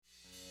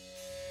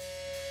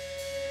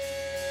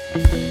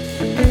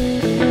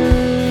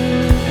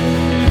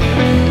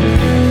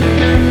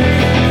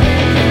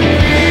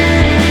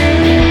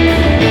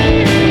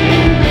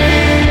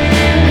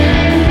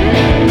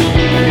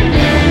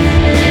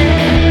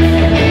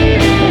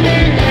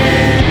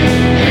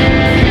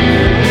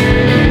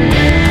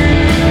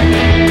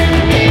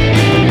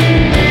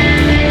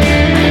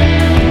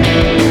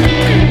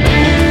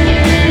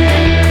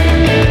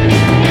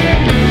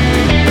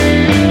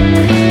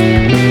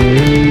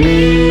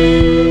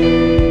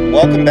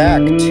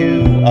welcome back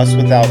to Us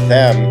Without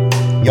Them.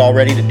 Y'all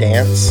ready to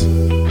dance?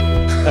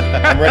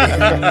 I'm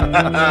ready.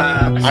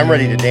 I'm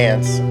ready to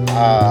dance.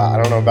 I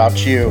don't know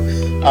about you.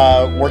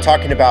 We're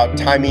talking about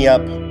Tie Me Up,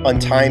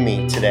 Untie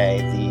Me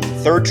today, the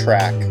third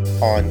track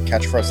on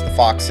Catch For Us the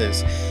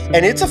Foxes.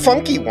 And it's a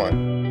funky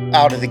one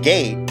out of the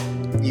gate.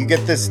 You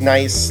get this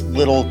nice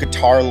little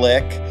guitar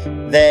lick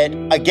that,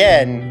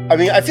 again, I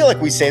mean, I feel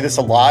like we say this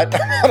a lot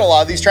about a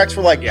lot of these tracks.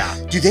 We're like,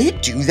 do they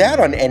do that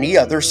on any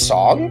other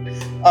song?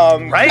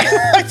 Right?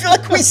 I feel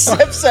like we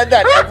have said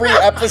that every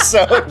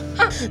episode.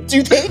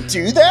 Do they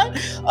do that?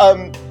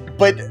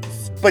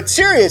 But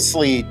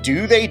seriously,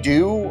 do they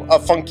do a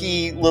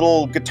funky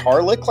little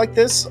guitar lick like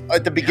this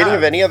at the beginning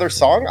of any other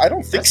song? I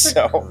don't think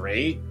so.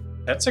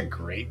 That's a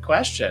great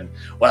question.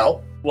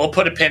 Well, we'll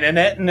put a pin in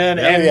it and we'll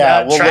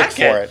track look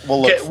for it.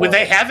 We'll look for it.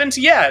 They haven't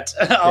yet.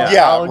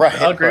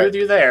 I'll agree with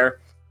you there.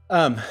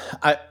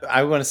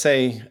 I want to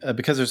say,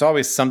 because there's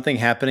always something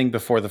happening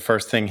before the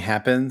first thing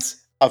happens.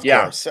 Of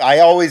course. I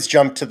always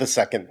jump to the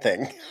second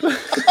thing.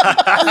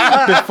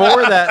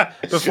 before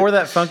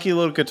that funky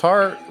little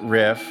guitar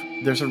riff,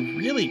 there's a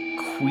really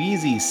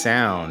queasy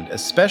sound,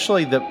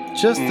 especially the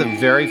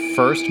very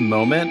first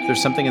moment.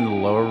 There's something in the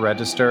lower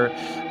register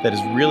that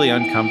is really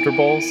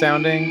uncomfortable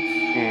sounding.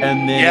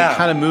 And then it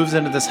kind of moves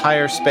into this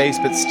higher space,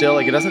 but still,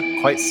 like, it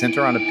doesn't quite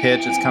center on a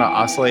pitch. It's kind of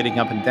oscillating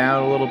up and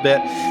down a little bit.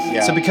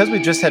 Yeah. So because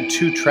we've just had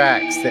two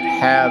tracks that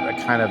have a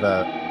kind of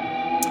a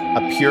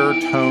pure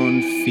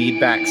tone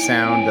feedback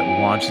sound that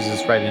launches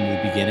us right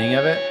into the beginning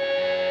of it.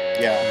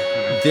 Yeah.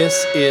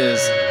 This is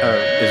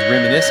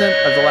reminiscent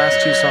of the last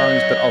two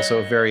songs, but also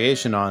a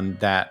variation on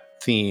that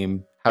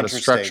theme, how to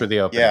structure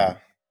the opening. Yeah.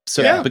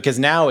 So because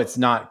now it's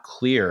not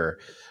clear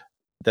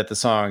that the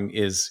song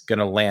is going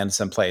to land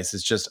someplace.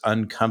 It's just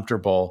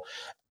uncomfortable.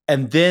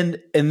 And then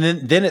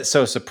it's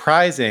so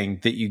surprising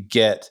that you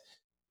get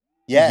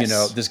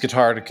this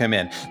guitar to come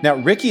in. Now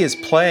Ricky is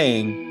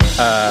playing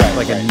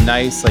a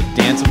nice, like,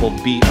 danceable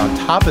beat on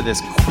top of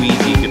this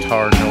queasy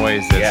guitar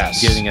noise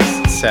that's getting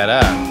us set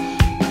up.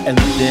 And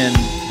then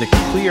the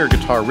clear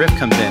guitar riff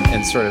comes in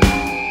and sort of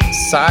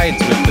sides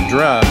with the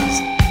drums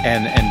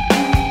and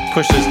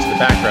pushes to the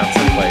background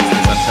someplace,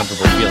 this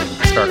uncomfortable feeling that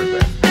we started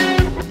with.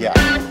 Yeah.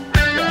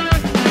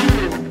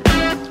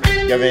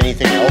 You have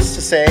anything else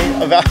to say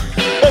about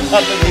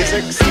the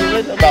music,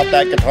 Steven? About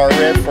that guitar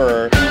riff?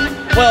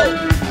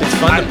 Well, it's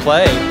fun to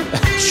play.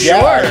 Sure.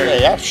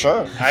 Yeah,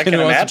 sure. I can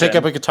imagine. To pick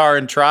up a guitar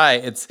and try.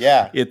 It's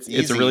a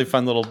really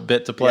fun little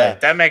bit to play. Yeah,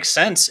 that makes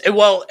sense.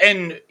 Well,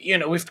 and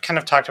we've kind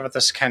of talked about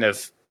this kind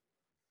of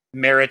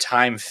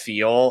maritime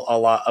feel a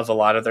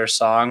lot of their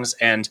songs,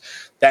 and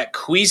that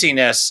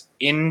queasiness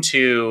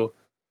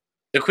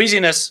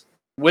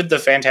with the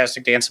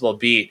fantastic danceable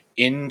beat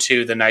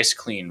into the nice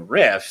clean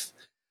riff,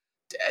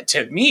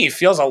 to me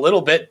feels a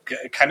little bit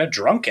kind of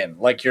drunken,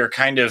 like you're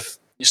kind of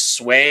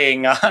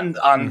swaying on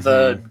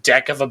the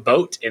deck of a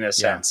boat in a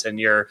sense, and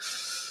you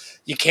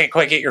can't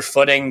quite get your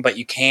footing, but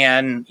you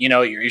can.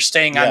 You're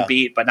staying on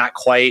beat, but not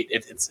quite.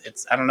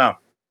 It's I don't know.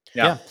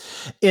 Yeah.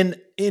 In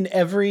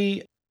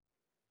every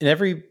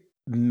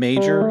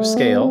major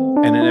scale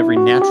and in every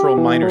natural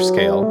minor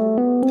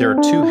scale, there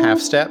are two half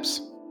steps.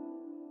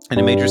 In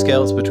a major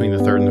scale, it's between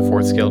the third and the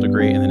fourth scale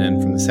degree, and then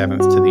from the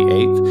seventh to the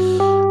eighth.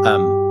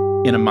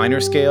 In a minor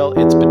scale,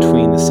 it's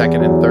between the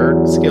second and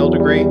third scale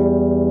degree,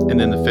 and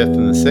then the fifth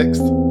and the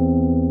sixth.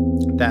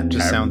 That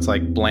just sounds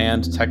like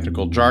bland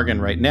technical jargon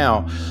right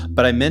now.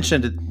 But I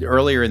mentioned it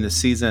earlier in the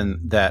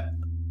season that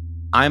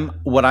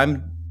what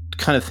I'm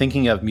kind of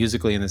thinking of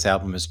musically in this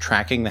album is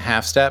tracking the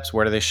half steps.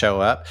 Where do they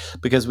show up?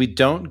 Because we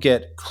don't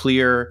get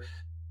clear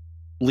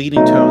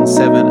leading tone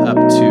 7 up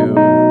to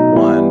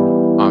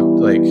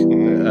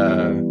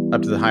 1,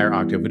 up to the higher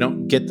octave. We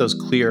don't get those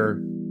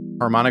clear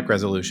harmonic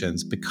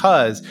resolutions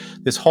because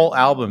this whole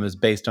album is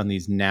based on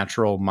these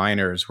natural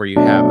minors where you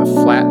have a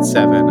flat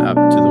 7 up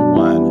to the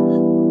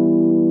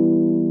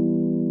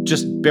 1.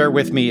 Just bear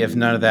with me if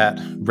none of that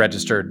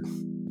registered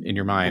in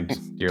your mind,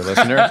 dear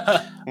listener.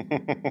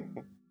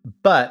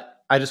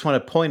 But I just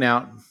want to point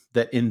out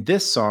that in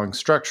this song,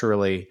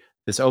 structurally,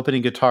 this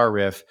opening guitar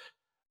riff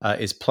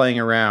is playing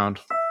around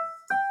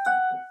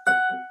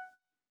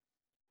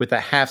with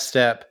a half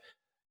step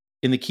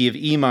in the key of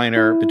E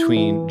minor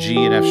between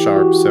G and F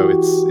sharp. So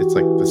it's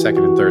like the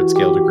second and third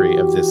scale degree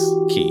of this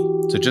key.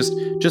 So just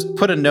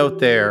put a note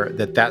there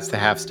that's the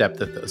half step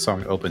that the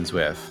song opens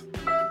with.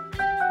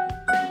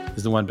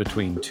 Is the one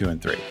between 2 and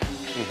 3.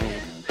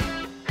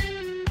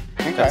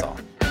 Okay. That's all.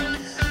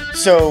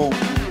 So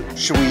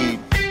should we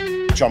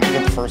jump into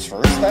the first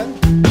verse then?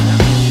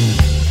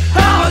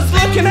 I was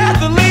looking at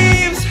the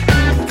leaves,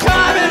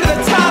 climbing to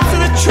the tops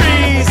of the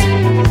trees,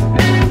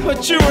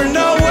 but you were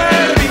nowhere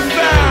to be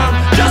found.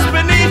 Just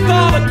beneath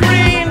all the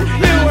green,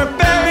 you were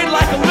buried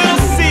like a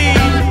little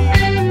seed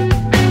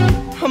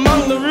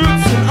among the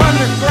roots and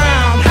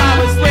underground.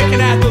 I was looking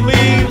at the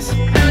leaves,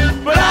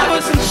 but I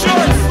was in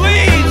short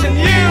sleeves, and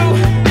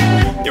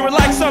you were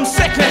like some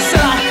sickness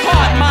that I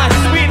caught. My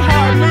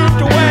sweetheart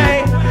moved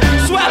away,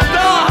 swept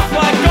off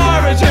like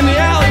garbage in the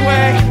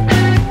alleyway,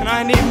 and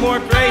I need more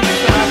grace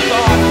than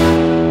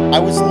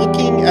was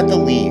looking at the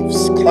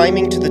leaves,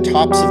 climbing to the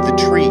tops of the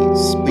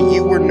trees, but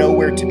you were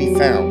nowhere to be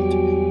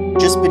found.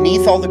 Just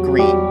beneath all the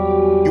green,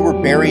 you were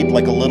buried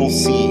like a little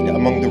seed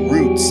among the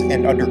roots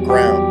and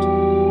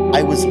underground.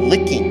 I was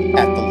licking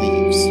at the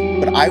leaves,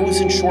 but I was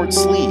in short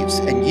sleeves,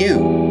 and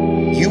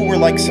you were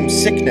like some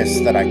sickness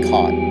that I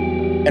caught.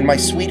 And my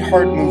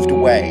sweetheart moved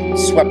away,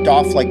 swept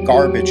off like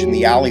garbage in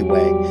the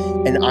alleyway,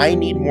 and I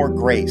need more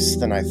grace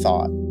than I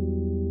thought.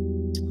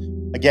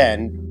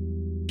 Again,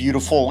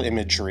 beautiful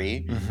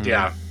imagery. Mm-hmm.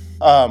 Yeah.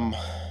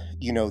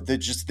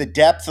 The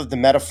depth of the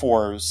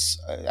metaphors,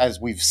 as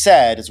we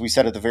said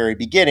at the very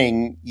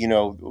beginning,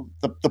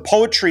 the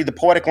poetry, the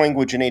poetic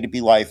language in A to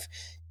B Life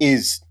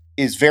is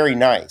very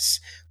nice,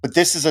 but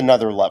this is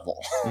another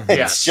level.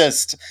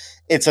 Mm-hmm.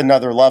 It's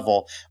another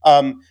level.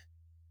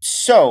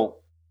 So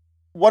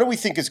what do we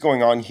think is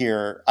going on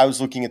here? I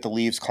was looking at the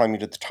leaves, climbing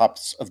to the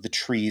tops of the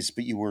trees,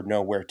 but you were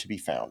nowhere to be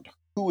found.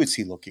 Who is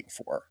he looking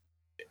for?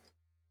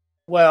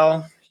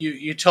 Well,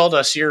 you told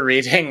us you're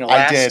reading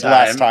last time. I did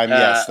last time,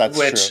 yes,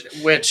 that's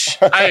true. Which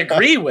I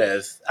agree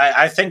with.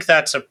 I think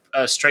that's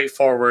a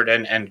straightforward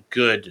and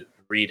good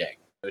reading,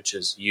 which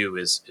is you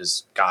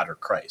is God or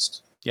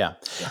Christ. Yeah.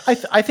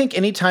 I think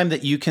anytime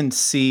that you can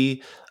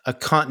see a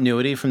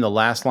continuity from the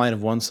last line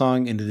of one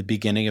song into the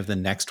beginning of the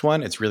next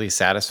one, it's really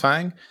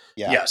satisfying.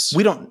 Yeah. Yes.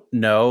 We don't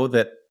know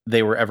that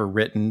they were ever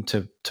written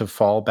to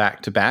fall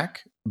back to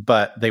back,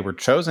 but they were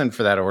chosen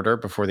for that order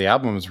before the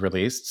album was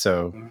released.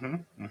 So,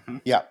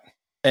 yeah.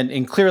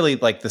 And clearly,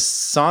 like, the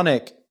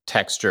sonic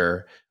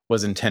texture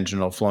was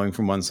intentional, flowing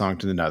from one song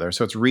to another.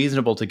 So it's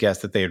reasonable to guess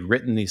that they had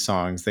written these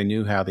songs. They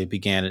knew how they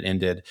began and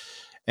ended,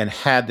 and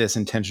had this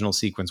intentional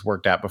sequence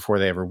worked out before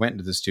they ever went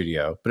into the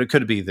studio. But it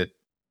could be that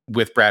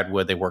with Brad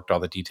Wood, they worked all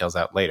the details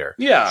out later.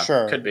 Yeah,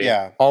 sure. Could be.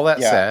 Yeah. All that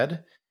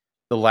said,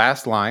 the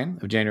last line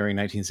of January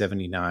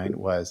 1979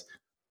 was,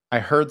 I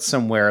heard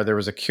somewhere there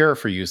was a cure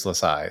for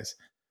useless eyes.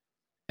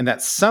 And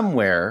that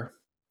somewhere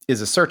is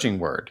a searching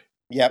word.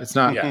 Yep. It's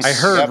not, I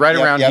heard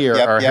around here,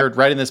 or I heard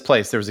right in this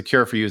place, there was a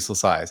cure for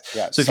useless eyes.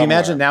 Yeah, so if you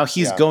imagine now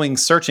he's going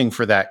searching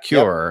for that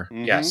cure. Yep.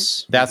 Mm-hmm.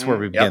 Yes. That's where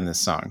we begin this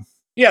song.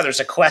 Yeah,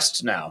 there's a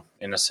quest now,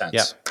 in a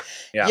sense.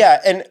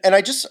 Yeah, and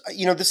I just,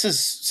 this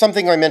is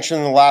something I mentioned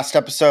in the last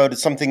episode.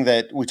 It's something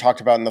that we talked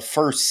about in the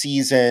first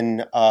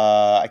season.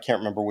 I can't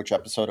remember which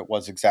episode it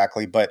was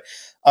exactly, but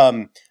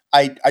I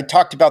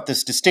talked about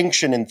this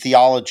distinction in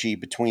theology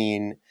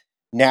between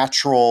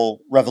natural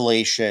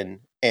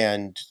revelation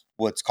and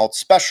what's called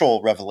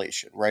special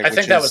revelation, right? I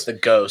think that was the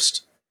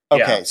ghost.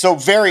 Okay, so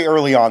very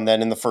early on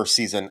then in the first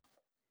season.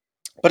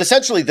 But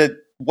essentially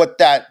what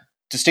that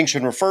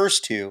distinction refers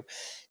to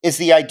is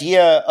the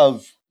idea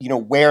of,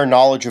 where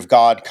knowledge of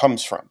God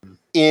comes from.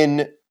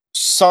 In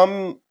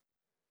some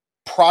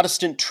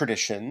Protestant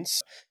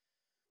traditions,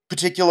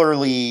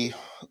 particularly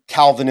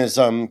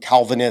Calvinism,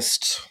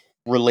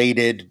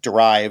 Calvinist-related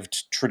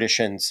derived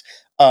traditions,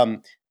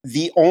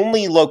 the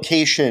only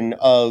location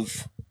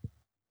of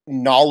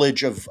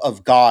knowledge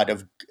of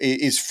God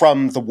is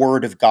from the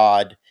Word of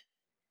God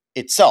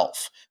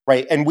itself.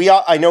 Right. And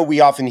I know we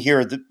often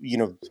hear that,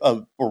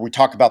 or we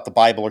talk about the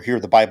Bible or hear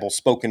the Bible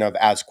spoken of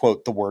as,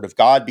 quote, the Word of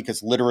God,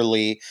 because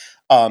literally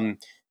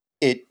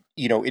it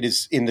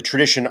is in the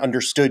tradition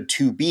understood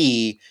to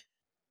be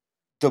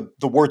the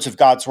words of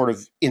God sort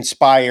of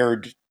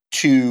inspired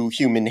to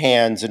human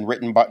hands and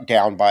written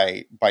down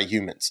by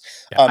humans.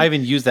 Yeah, I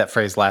even used that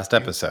phrase last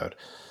episode.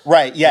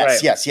 Right.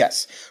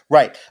 Yes.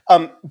 Right.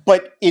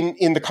 But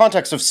in the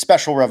context of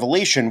special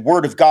revelation,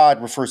 Word of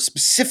God refers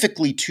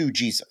specifically to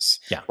Jesus.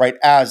 Yeah. Right.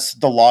 As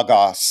the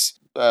Logos,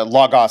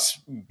 Logos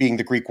being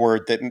the Greek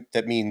word that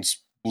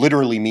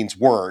literally means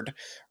word.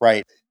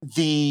 Right.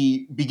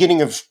 The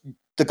beginning of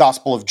the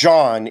Gospel of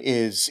John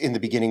is, in the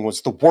beginning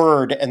was the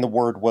Word, and the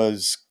Word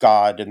was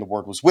God, and the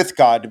Word was with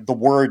God. The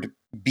Word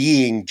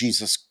being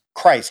Jesus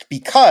Christ,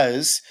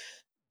 because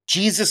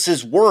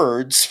Jesus's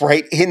words,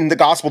 right, in the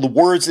gospel, the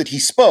words that he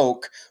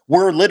spoke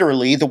were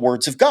literally the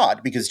words of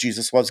God, because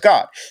Jesus was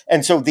God.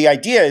 And so the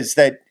idea is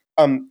that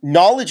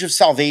knowledge of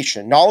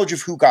salvation, knowledge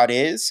of who God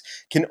is,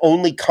 can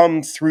only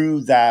come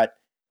through that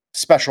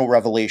special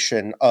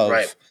revelation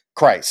of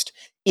Christ.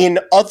 In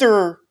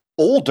other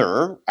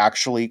older,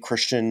 actually,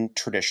 Christian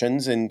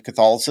traditions, in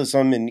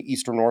Catholicism and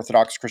Eastern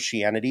Orthodox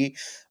Christianity,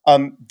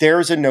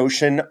 there's a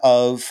notion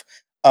of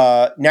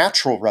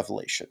natural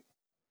revelation.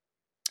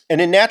 And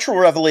in natural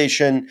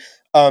revelation,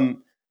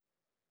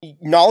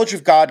 knowledge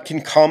of God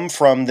can come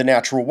from the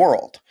natural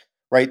world,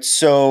 right?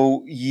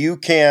 So you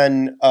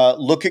can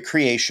look at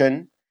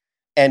creation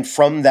and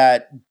from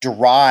that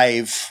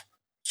derive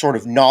sort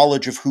of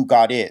knowledge of who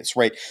God is,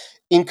 right?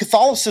 In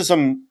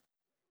Catholicism,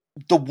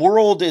 the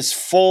world is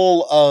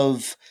full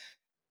of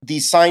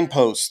these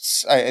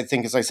signposts, I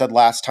think, as I said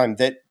last time,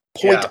 that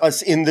point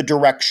us in the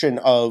direction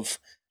of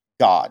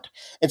God.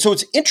 And so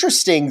it's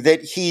interesting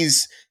that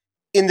he's,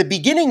 in the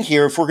beginning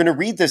here, if we're going to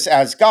read this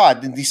as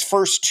God, in these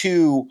first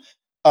two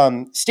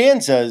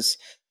stanzas,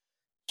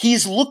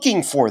 he's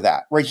looking for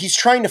that, right? He's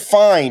trying to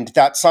find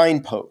that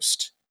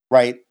signpost,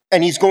 right?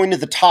 And he's going to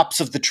the tops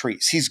of the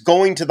trees. He's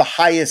going to the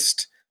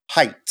highest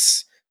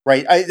heights,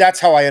 right? That's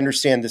how I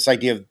understand this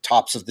idea of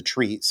tops of the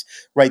trees,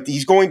 right?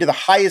 He's going to the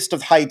highest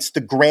of heights,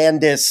 the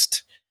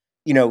grandest,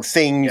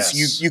 things.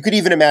 Yes. You could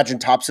even imagine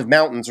tops of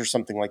mountains or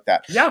something like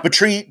that. Yeah. But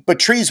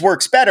trees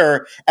works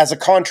better as a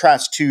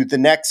contrast to the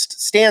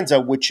next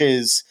stanza, which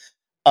is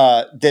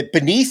that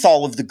beneath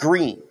all of the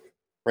green,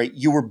 right,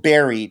 you were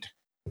buried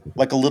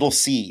like a little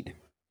seed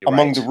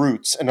among the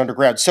roots and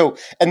underground. So,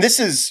 and this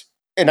is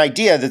an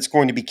idea that's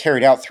going to be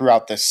carried out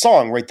throughout this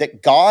song, right?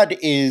 That God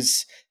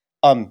is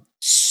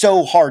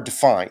so hard to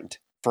find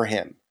for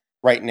him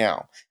right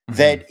now,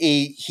 that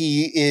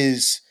he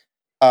is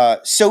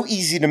so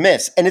easy to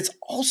miss. And it's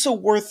also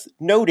worth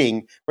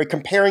noting, right,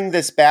 comparing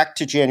this back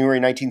to January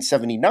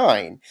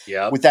 1979,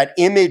 with that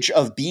image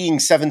of being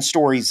 7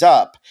 stories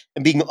up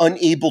and being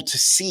unable to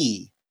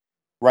see,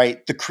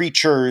 right, the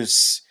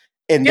creatures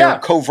and their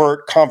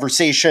covert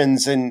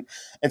conversations and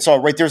so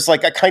on, right? There's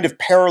like a kind of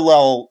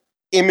parallel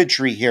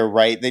imagery here,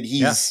 right? That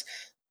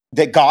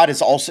that God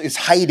is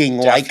hiding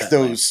like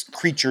those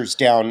creatures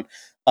down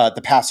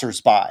the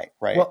passers-by,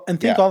 right? Well, and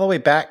think all the way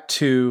back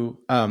to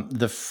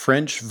the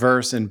French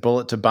verse in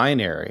Bullet to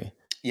Binary.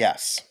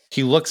 Yes.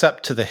 He looks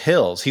up to the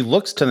hills. He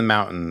looks to the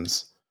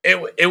mountains.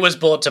 It was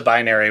Bullet to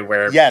Binary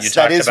where you talked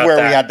that is about where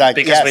we had that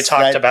because we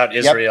talked about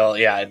Israel.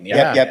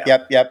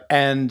 Yep.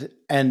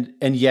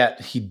 And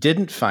yet he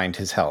didn't find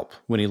his help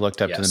when he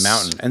looked up to the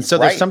mountain. And so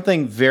there's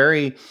something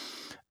very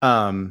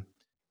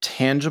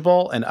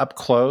tangible and up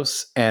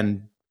close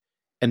and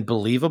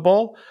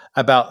believable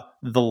about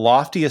the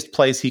loftiest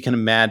place he can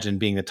imagine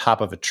being the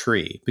top of a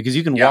tree, because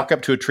you can walk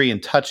up to a tree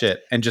and touch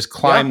it and just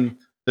climb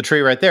the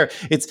tree right there.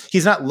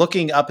 He's not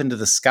looking up into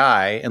the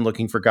sky and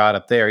looking for God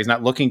up there. He's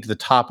not looking to the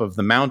top of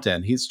the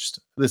mountain. It's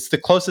the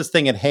closest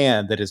thing at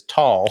hand that is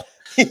tall.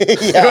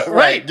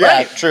 Right.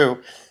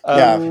 True.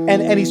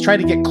 And he's trying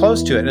to get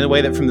close to it in a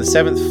way that from the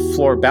 7th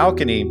floor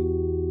balcony,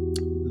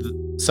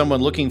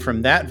 someone looking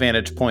from that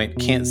vantage point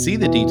can't see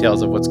the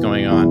details of what's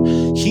going on.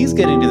 He's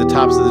getting to the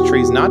tops of the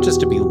trees, not just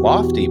to be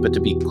lofty, but to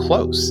be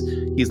close.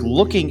 He's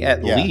looking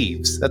at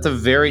leaves. That's a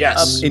very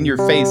up in your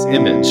face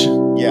image.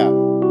 Yeah.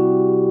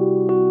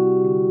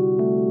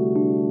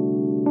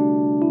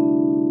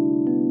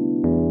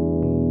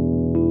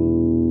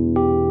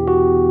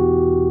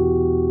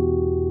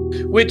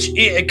 Which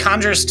it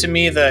conjures to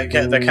me the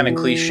kind of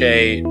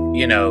cliche,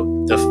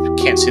 the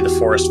can't see the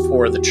forest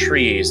for the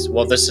trees.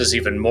 Well, this is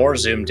even more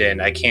zoomed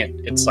in.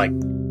 It's like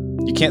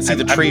you can't see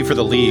the tree for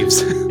the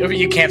leaves.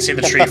 You can't see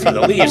the tree for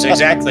the leaves,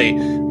 exactly.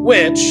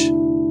 Which,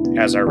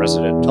 as our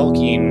resident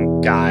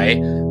Tolkien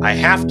guy, I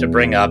have to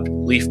bring up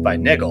Leaf by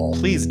Niggle.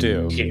 Please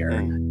do. Here,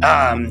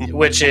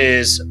 which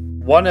is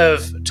one of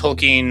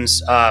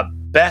Tolkien's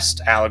best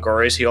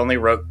allegories. He only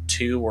wrote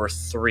 2 or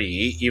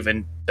 3,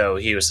 even though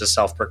he was a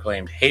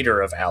self-proclaimed hater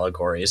of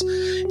allegories.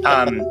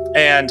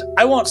 And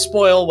I won't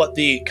spoil what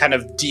the kind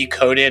of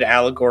decoded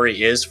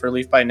allegory is for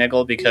Leaf by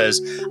Niggle,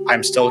 because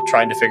I'm still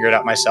trying to figure it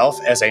out myself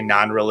as a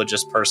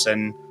non-religious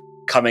person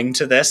coming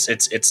to this.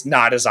 It's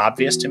not as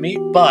obvious to me,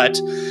 but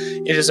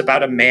it is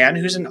about a man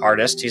who's an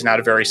artist. He's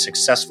not a very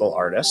successful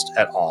artist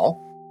at all,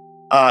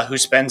 who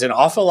spends an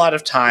awful lot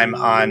of time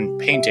on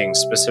painting,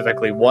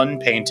 specifically one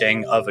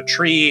painting of a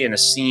tree in a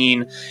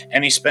scene,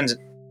 and he spends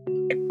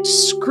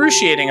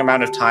excruciating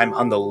amount of time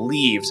on the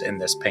leaves in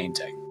this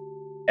painting.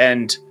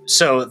 And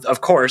so,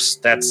 of course,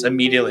 that's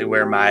immediately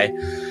where my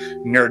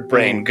nerd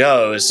brain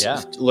goes.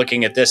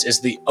 Looking at this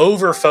is the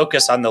over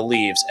focus on the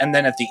leaves. And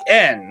then at the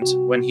end,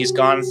 when he's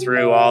gone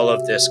through all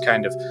of this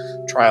kind of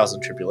trials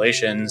and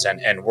tribulations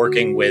and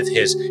working with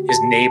his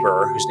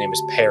neighbor, whose name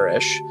is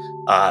Parrish,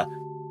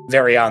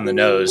 very on the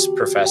nose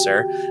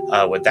professor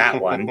with that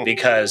one,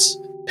 because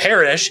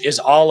Parrish is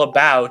all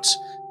about,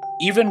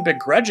 even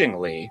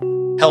begrudgingly,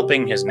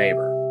 helping his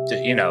neighbor.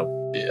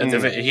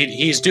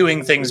 He's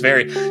doing things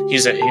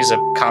he's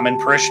a common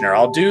parishioner.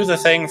 I'll do the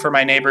thing for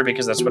my neighbor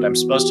because that's what I'm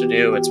supposed to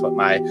do. It's what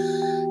my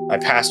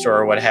pastor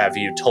or what have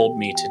you told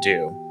me to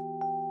do,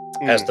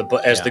 as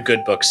the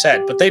good book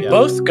said. But they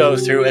both go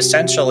through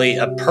essentially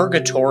a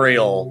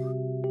purgatorial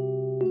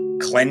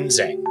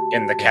cleansing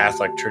in the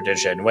Catholic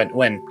tradition,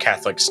 when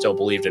Catholics still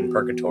believed in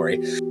purgatory,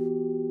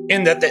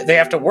 in that they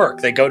have to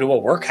work. They go to a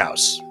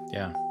workhouse,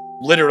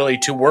 literally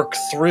to work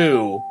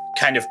through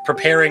kind of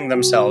preparing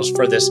themselves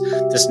for this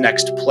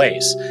next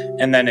place.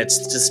 And then it's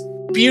this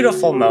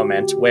beautiful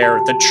moment where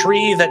the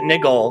tree that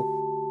Niggle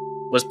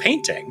was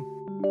painting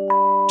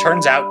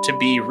turns out to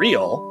be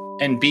real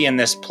and be in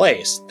this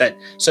place.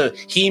 So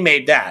he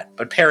made that,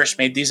 but Parrish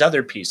made these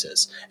other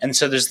pieces. And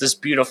so there's this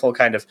beautiful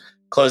kind of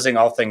closing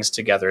all things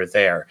together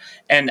there.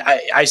 And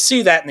I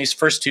see that in these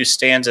first 2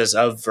 stanzas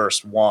of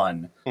verse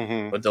 1,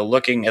 with the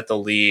looking at the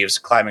leaves,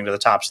 climbing to the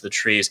tops of the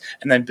trees,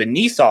 and then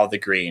beneath all the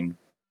green,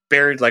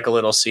 buried like a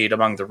little seed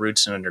among the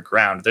roots and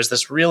underground. There's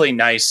this really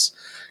nice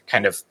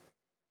kind of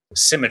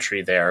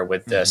symmetry there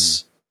with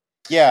this.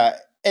 Yeah.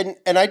 And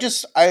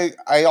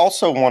I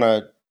also want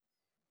to,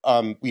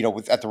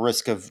 at the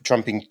risk of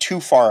jumping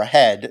too far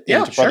ahead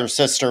into Brother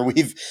Sister,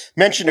 we've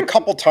mentioned a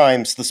couple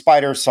times the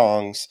Spider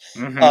songs.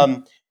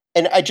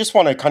 And I just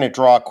want to kind of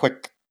draw a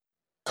quick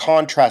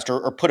contrast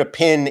or put a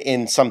pin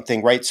in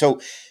something, right? So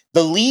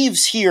the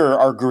leaves here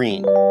are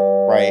green,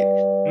 right?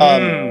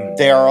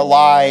 They are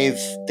alive.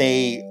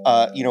 They,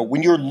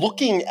 when you're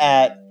looking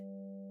at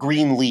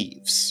green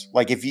leaves,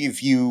 like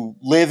if you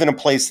live in a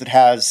place that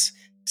has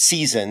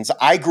seasons,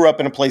 I grew up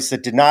in a place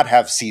that did not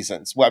have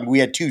seasons. Well, we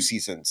had 2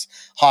 seasons,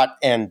 hot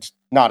and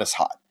not as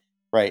hot,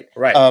 right?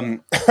 Right.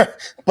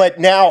 But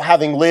now,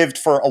 having lived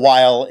for a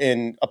while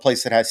in a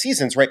place that has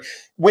seasons, right?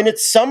 When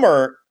it's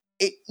summer,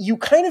 you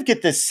kind of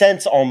get this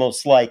sense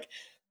almost like,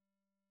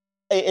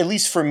 at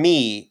least for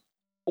me,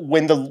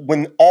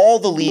 when all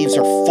the leaves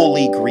are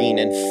fully green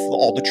and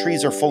all the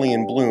trees are fully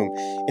in bloom,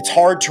 it's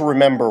hard to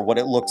remember what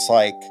it looks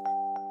like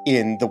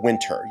in the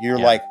winter. You're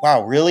like,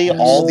 wow, really? Yes.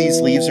 All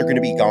these leaves are going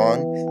to be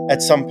gone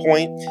at some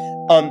point.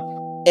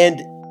 And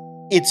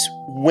it's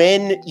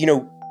when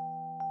in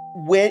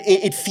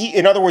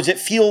other words, it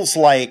feels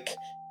like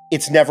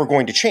it's never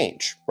going to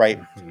change, right?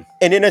 Mm-hmm.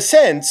 And in a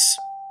sense,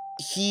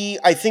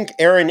 I think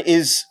Aaron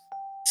is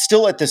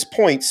still at this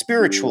point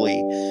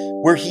spiritually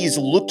where he's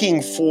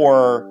looking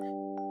for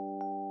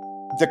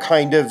the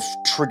kind of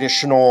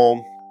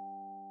traditional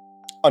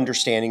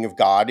understanding of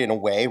God in a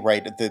way,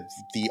 right?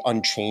 The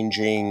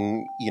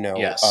unchanging,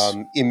 yes.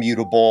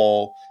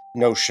 Immutable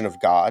notion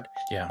of God.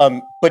 Yeah.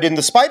 But in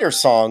the Spider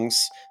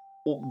songs,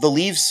 the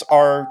leaves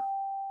are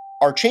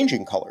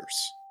changing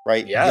colors,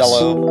 right? Yes.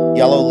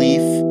 Yellow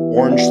leaf,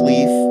 orange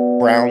leaf,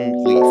 brown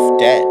leaf,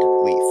 dead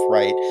leaf,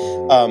 right?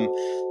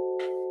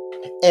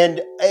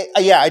 And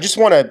I just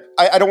want to,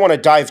 I don't want to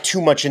dive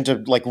too much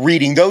into like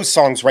reading those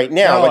songs right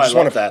now. No, I just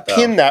want to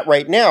pin that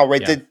right now,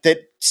 right? Yeah. That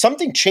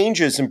something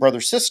changes in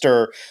Brother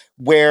Sister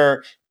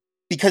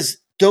because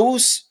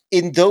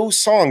in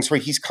those songs,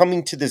 right, he's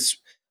coming to this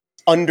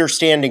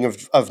understanding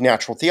of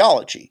natural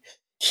theology.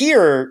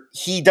 Here,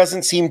 he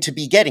doesn't seem to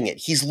be getting it.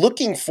 He's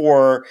looking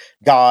for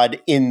God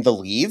in the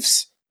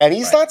leaves, and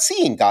he's not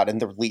seeing God in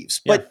the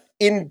leaves. Yeah. But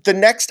in the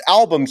next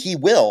album, he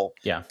will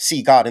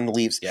see God in the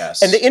leaves.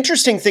 Yes. And the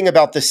interesting thing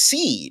about the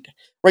seed,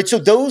 right? So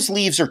those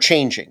leaves are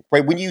changing,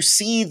 right? When you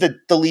see the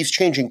leaves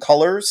changing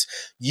colors,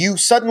 you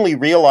suddenly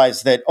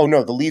realize that, oh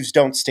no, the leaves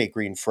don't stay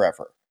green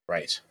forever.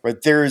 Right.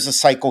 Right. There is a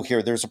cycle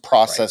here. There's a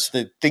process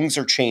that things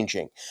are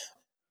changing.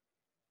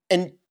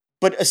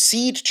 But a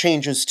seed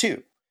changes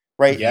too,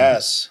 right?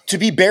 Yes. To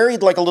be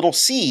buried like a little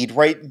seed,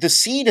 right? The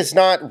seed has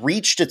not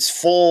reached its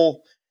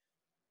full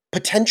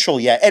potential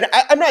yet. And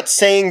I'm not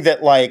saying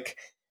that like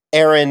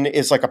Aaron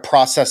is like a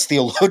process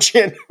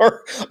theologian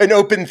or an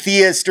open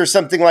theist or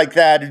something like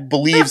that and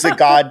believes that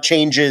God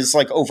changes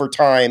like over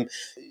time.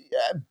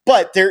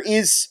 But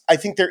I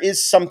think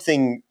there's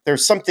something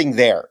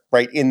there,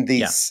 right? In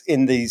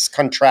these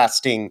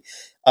contrasting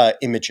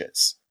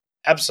images.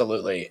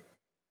 Absolutely.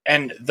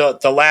 And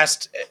the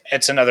last,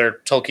 it's another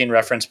Tolkien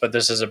reference, but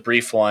this is a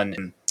brief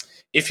one.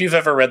 If you've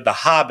ever read The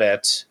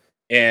Hobbit,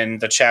 in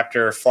the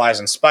chapter Flies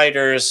and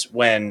Spiders,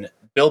 when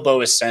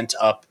Bilbo is sent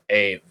up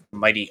a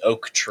mighty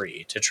oak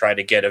tree to try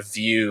to get a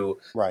view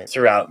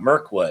throughout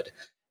Mirkwood.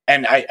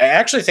 And I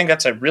actually think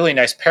that's a really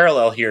nice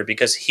parallel here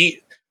because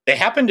they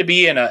happen to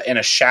be in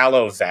a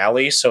shallow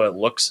valley, so it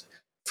looks,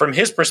 from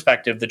his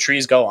perspective, the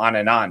trees go on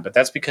and on, but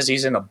that's because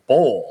he's in a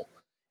bowl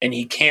and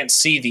he can't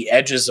see the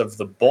edges of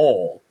the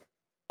bowl.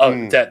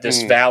 That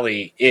this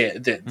valley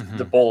is,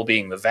 the bowl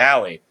being the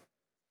valley.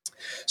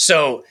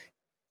 So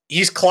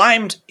he's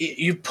climbed,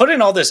 you put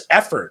in all this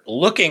effort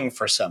looking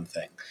for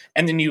something,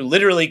 and then you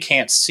literally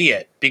can't see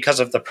it because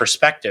of the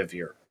perspective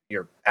you're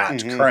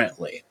at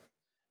currently.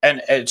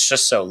 And it's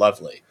just so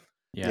lovely.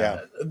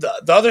 Yeah.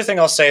 The other thing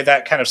I'll say,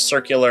 that kind of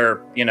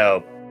circular,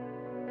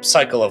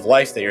 cycle of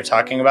life that you're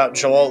talking about,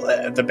 Joel,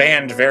 the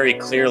band very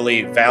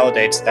clearly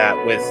validates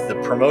that with the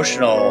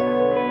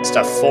promotional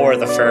stuff for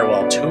the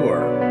farewell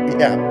tour.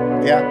 Yeah,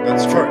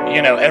 that's true.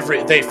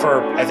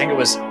 I think it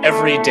was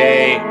every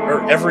day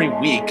or every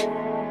week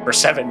for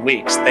 7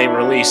 weeks, they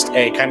released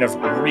a kind of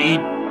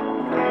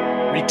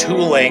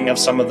retooling of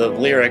some of the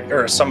lyric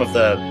or some of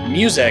the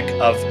music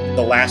of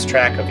the last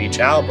track of each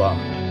album.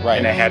 Right.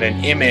 And it had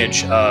an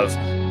image of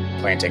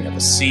planting of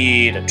a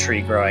seed, a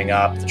tree growing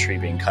up, the tree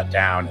being cut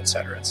down, et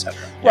cetera, et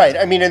cetera. Right.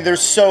 I mean, and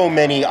there's so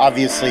many,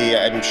 obviously,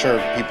 I'm sure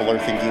people are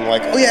thinking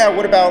like, oh yeah,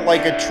 what about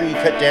like a tree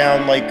cut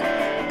down, like,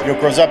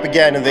 grows up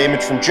again, and the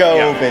image from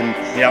Job,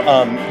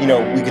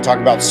 and we could talk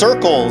about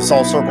circles,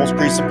 all circles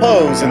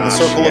presuppose, and the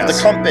circle of the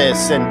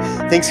compass,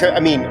 and things. I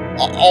mean,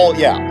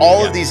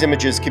 all of these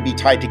images could be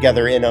tied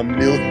together in a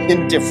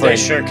million different They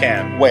sure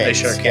can. ways. They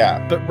sure can.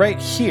 Yeah. But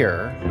right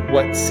here,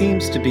 what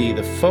seems to be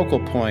the focal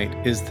point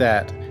is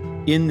that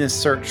in this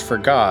search for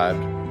God,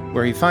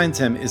 where he finds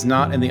him is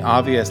not in the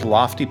obvious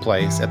lofty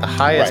place at the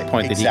highest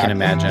point that he can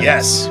imagine,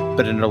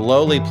 but in a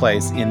lowly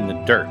place in the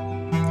dirt.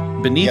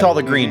 Beneath all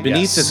the green,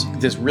 beneath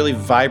this really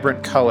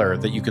vibrant color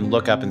that you can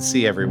look up and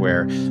see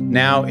everywhere,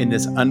 now in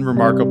this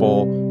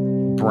unremarkable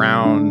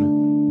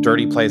brown,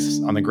 dirty place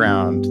on the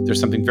ground, there's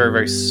something very,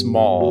 very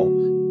small.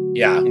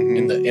 Yeah,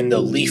 in the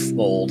leaf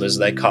mold, as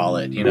they call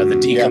it, the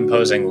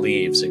decomposing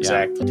leaves,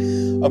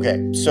 exactly.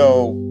 Okay,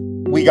 so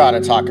we got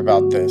to talk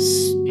about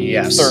this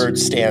third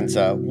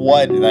stanza.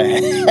 What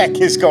the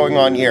heck is going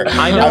on here?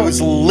 I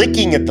was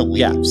licking at the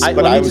leaves,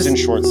 but I was in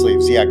short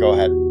sleeves. Yeah, go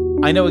ahead.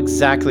 I know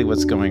exactly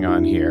what's going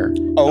on here.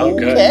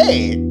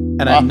 Okay.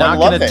 And I'm not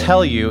going to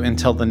tell you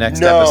until the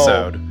next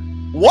episode.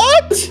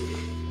 What?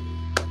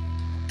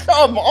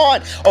 Come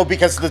on. Oh,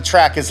 because the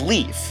track is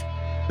Leaf.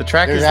 The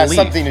track is Leaf. It has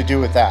something to do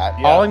with that.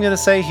 Yeah. All I'm going to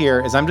say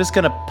here is I'm just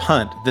going to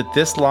punt that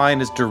this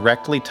line is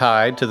directly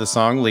tied to the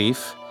song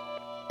Leaf,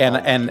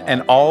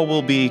 and all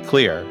will be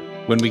clear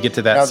when we get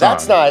to that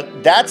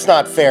song. That's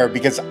not fair,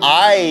 because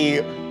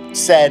I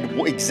said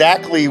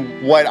exactly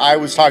what I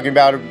was talking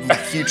about in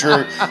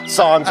future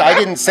songs. I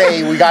didn't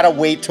say we gotta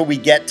wait till we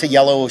get to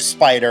Yellow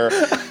Spider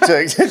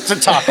to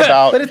talk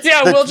about. But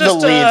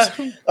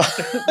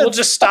we'll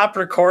just stop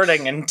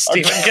recording and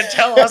Steven can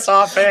tell us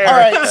off air. All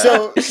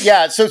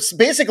right, so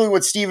basically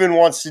what Steven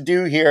wants to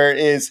do here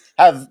is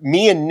have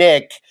me and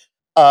Nick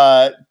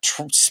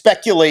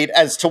speculate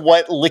as to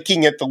what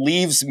licking at the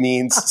leaves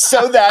means,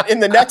 so that in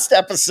the next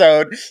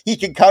episode he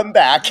can come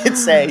back and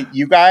say,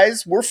 "You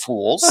guys were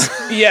fools."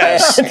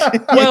 Yes.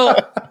 Well,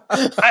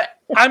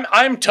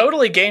 I'm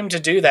totally game to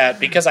do that,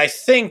 because I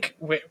think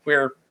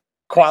we're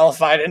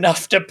qualified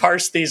enough to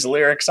parse these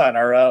lyrics on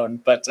our own.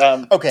 But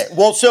okay,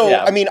 well, so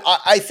yeah. I mean,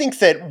 I think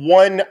that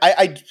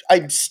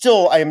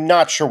I am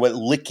not sure what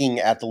licking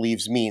at the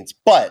leaves means,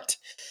 but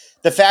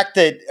the fact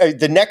that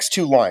the next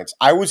two lines,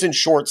 I was in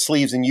short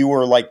sleeves and you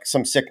were like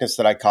some sickness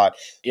that I caught,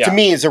 to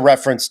me is a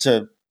reference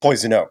to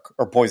poison oak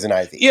or poison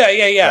ivy. Yeah.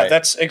 Right?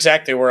 That's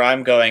exactly where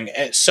I'm going.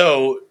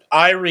 So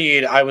I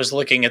was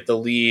looking at the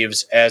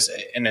leaves as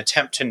an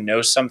attempt to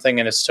know something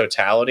in its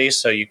totality.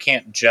 So you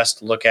can't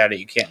just look at it.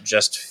 You can't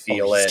just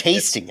feel it.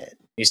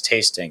 He's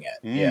tasting it.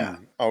 Yeah.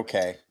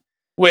 Okay.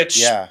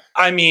 Which,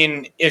 I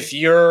mean, if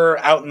you're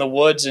out in the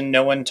woods and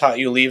no one taught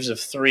you Leaves of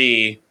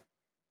Three,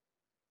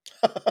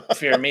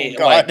 fear me,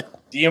 like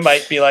you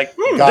might be like,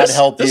 God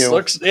help you.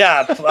 Looks,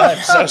 I'm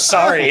so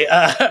sorry.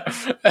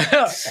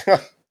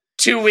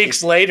 2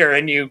 weeks later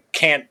and you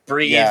can't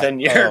breathe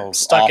and you're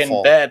stuck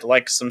in bed,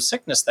 like some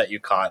sickness that you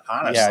caught,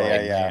 honestly.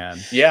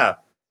 Yeah.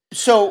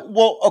 So,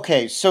 well,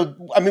 okay. So,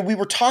 I mean, we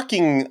were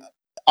talking,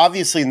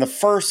 obviously, in the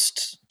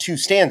first two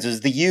stanzas,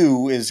 the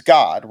you is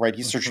God, right?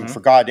 He's searching for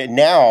God. And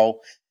now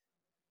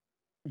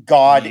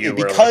God,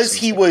 because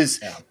he was,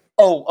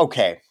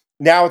 okay.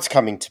 Now it's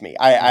coming to me.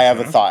 I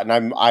have a thought, and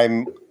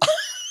I'm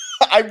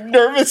I'm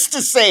nervous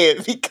to say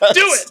it because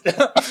do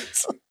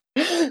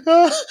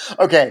it.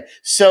 Okay,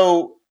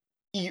 so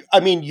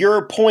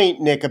your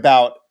point, Nick,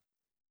 about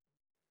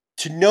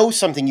to know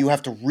something, you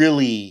have to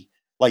really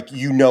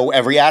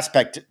every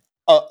aspect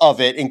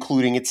of it,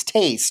 including its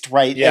taste,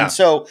 right? Yeah. And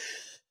so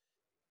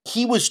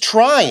he was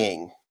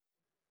trying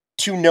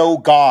to know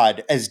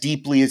God as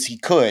deeply as he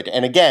could,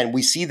 and again,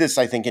 we see this,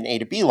 I think, in A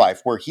to B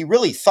Life, where he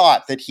really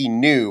thought that he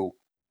knew.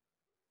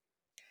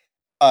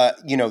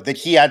 That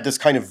he had this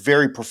kind of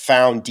very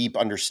profound, deep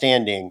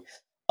understanding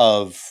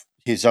of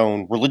his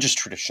own religious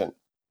tradition.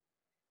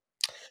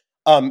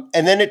 And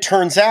then it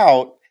turns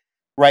out,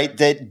 right,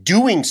 that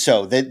doing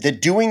so,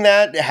 that doing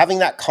that, having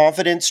that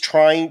confidence,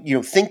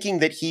 thinking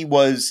that he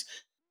was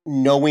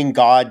knowing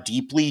God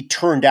deeply,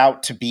 turned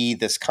out to be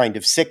this kind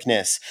of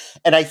sickness.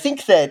 And I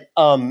think that,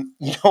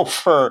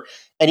 for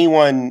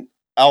anyone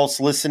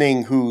else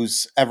listening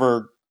who's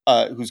ever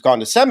who's gone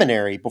to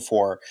seminary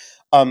before,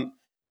 a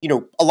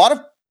lot of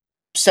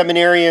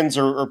seminarians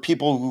or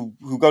people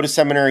who go to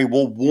seminary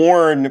will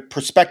warn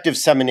prospective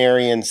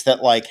seminarians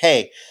that, like,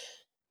 hey,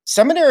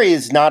 seminary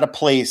is not a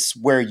place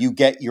where you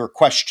get your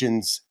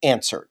questions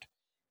answered.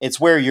 It's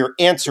where your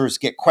answers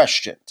get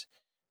questioned.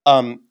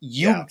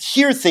 You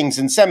hear things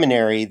in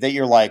seminary that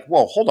you're like,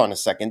 whoa, hold on a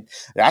second.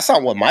 That's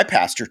not what my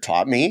pastor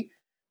taught me,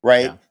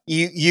 right?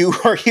 Yeah. You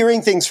are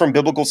hearing things from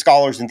biblical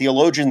scholars and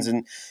theologians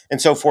and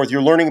so forth.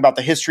 You're learning about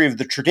the history of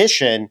the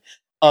tradition,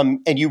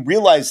 and you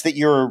realize that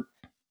your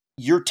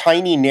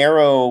tiny,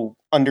 narrow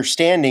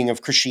understanding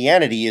of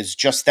Christianity is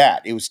just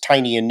that. It was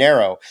tiny and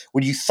narrow.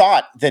 When you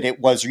thought that it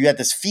was, or you had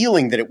this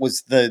feeling that it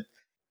was the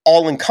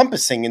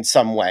all-encompassing in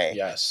some way.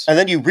 Yes. And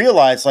then you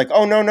realize, like,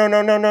 oh,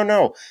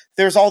 no.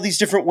 There's all these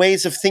different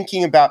ways of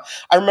thinking about.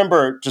 I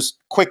remember, just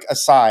quick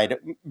aside,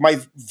 my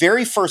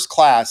very first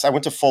class, I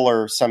went to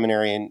Fuller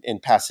Seminary in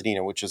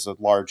Pasadena, which is a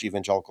large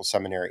evangelical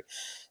seminary.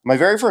 My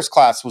very first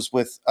class was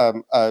with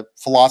a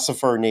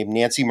philosopher named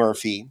Nancy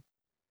Murphy,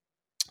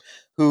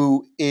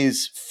 who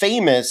is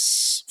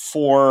famous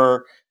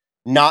for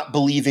not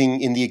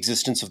believing in the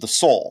existence of the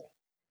soul,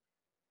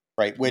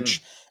 right?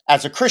 Which,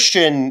 as a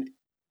Christian,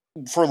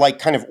 for like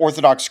kind of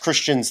Orthodox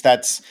Christians,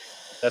 that's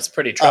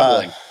pretty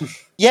troubling.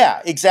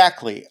 Yeah,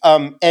 exactly.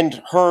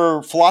 And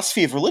her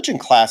philosophy of religion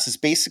class is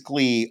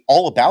basically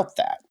all about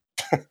that.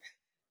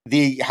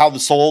 How the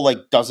soul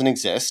doesn't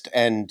exist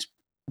and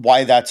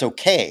why that's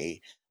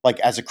okay,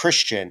 as a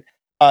Christian.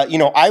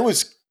 I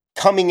was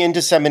coming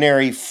into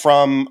seminary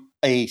from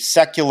a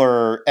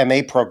secular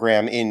MA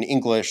program in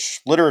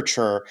English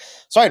literature.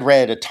 So I'd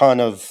read a ton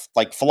of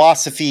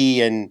philosophy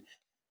and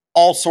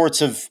all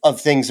sorts of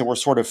things that were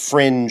sort of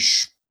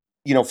fringe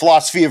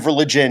philosophy of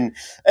religion.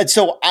 And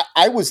so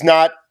I was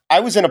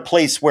in a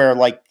place where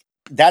like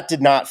that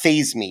did not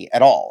faze me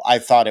at all. I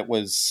thought it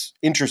was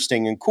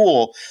interesting and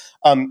cool.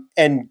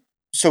 And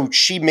so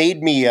she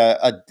made me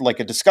a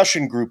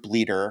discussion group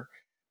leader.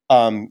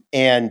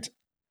 And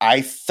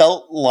I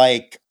felt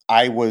like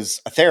I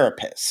was a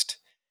therapist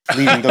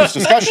leading those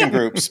discussion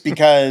groups,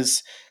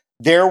 because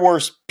there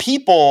were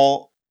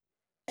people,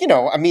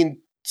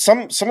 some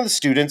of the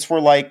students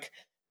were like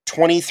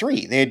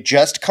 23. They had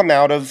just come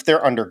out of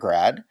their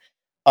undergrad.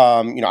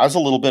 I was a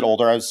little bit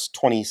older. I was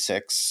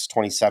 26,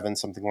 27,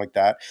 something like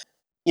that.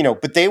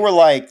 But they were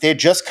like, they had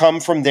just come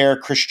from their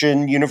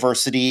Christian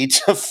university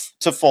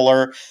to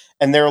Fuller,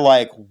 and they're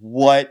like,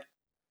 what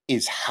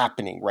is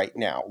happening right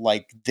now?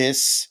 Like,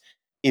 this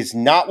is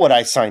not what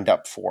I signed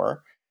up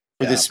for.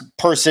 For this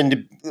person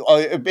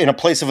to, in a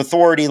place of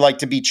authority, like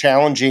to be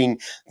challenging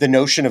the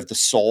notion of the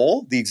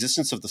soul, the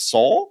existence of the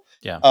soul.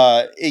 Yeah.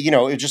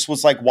 It just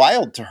was like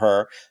wild to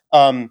her.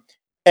 And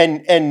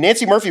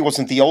Nancy Murphy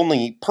wasn't the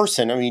only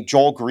person. I mean,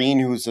 Joel Green,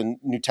 who's a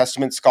New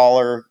Testament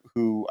scholar,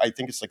 who I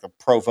think is like a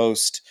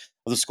provost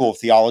of the School of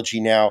Theology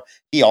now,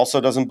 he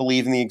also doesn't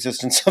believe in the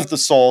existence of the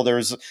soul.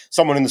 There's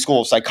someone in the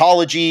School of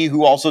Psychology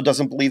who also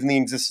doesn't believe in the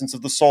existence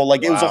of the soul.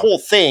 Like, It was a whole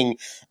thing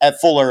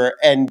at Fuller.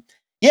 And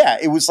yeah,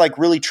 it was like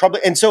really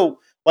troubling. And so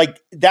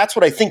like, that's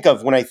what I think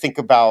of when I think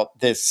about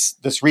this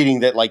reading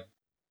that like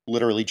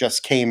literally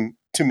just came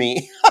to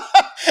me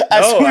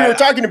as we were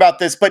talking about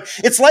this. But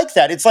it's like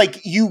that. It's like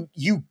you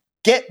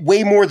get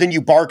way more than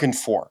you bargained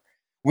for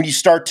when you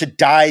start to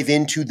dive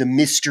into the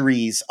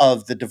mysteries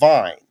of the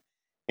divine,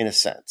 in a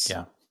sense.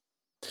 Yeah.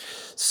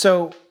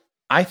 So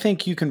I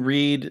think you can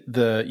read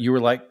You Were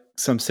Like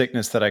Some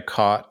Sickness That I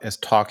Caught as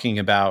talking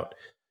about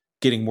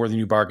getting more than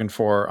you bargained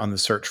for on the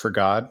search for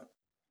God.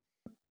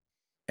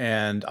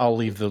 And I'll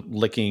leave the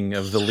licking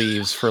of the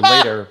leaves for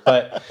later.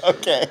 But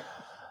okay.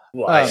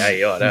 Why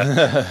I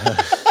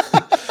oughta.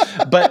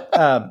 But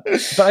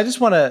I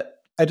just want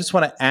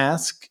to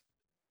ask,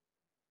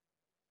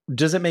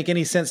 does it make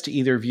any sense to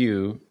either of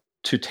you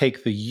to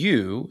take the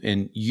you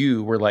in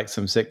You Were Like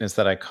Some Sickness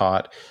That I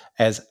Caught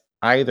as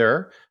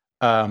either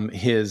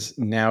his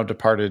now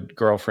departed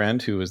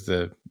girlfriend, who was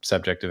the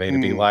subject of A to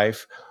B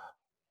Life,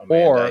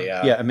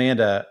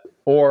 Amanda,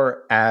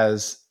 or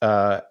as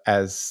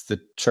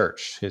the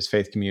church, his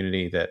faith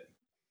community that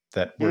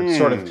we're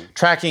sort of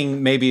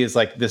tracking, maybe is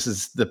like, this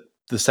is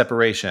the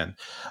separation.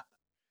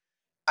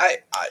 I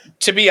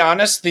to be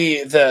honest,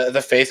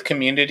 the faith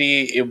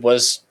community, it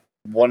was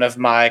one of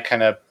my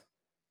kind of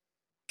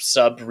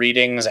sub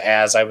readings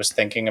as I was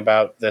thinking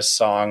about this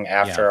song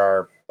after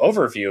our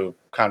overview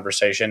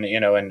conversation,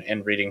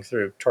 and reading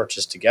through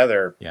Torches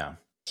Together. Yeah.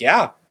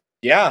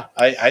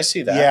 I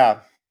see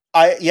that.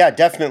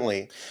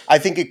 Definitely. I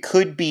think it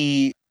could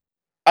be.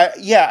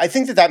 I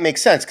think that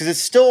makes sense, because it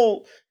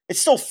still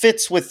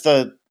fits with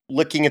the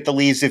looking at the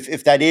leaves.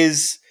 If that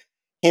is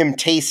him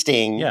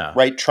tasting,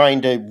 right,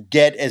 trying to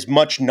get as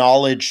much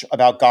knowledge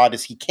about God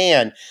as he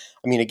can.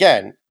 I mean,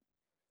 again,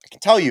 I can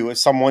tell you,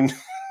 as someone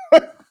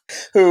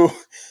who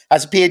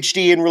has a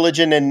PhD in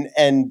religion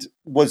and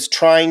was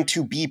trying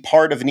to be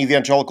part of an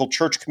evangelical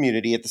church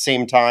community at the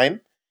same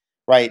time,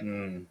 right?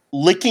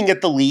 Looking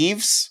at the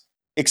leaves,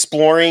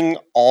 exploring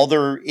all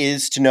there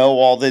is to know,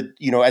 all the,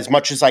 as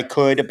much as I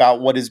could about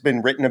what has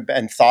been written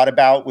and thought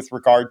about with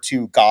regard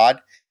to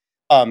God,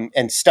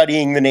 and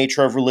studying the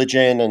nature of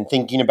religion and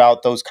thinking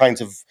about those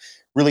kinds of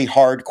really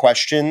hard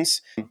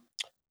questions.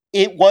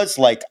 It was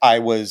like I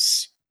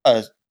was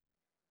a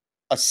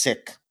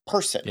sick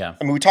person. Yeah.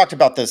 I mean, we talked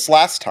about this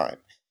last time,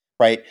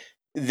 right?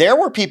 There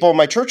were people in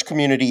my church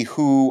community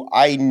who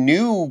I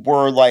knew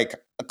were like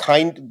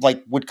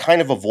would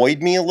kind of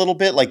avoid me a little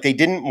bit. Like, they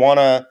didn't want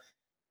to,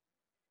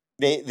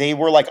 they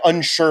were like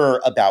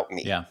unsure about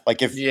me. Yeah.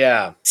 Like,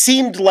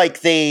 seemed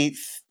like they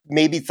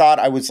maybe thought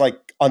I was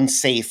like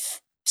unsafe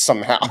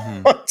somehow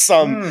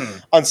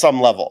on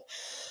some level.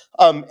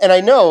 And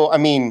I know, I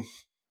mean,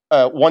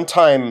 one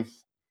time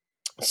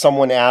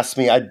someone asked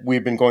me,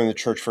 we've been going to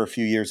church for a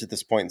few years at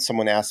this point, and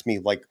someone asked me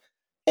like,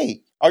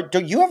 hey,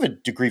 do you have a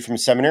degree from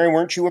seminary?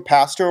 Weren't you a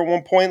pastor at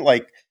one point?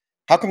 Like,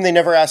 how come they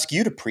never ask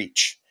you to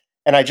preach?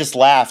 And I just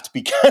laughed,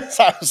 because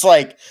I was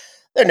like,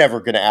 they're never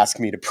going to ask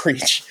me to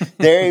preach.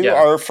 They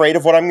are afraid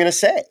of what I'm going to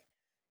say.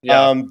 It's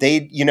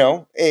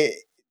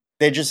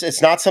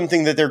not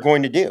something that they're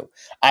going to do.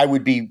 I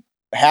would be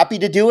happy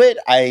to do it.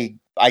 I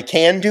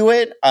can do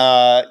it,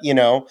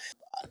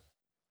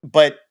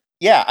 but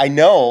yeah, I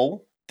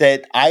know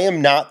that I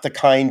am not the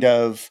kind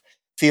of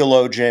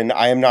theologian.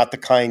 I am not the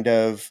kind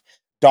of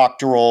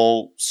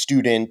doctoral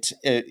student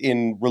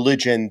in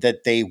religion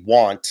that they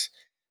want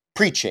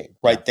preaching,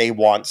 right? Yeah. They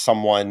want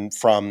someone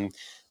from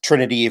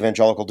Trinity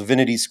Evangelical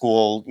Divinity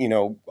School,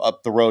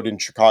 up the road in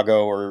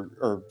Chicago,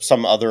 or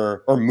some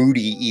other, or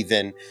Moody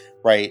even,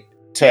 right?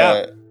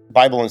 To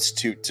Bible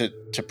Institute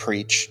to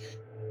preach.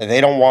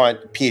 They don't want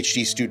a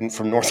PhD student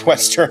from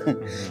Northwestern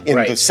in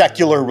the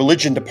secular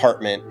religion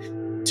department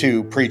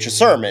to preach a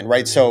sermon,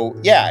 right? So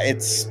yeah,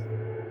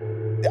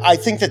 I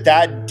think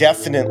that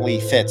definitely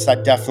fits.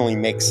 That definitely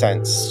makes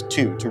sense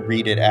too, to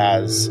read it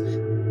as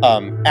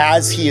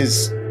he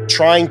is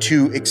trying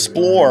to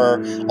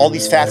explore all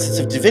these facets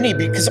of divinity,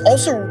 because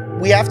also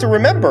we have to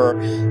remember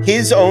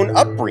his own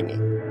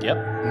upbringing. Yep.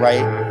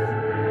 Right?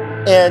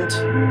 And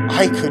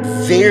I could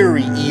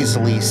very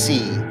easily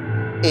see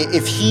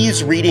if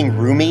he's reading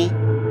Rumi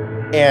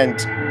and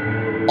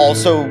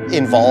also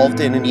involved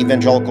in an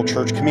evangelical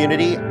church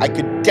community, I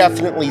could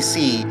definitely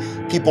see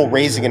people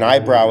raising an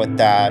eyebrow at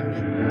that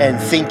and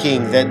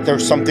thinking that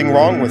there's something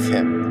wrong with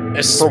him.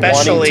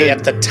 Especially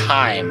at the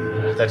time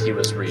that he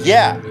was reading.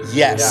 Yeah,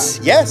 yes,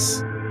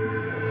 yes.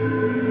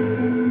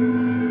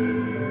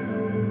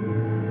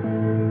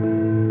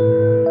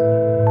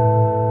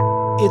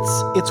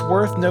 It's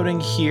worth noting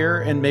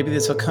here, and maybe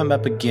this will come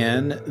up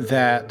again,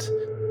 that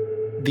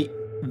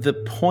the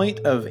point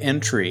of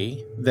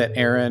entry that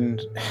Aaron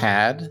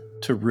had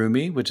to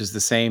Rumi, which is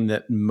the same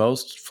that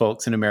most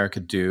folks in America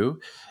do,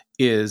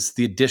 is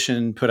the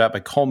edition put out by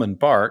Coleman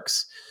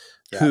Barks,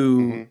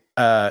 who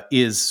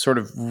is sort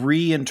of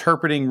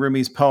reinterpreting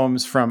Rumi's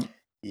poems from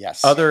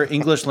other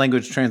English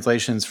language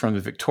translations from the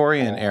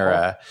Victorian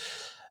era.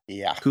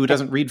 Yeah, who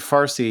doesn't read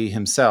Farsi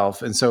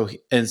himself, and so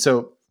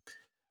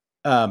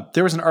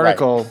there was an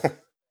article. Right.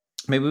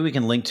 Maybe we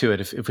can link to it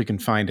if we can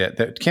find it,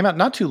 that came out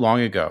not too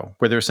long ago,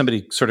 where there was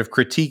somebody sort of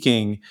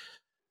critiquing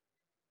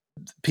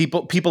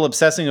people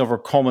obsessing over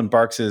Coleman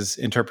Barks's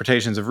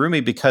interpretations of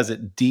Rumi because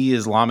it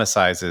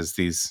de-Islamicizes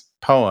these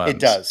poems. It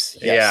does.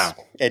 Yes.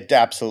 Yeah. It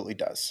absolutely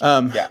does.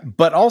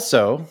 But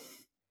also,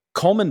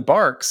 Coleman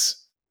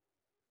Barks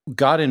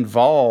got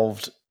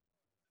involved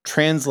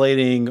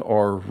translating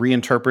or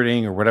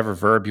reinterpreting, or whatever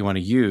verb you want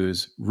to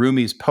use,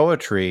 Rumi's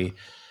poetry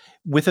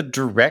with a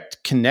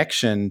direct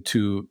connection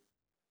to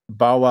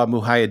Bawa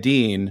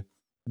Muhyiddin,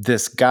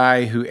 this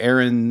guy who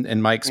Aaron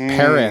and Mike's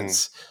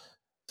parents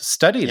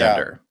studied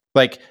under.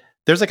 Like,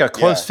 there's like a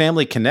close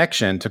family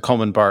connection to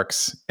Coleman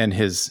Barks and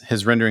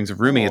his renderings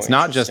of Rumi. It's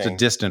not just a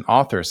distant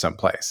author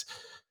someplace.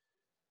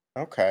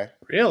 Okay.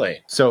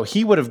 Really? So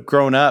he would have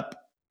grown up,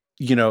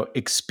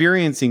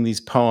 experiencing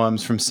these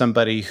poems from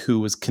somebody who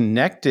was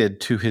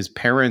connected to his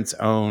parents'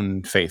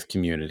 own faith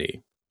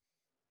community.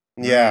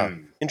 Yeah.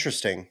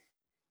 Interesting.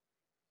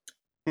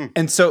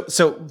 And so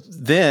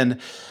then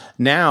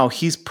now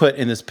he's put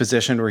in this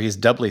position where he's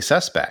doubly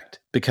suspect,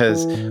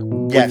 because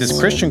with this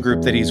Christian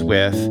group that he's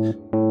with,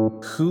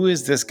 who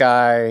is this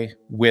guy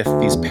with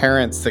these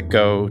parents that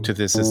go to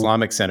this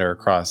Islamic center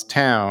across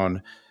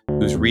town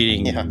who's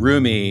reading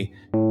Rumi?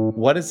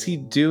 What is he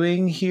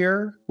doing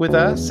here with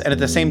us? And at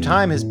the same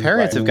time, his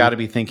parents have got to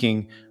be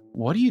thinking,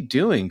 what are you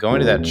doing going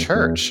to that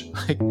church?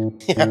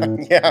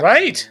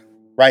 Right.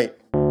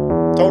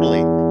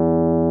 Totally.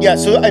 Yeah,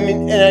 so I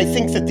mean, and I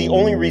think that the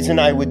only reason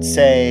I would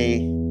say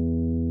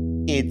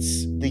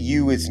it's the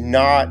you is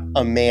not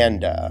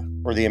Amanda,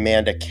 or the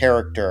Amanda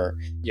character,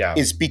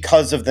 is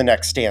because of the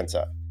next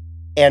stanza.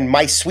 And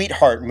my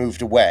sweetheart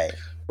moved away.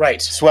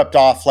 Right. Swept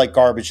off like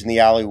garbage in the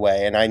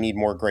alleyway, and I need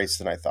more grace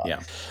than I thought.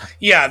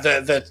 Yeah,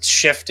 the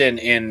shift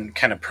in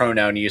kind of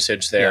pronoun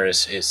usage there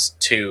is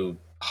too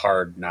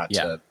hard not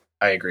to.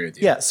 I agree with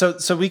you. Yeah,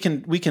 so we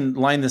can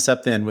line this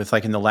up then with,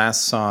 like, in the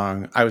last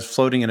song, I was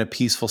floating in a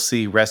peaceful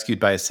sea, rescued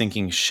by a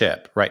sinking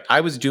ship. Right,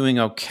 I was doing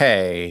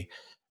okay,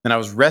 and I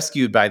was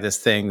rescued by this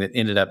thing that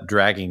ended up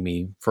dragging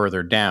me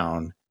further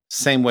down.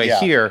 Same way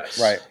here,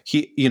 right?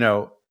 He,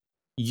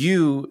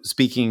 you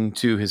speaking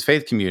to his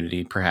faith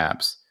community,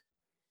 perhaps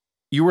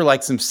you were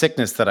like some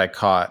sickness that I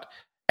caught,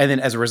 and then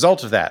as a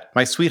result of that,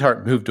 my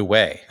sweetheart moved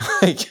away.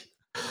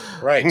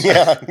 Right.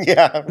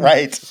 Yeah.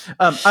 Right.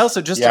 I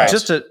also just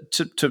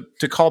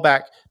to call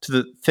back to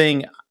the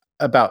thing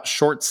about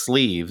short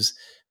sleeves.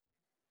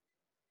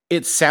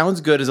 It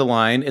sounds good as a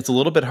line. It's a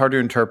little bit hard to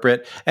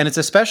interpret, and it's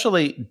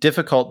especially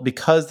difficult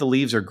because the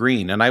leaves are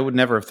green. And I would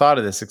never have thought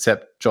of this,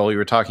 except, Joel, you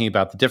were talking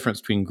about the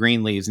difference between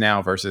green leaves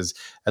now versus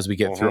as we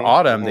get through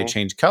autumn, they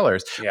change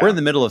colors. We're in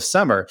the middle of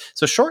summer,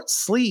 so short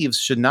sleeves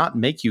should not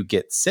make you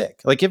get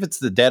sick. Like, if it's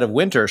the dead of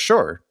winter,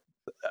 sure.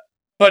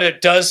 But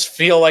it does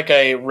feel like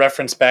a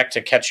reference back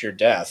to Catch Your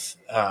Death.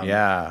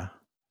 Yeah.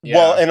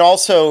 Well, and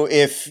also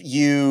if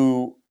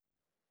you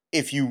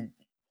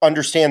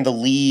understand the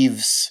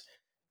leaves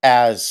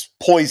as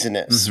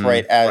poisonous,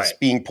 right? As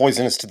being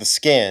poisonous to the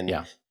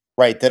skin,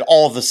 right? That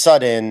all of a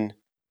sudden,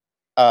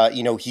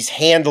 he's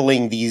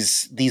handling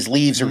these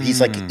leaves, or he's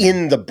like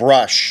in the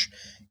brush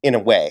in a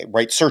way,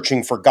 right?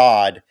 Searching for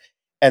God.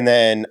 And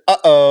then,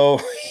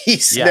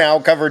 he's now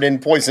covered in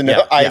poison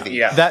ivy.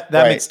 Yeah. That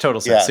makes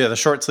total sense. Yeah, the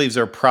short sleeves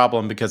are a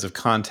problem because of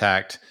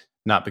contact,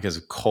 not because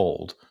of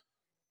cold.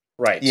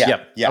 Right.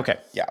 Yeah. Okay.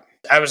 Yeah.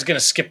 I was going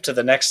to skip to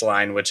the next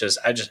line, which is,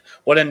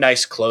 what a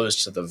nice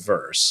close to the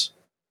verse.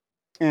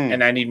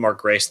 And I need more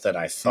grace than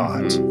I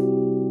thought.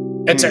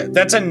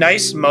 That's a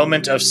nice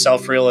moment of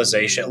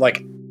self-realization.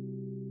 Like,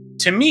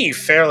 to me,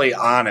 fairly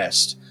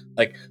honest.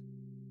 Like,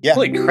 Yeah.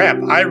 Holy crap.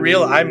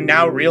 I'm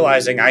now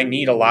realizing I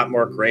need a lot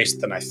more grace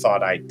than I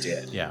thought I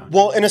did. Yeah.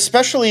 Well, and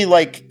especially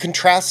like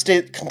contrast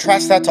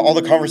that to all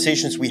the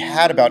conversations we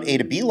had about A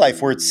to B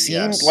life, where it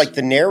seemed like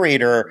the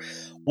narrator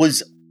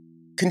was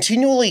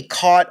continually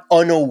caught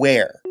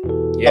unaware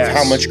of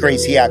how much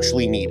grace he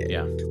actually needed.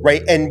 Yeah.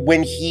 Right. And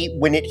when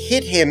it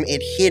hit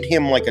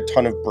him like a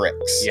ton of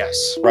bricks.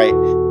 Yes. Right.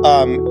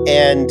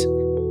 And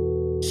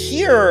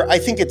here I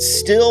think it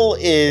still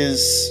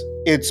is,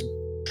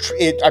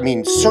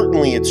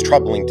 certainly it's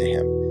troubling to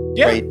him.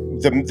 Yeah. Right.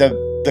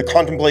 The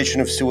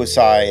contemplation of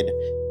suicide.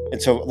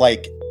 And so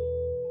like,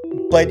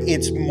 but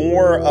it's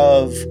more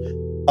of,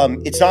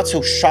 it's not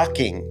so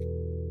shocking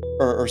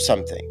or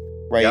something,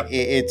 right? Yep.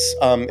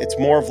 It's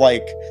more of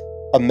like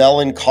a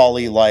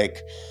melancholy,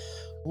 like,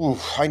 ooh,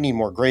 I need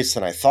more grace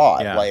than I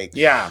thought. Yeah. Like,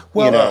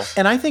 well,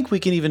 and I think we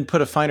can even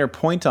put a finer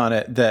point on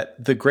it,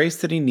 that the grace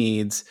that he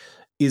needs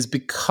is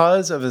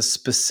because of a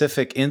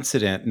specific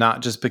incident,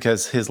 not just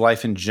because his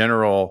life in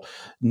general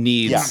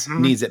needs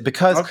it.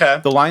 Because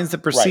the lines that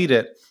precede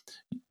it,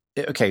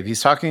 okay, he's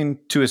talking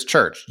to his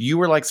church. You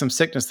were like some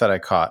sickness that I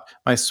caught.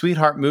 My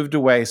sweetheart moved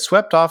away,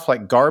 swept off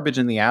like garbage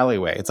in the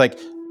alleyway. It's like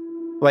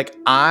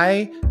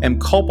I am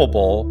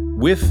culpable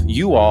with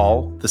you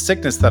all, the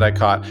sickness that I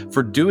caught,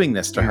 for doing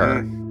this to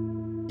her.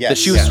 Yes. That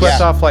she was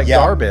swept off like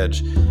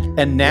garbage.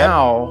 And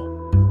now,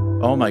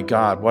 oh my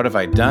God, what have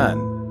I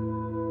done?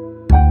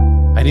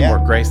 I need more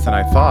grace than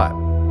I thought.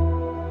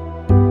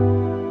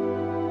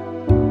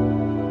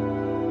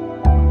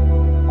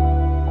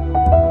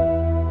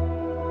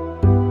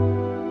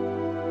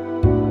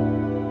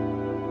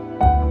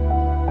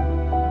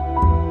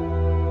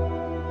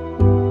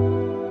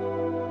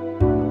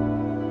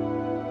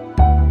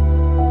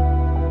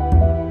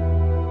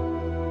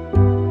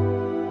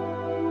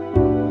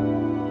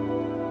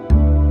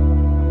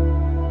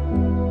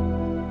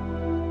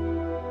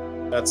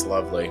 That's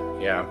lovely.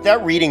 Yeah.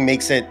 That reading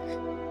makes it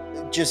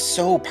just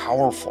so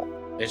powerful.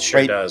 It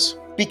sure does.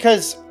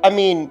 Because, I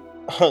mean,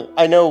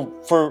 I know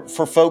for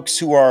folks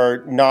who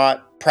are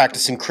not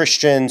practicing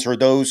Christians, or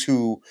those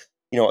who,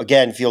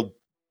 again, feel,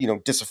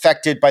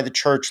 disaffected by the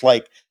church,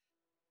 like,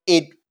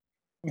 it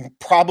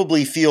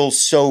probably feels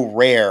so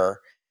rare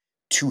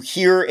to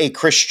hear a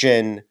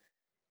Christian,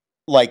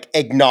 like,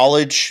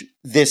 acknowledge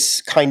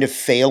this kind of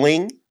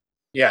failing.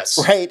 Yes.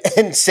 Right?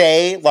 And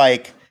say,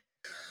 like,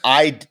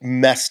 I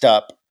messed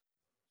up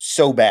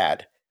so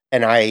bad,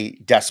 and I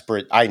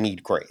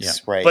need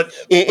grace, right? But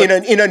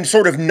in a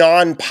sort of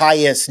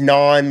non-pious,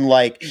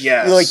 like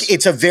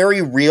it's a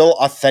very real,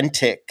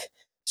 authentic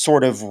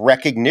sort of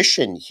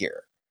recognition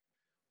here.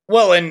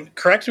 Well, and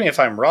correct me if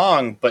I'm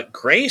wrong, but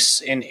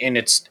grace in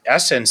its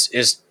essence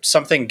is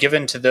something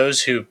given to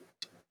those who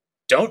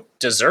don't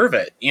deserve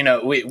it.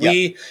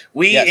 We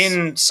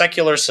in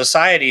secular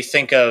society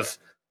think of,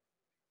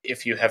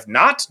 if you have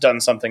not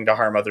done something to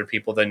harm other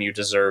people, then you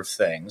deserve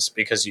things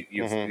because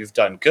you've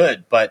done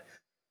good. But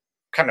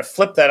kind of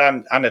flip that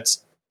on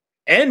its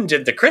end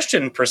in the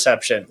Christian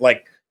perception.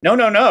 Like,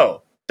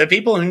 no. The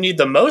people who need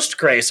the most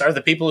grace are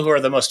the people who are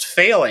the most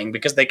failing,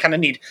 because they kind of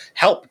need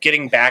help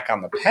getting back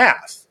on the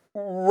path.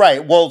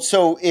 Right. Well,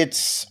 so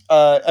it's,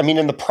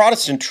 in the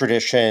Protestant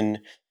tradition,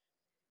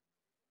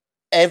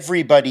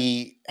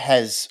 everybody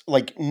has,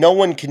 like, no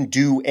one can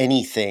do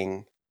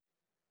anything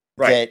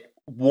that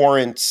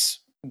warrants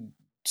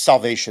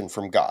salvation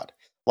from God.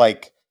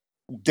 Like,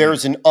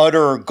 there's an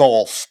utter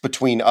gulf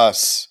between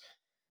us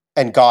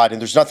and God,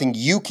 and there's nothing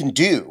you can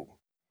do,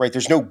 right?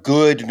 There's no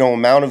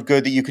amount of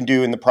good that you can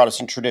do in the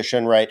Protestant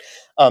tradition, right?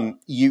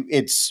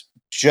 It's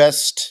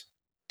just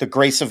the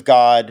grace of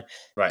God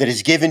that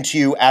is given to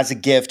you as a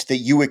gift that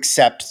you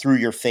accept through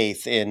your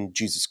faith in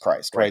Jesus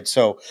Christ, right?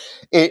 So,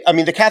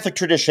 the Catholic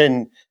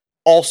tradition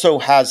also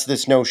has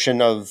this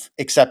notion of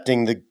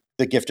accepting the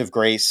gift of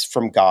grace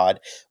from God.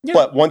 Yeah.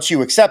 But once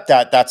you accept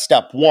that, that's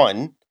step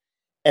one.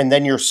 And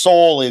then your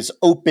soul is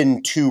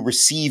open to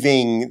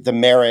receiving the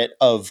merit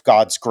of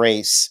God's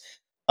grace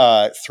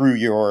through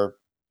your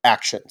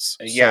actions.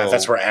 Yeah,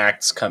 that's where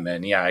acts come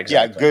in. Yeah,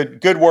 exactly. Yeah,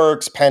 good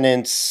works,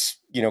 penance,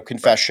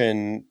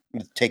 confession,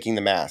 taking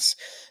the mass,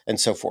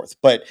 and so forth.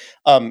 But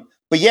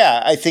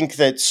yeah, I think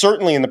that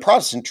certainly in the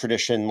Protestant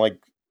tradition,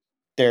 like,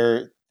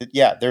 there's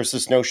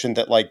this notion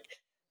that, like,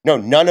 no,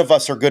 none of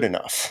us are good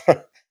enough.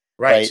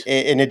 Right.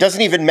 And it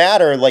doesn't even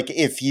matter, like,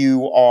 if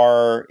you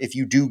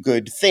do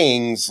good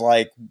things,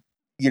 like,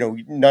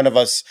 none of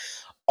us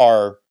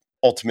are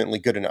ultimately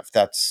good enough.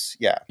 That's,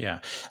 yeah. And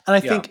I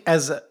think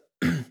as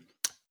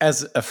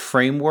a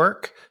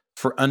framework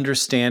for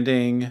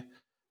understanding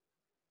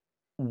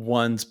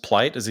one's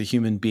plight as a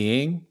human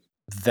being,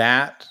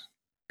 that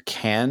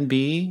can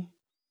be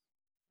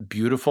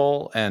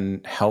beautiful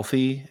and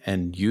healthy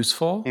and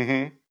useful.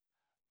 Mm-hmm.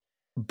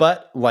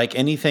 But like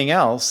anything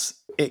else,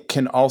 it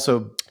can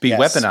also be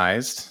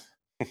weaponized.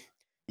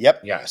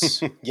 Yep.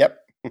 Yes. Yep.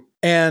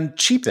 And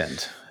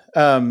cheapened.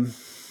 To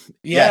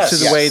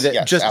the way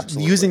that just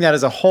absolutely. Using that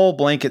as a whole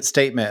blanket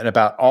statement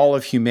about all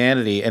of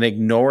humanity and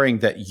ignoring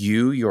that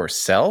you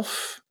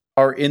yourself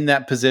are in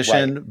that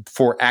position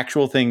for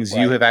actual things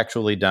you have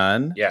actually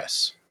done.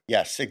 Yes.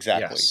 Yes,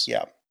 exactly. Yes.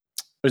 Yeah.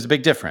 There's a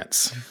big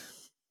difference.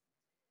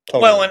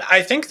 Totally. Well, and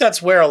I think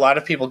that's where a lot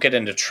of people get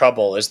into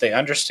trouble is they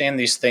understand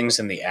these things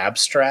in the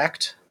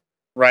abstract,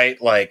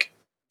 right? Like,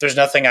 there's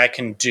nothing I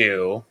can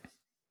do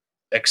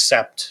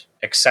except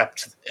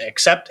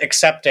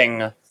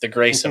accepting the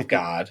grace of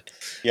God.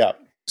 Yeah.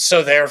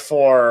 So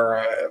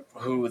therefore,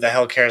 who the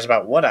hell cares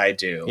about what I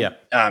do? Yeah.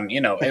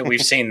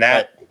 We've seen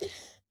that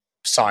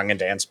song and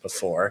dance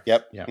before.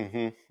 Yep. Yeah.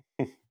 Mm-hmm.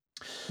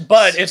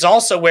 But it's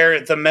also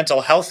where the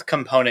mental health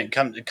component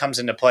comes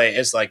into play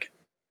is like,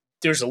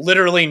 there's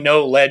literally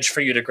no ledge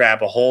for you to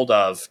grab a hold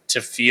of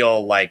to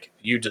feel like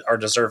you are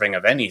deserving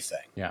of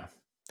anything. Yeah.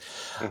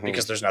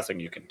 Because there's nothing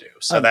you can do.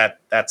 So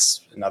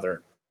that's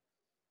another.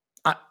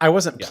 I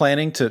wasn't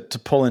planning to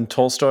pull in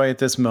Tolstoy at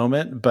this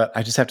moment, but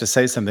I just have to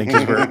say something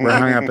because we're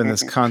hung up in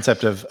this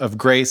concept of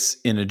grace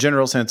in a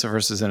general sense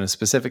versus in a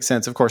specific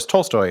sense. Of course,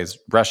 Tolstoy is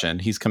Russian.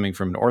 He's coming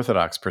from an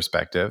Orthodox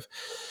perspective.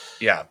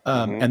 Yeah.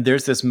 And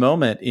there's this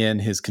moment in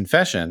his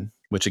confession,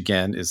 which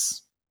again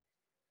is,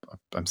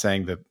 I'm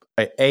saying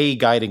a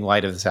guiding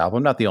light of this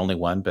album, not the only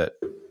one, but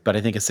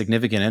I think a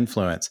significant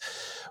influence,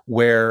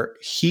 where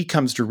he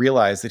comes to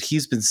realize that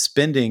he's been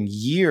spending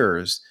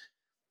years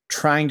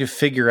trying to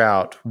figure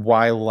out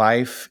why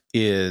life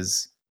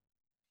is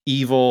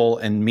evil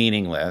and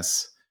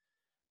meaningless.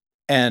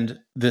 And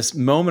this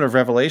moment of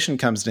revelation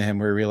comes to him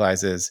where he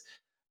realizes,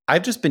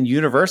 I've just been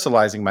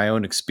universalizing my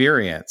own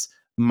experience.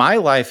 My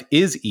life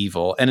is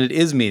evil and it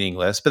is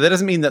meaningless, but that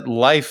doesn't mean that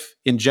life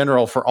in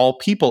general for all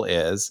people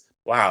is.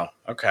 Wow.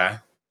 Okay.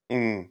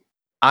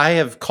 I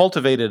have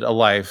cultivated a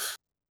life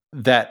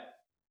that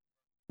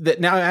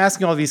now I'm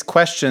asking all these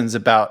questions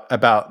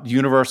about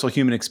universal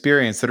human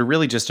experience that are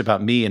really just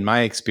about me and my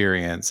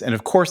experience. And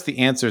of course, the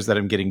answers that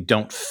I'm getting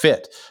don't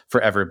fit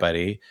for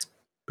everybody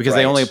because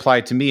they only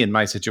apply to me in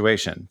my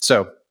situation.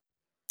 So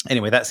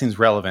anyway, that seems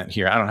relevant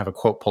here. I don't have a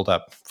quote pulled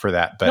up for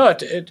that, but no,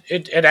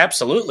 it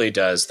absolutely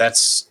does.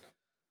 That's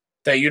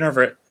that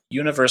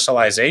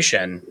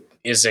universalization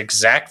is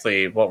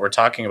exactly what we're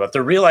talking about.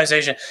 The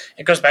realization,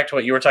 it goes back to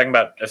what you were talking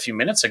about a few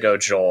minutes ago,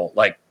 Joel.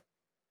 Like,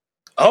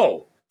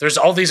 oh, there's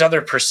all these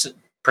other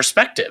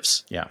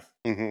perspectives. Yeah.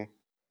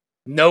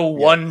 No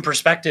one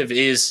perspective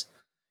is,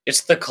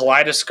 it's the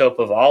kaleidoscope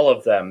of all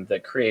of them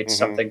that creates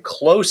something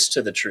close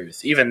to the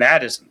truth. Even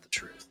that isn't the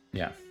truth.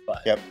 Yeah.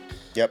 But.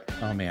 Yep.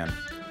 Oh, man.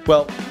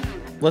 Well,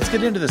 let's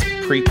get into this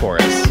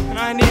pre-chorus. And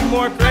I need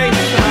more grace than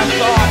I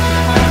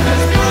thought.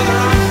 Because brother,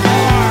 I'm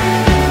far.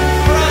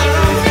 Brother,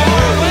 I'm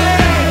far away.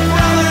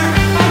 Brother,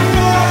 I'm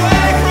far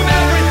away from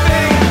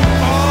everything.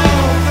 Oh,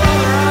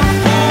 brother, I'm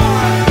far.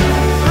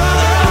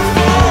 Brother, I'm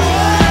far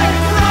away.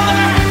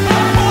 Brother, I'm far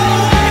away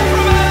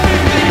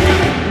from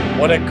everything.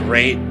 What a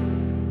great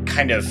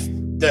kind of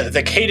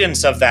the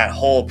cadence of that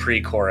whole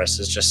pre-chorus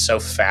is just so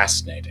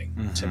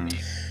fascinating to me.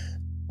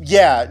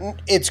 Yeah,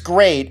 it's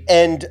great,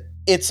 and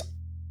it's.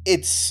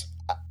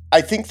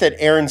 I think that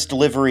Aaron's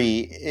delivery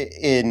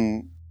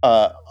in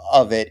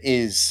of it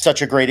is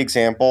such a great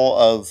example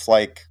of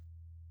like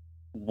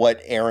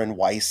what Aaron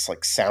Weiss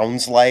like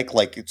sounds like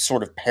it's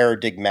sort of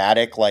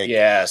paradigmatic. Like,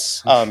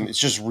 yes, it's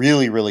just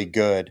really, really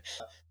good,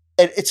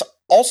 and it's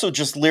also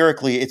just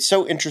lyrically, it's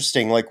so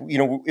interesting. Like,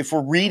 if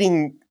we're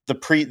reading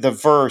the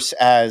verse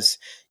as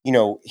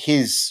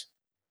his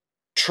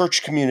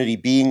church community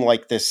being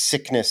like this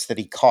sickness that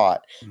he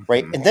caught,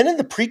 right? And then in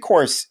the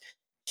pre-chorus,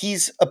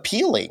 he's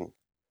appealing,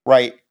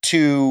 right,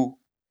 to,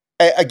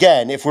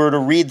 again, if we were to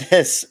read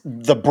this,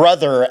 the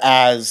brother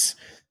as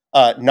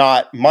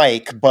not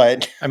Mike,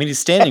 but I mean, he's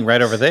standing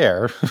right over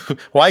there.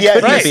 Why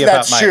couldn't it be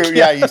about Mike? That's true.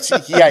 Yeah,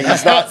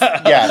 he's not.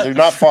 Yeah, they're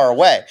not far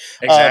away.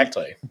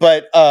 Exactly.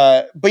 But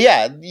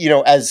yeah,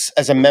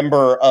 as a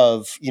member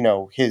of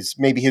his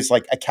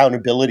like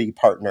accountability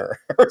partner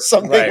or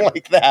something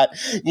like that.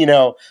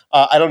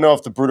 I don't know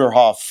if the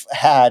Bruderhof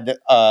had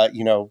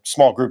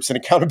small groups and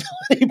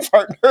accountability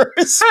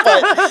partners,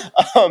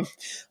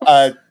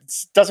 but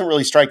doesn't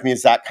really strike me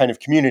as that kind of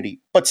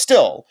community. But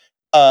still,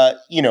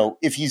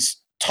 if he's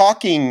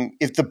talking,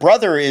 if the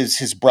brother is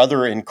his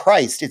brother in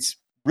Christ, it's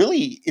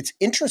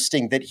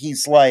interesting that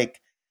he's like,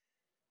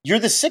 you're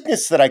the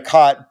sickness that I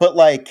caught, but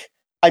like,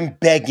 I'm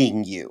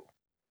begging you,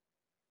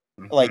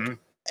 like,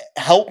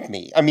 help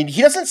me. I mean,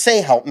 he doesn't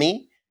say help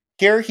me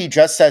here. He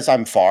just says,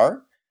 I'm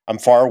far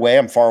away.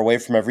 I'm far away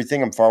from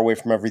everything. I'm far away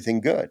from everything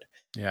good.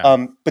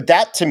 Yeah. But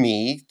that to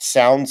me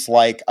sounds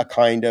like a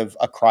kind of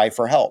a cry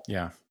for help.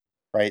 Yeah.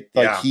 Right.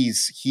 Like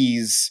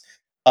he's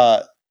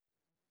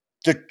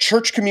the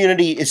church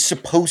community is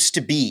supposed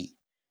to be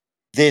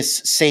this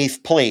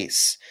safe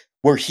place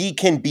where he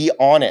can be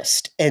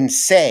honest and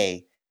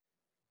say,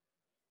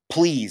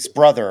 please,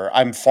 brother,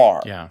 I'm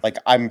far. Yeah. Like,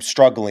 I'm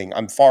struggling.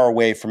 I'm far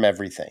away from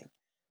everything.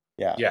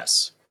 Yeah.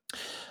 Yes.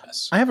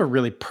 I have a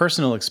really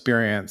personal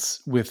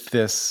experience with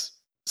this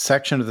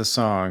section of the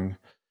song.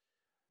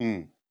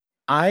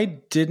 I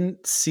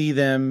didn't see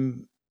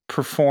them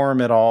perform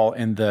at all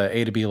in the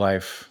A to B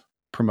Life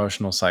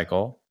promotional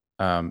cycle.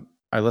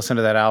 I listened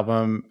to that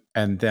album,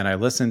 and then I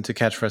listened to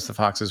Catch for Us the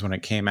Foxes when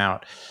it came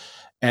out,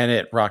 and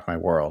it rocked my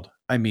world.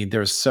 I mean,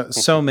 there's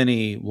so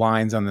many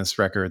lines on this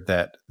record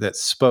that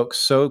spoke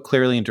so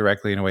clearly and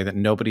directly in a way that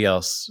nobody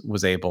else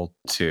was able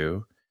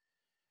to.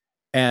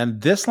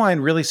 And this line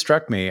really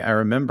struck me. I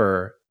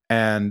remember,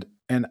 and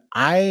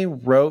I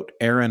wrote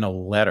Aaron a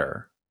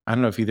letter. I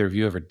don't know if either of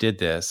you ever did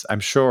this. I'm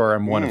sure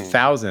I'm one of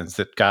thousands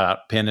that got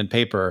out pen and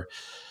paper.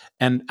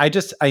 And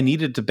I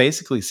needed to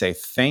basically say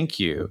thank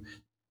you.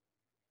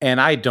 And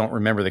I don't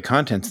remember the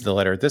contents of the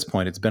letter at this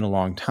point. It's been a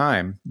long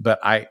time. But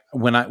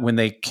when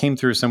they came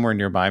through somewhere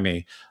nearby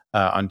me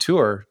on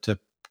tour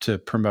to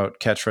promote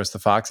Catch for Us the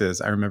Foxes,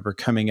 I remember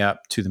coming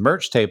up to the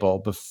merch table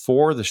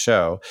before the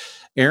show.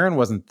 Aaron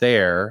wasn't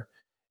there.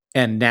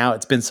 And now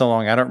it's been so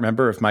long, I don't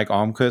remember if Mike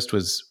Almquist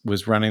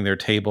was running their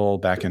table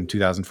back in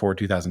 2004,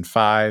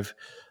 2005.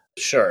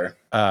 Sure.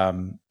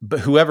 But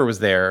whoever was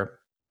there,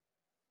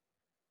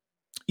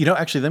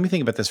 actually, let me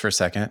think about this for a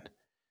second.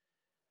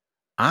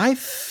 I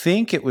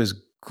think it was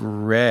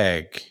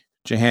Greg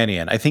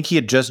Jehanian. I think he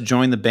had just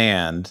joined the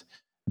band.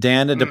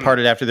 Dan had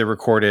departed after they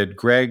recorded.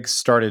 Greg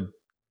started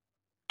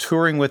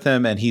touring with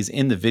him, and he's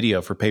in the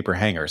video for Paper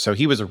Hanger. So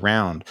he was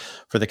around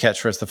for the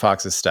Catch for Us the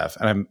Foxes stuff.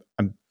 And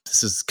I'm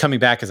this is coming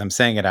back as I'm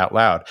saying it out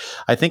loud.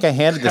 I think I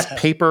handed this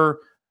paper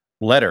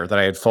letter that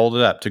I had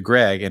folded up to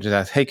Greg and just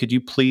asked, hey, could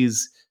you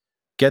please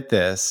get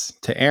this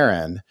to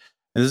Aaron?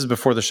 And this is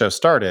before the show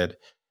started.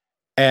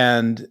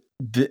 And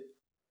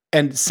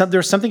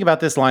there's something about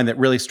this line that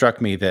really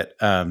struck me, that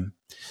the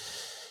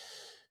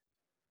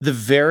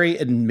very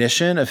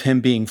admission of him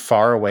being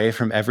far away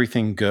from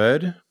everything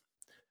good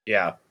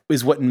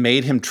is what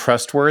made him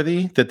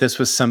trustworthy, that this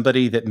was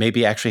somebody that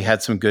maybe actually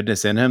had some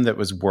goodness in him that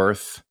was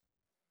worth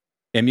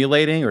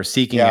emulating or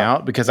seeking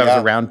out, because I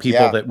was around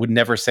people that would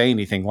never say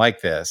anything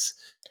like this.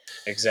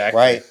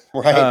 Exactly.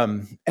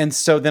 Right. And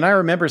so then I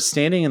remember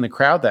standing in the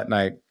crowd that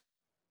night,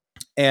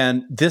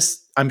 and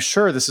I'm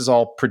sure this is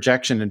all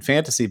projection and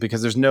fantasy,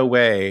 because there's no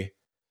way.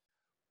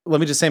 Let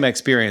me just say my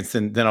experience,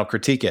 and then I'll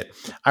critique it.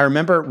 I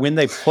remember when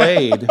they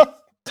played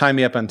Tie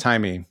Me Up, Untie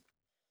Me,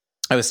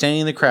 I was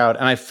standing in the crowd,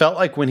 and I felt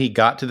like when he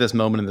got to this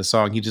moment in the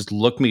song, he just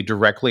looked me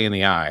directly in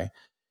the eye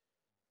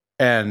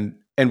and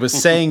was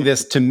saying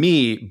this to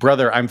me,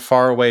 brother, I'm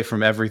far away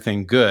from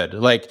everything good.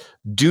 Like,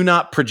 do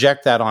not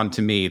project that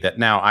onto me, that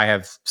now I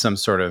have some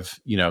sort of,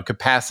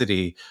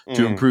 capacity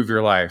to improve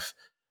your life.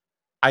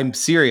 I'm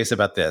serious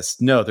about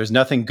this. No, there's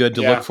nothing good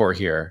to look for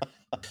here.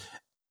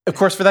 Of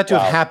course, for that to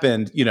have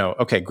happened,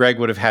 okay, Greg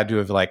would have had to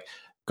have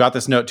got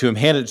this note to him,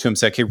 handed it to him,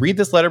 said, okay, read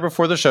this letter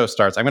before the show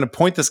starts. I'm going to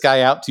point this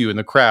guy out to you in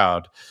the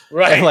crowd.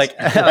 Right.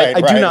 And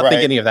I do not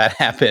think any of that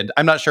happened.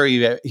 I'm not sure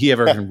he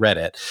ever even read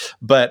it.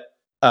 But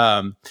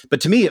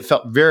to me, it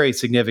felt very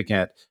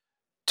significant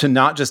to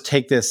not just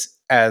take this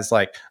as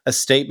a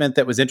statement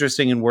that was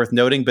interesting and worth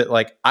noting, but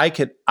I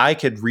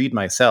could read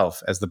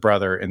myself as the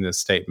brother in this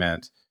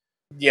statement.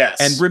 Yes.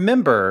 And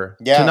remember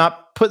to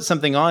not put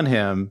something on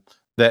him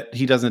that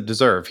he doesn't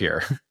deserve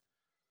here.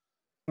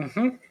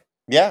 Mm-hmm.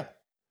 Yeah.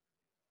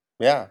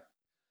 Yeah.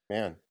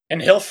 Man.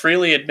 And he'll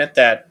freely admit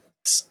that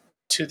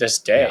to this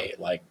day.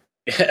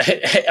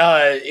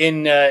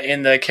 In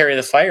the Carry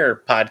the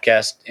Fire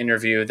podcast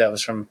interview that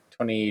was from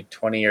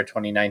 2020 or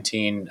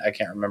 2019, I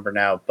can't remember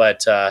now,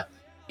 but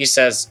he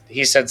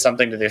said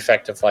something to the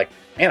effect of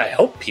man, I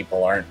hope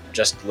people aren't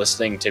just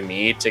listening to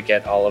me to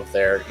get all of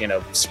their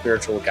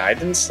spiritual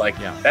guidance.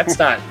 That's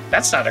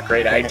not a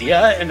great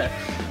idea. And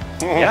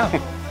yeah.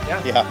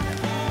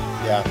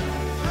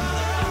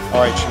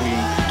 All right, should we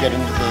get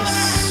into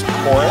this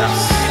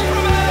chorus?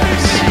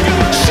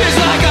 She's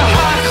like a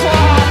hot claw on a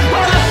fevered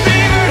head,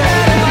 like a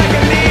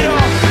needle.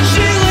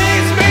 She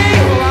leads me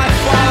while I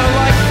follow like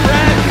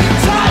thread.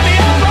 Tie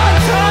me up,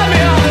 untie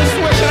me, all this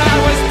wishing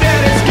I was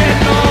dead. It's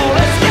getting old, it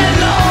goes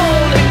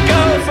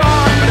on,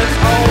 but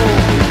it's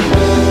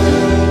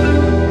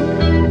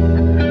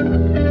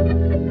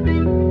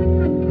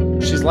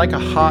old. She's like a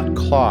hot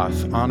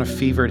cloth on a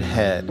fevered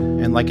head,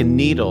 and like a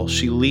needle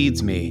she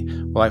leads me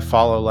while I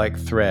follow like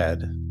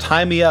thread.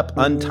 Tie me up,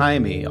 untie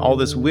me. All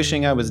this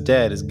wishing I was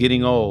dead is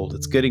getting old.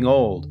 It's getting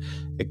old.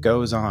 It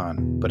goes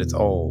on, but it's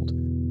old.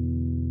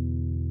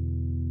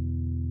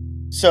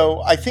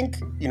 So I think,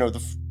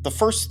 the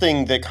first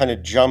thing that kind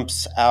of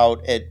jumps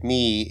out at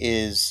me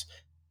is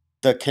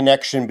the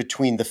connection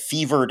between the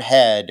fevered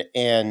head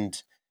and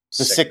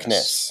the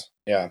sickness.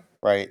 Yeah.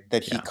 Right.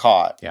 That he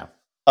caught. Yeah.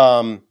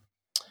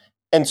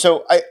 And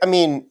so, I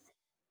mean,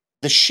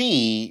 the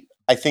she,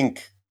 I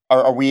think,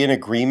 are we in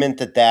agreement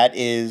that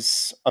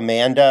is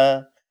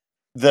Amanda?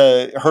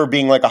 Her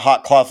being like a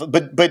hot cloth,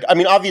 but I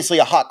mean, obviously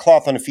a hot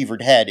cloth on a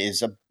fevered head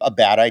is a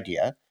bad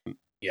idea.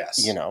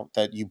 Yes.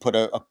 That you put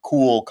a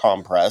cool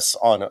compress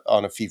on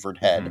a fevered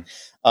head.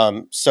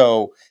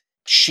 So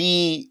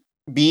she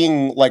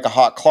being like a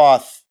hot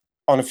cloth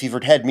on a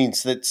fevered head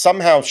means that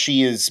somehow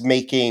she is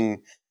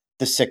making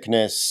the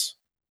sickness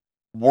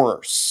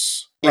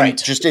worse. Right.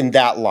 Just in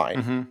that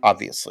line,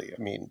 obviously.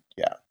 I mean,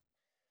 yeah.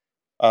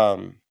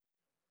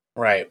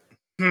 Right.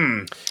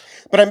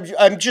 But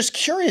I'm just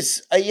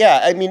curious.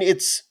 Yeah, I mean,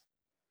 it's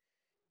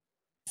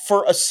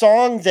for a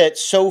song that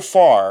so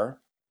far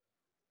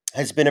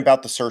has been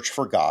about the search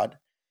for God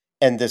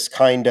and this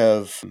kind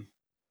of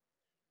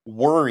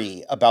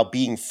worry about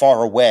being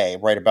far away,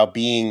 right? About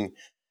being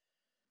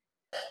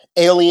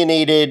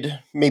alienated,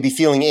 maybe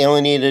feeling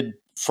alienated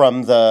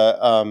from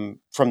the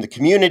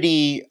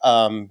community,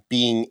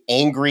 being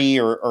angry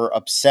or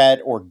upset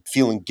or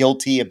feeling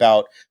guilty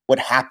about what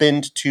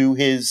happened to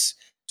his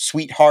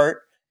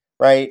sweetheart,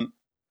 right?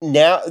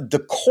 Now the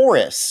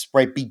chorus,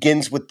 right,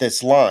 begins with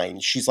this line,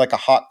 she's like a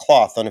hot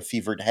cloth on a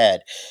fevered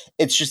head.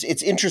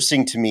 It's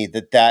interesting to me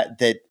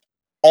that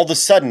all of a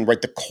sudden,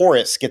 right, the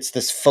chorus gets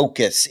this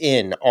focus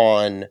in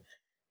on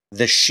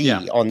the she,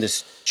 on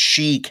this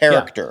she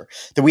character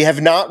that we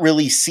have not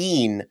really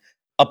seen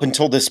up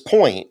until this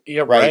point,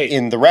 right,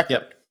 in the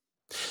record.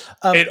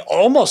 It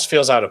almost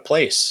feels out of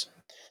place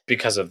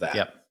because of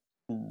that.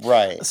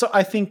 Right. So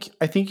I think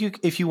you,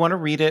 if you want to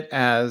read it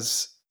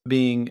as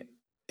being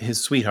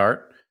his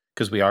sweetheart,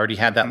 because we already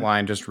had that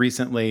line just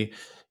recently,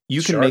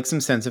 you can make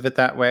some sense of it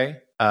that way.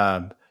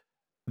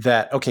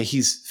 That, okay,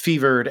 he's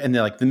fevered, and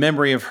then like the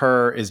memory of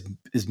her is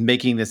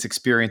making this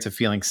experience of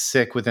feeling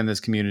sick within this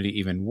community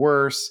even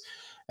worse.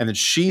 And then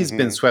she's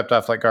been swept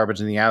off like garbage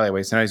in the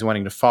alleyway. So now he's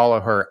wanting to follow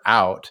her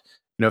out.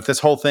 You know, if this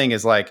whole thing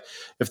is like,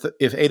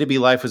 if A to B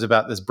Life was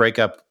about this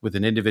breakup with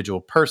an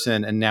individual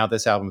person, and now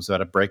this album is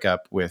about a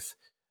breakup with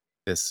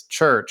this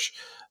church,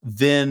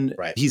 then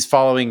he's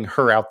following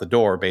her out the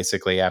door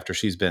basically after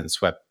she's been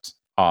swept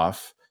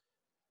off.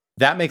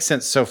 That makes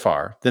sense so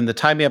far. Then the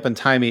Tie Me Up,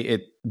 Untie Me,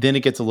 it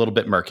gets a little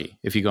bit murky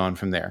if you go on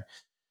from there.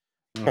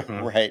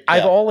 Right.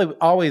 I've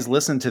always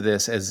listened to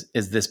this as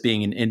this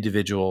being an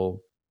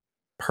individual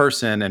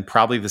person, and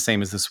probably the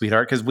same as the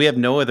sweetheart, because we have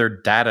no other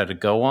data to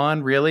go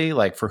on really,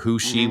 like for who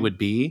she would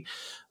be.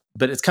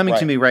 But it's coming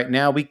to me right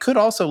now. We could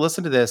also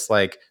listen to this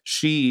like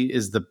she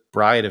is the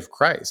bride of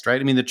Christ, right?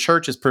 I mean, the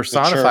church is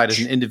personified as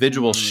an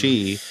individual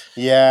she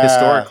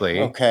historically.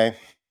 Okay.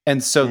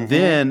 And so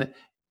then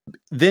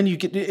you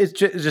get, it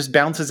just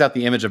bounces out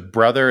the image of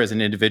brother as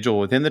an individual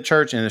within the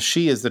church, and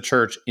she is the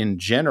church in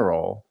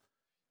general.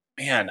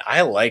 Man,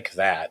 I like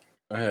that.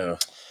 Oh.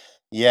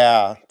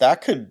 Yeah,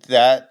 that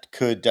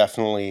could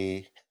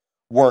definitely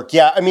work.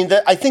 Yeah, I mean,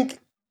 I think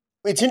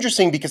it's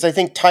interesting because I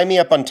think Tie Me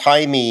Up,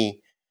 Untie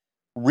Me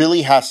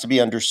really has to be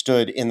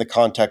understood in the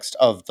context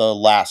of the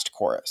last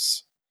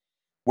chorus,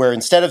 where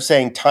instead of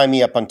saying tie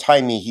me up,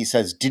 untie me, he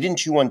says,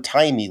 "Didn't you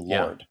untie me,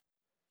 Lord?"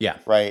 Yeah.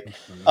 Right.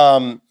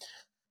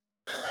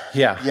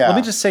 Yeah. Let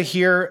me just say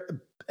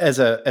here as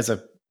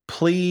a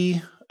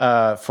plea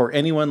for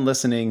anyone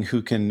listening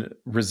who can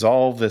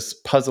resolve this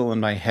puzzle in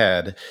my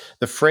head,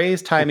 the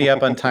phrase "tie me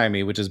up, untie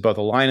me," which is both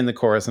a line in the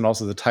chorus and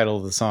also the title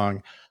of the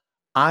song,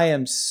 I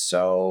am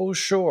so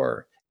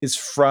sure is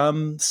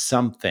from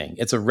something.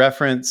 It's a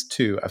reference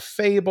to a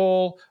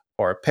fable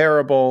or a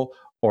parable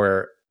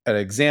or an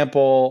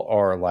example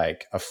or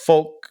like a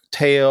folk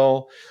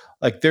tale.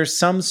 Like there's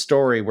some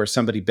story where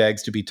somebody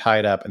begs to be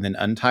tied up and then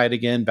untied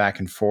again, back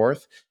and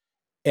forth.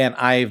 And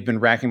I've been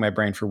racking my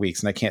brain for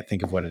weeks and I can't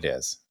think of what it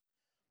is.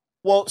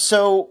 Well,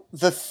 so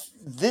this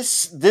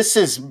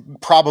is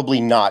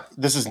probably not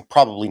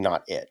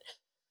it.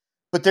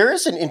 But there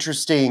is an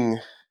interesting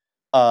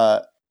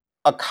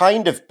a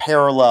kind of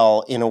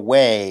parallel in a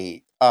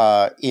way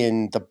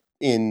in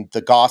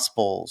the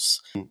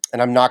Gospels,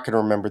 and I'm not going to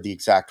remember the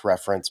exact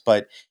reference,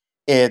 but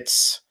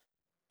it's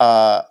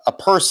a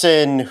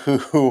person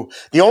who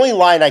the only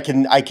line I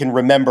can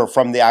remember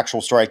from the actual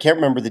story, I can't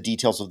remember the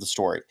details of the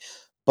story,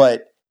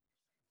 but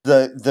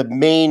the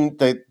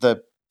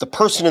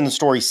person in the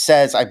story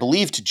says, I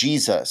believe, to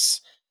Jesus,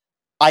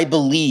 I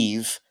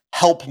believe,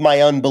 help my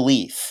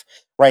unbelief,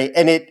 right?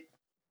 And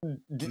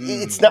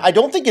it's not, I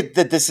don't think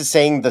that this is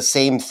saying the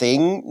same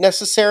thing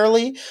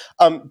necessarily,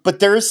 but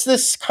there's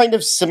this kind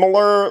of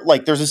similar,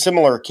 like there's a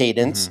similar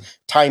cadence,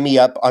 tie me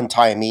up,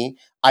 untie me,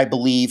 I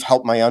believe,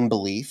 help my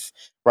unbelief,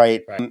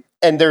 right?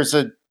 And there's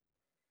a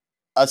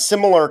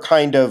similar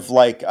kind of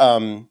like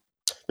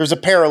there's a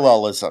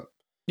parallelism,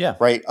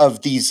 right,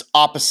 of these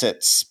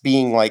opposites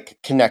being like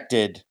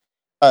connected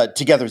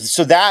together.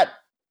 So that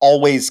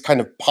always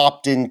kind of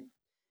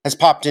has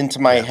popped into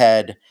my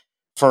head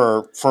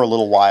for a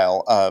little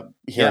while,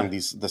 hearing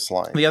this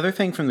line. The other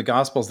thing from the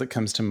Gospels that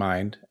comes to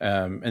mind,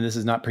 and this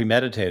is not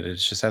premeditated,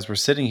 it's just as we're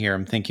sitting here,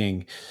 I'm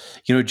thinking,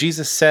 you know,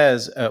 Jesus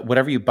says,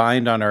 whatever you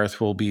bind on earth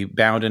will be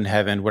bound in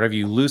heaven. Whatever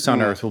you loose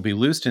on earth will be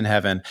loosed in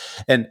heaven.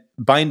 And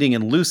binding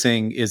and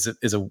loosing is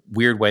a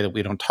weird way that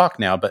we don't talk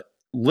now, but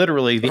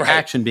literally the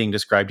action being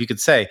described, you could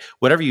say,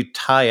 whatever you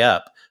tie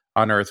up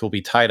on earth will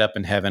be tied up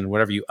in heaven.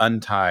 Whatever you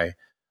untie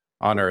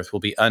on earth will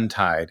be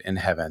untied in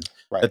heaven.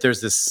 That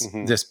there's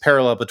this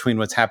parallel between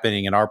what's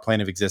happening in our plane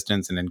of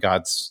existence and in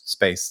God's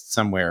space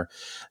somewhere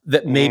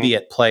that may be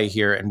at play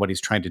here and what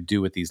he's trying to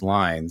do with these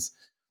lines.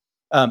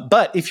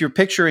 But if you're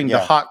picturing the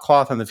hot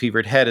cloth on the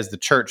fevered head as the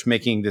church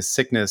making this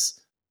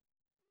sickness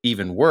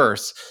even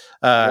worse,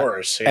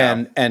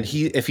 and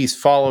if he's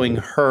following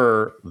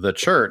her, the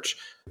church,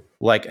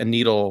 like a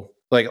needle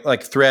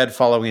like thread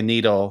following a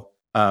needle.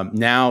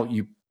 Now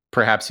you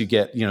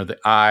get, the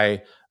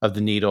eye of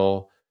the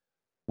needle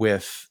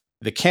with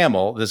the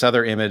camel, this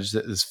other image,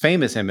 this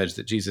famous image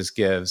that Jesus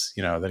gives,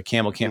 that a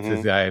camel can't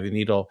fit the eye of the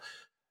needle.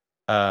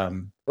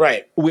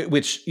 Right.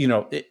 Which,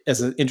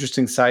 as an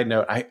interesting side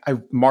note, I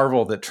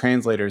marvel that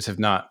translators have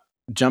not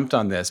jumped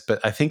on this, but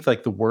I think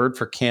like the word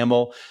for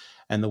camel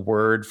and the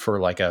word for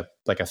like a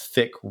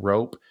thick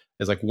rope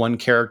is like one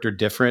character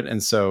different.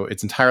 And so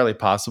it's entirely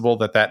possible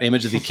that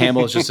image of the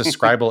camel is just a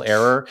scribal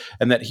error.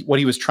 And that what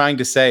he was trying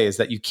to say is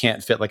that you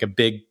can't fit like a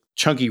big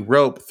chunky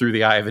rope through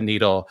the eye of a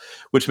needle,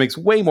 which makes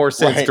way more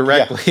sense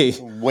directly.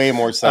 Yeah. Way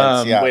more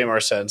sense. Way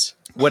more sense.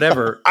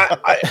 Whatever.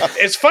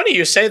 It's funny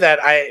you say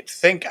that. I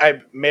think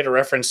I made a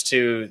reference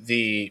to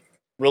the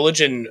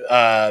religion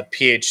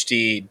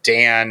PhD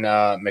Dan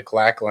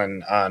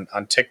McLachlan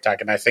on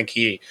TikTok, and I think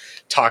he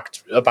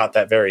talked about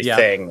that very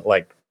thing,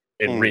 like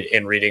in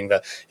reading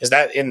is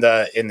that in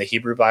the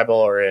Hebrew Bible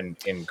or in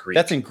Greek?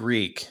 That's in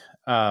Greek.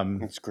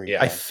 It's Greek.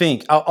 I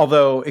think,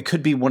 although it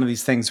could be one of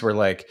these things where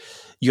like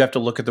you have to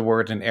look at the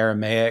word in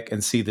Aramaic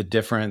and see the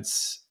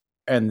difference,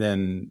 and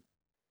then.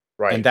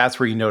 Right. And that's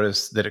where you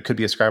notice that it could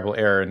be a scribal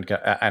error. And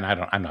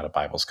I'm not a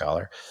Bible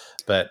scholar,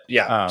 but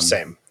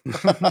same.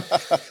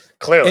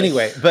 Clearly.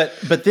 Anyway,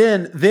 but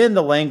then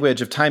the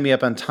language of tie me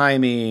up, untie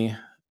me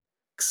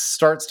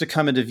starts to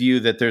come into view,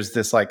 that there's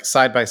this like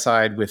side by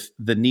side with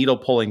the needle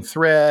pulling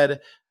thread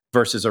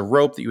versus a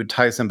rope that you would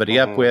tie somebody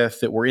up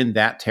with, that we're in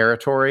that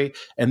territory.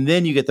 And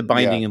then you get the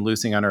binding and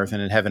loosing on earth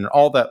and in heaven, and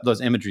all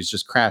those imageries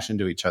just crash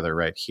into each other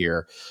right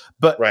here.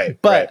 But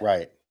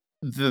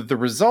the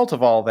result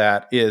of all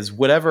that is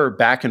whatever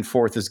back and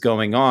forth is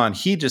going on,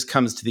 he just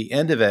comes to the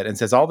end of it and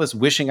says, all this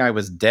wishing I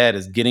was dead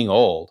is getting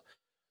old.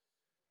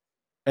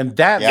 And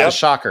that's a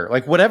shocker.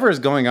 Like whatever is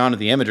going on in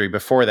the imagery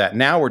before that,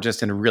 now we're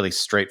just in a really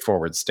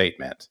straightforward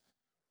statement.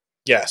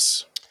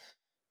 Yes.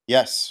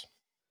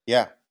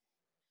 Yeah.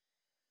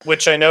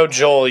 Which I know,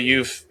 Joel,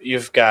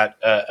 you've got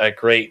a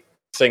great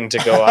thing to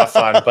go off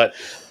on, but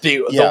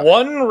the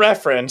one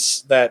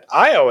reference that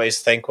I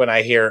always think when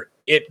I hear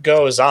 "it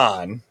goes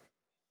on"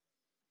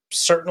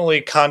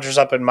 certainly conjures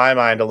up in my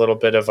mind a little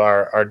bit of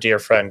our dear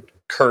friend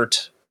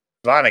Kurt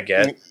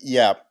Vonnegut.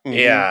 Yeah.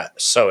 Yeah.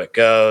 So it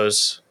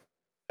goes,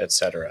 et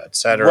cetera, et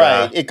cetera.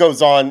 Right. It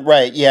goes on.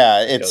 Right.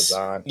 Yeah. It goes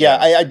on. Yeah.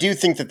 I do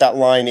think that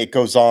line, it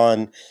goes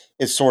on,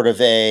 is sort of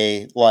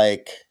a,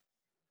 like,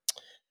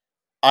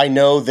 I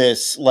know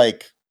this,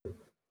 like,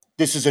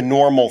 this is a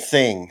normal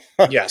thing.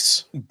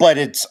 Yes. But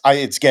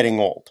it's getting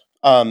old.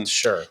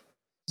 Sure.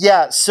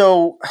 Yeah.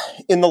 So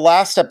in the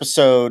last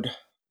episode,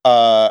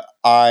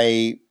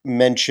 I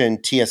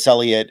mentioned T.S.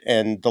 Eliot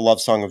and the love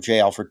song of J.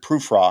 Alfred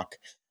Prufrock.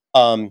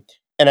 And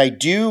I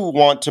do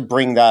want to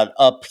bring that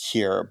up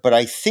here, but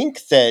I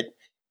think that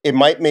it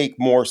might make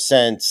more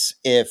sense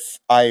if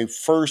I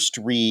first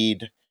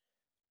read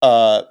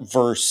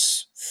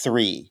verse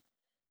 3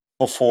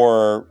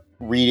 before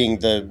reading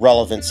the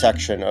relevant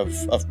section of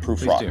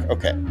Prufrock.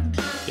 Okay.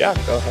 Yeah,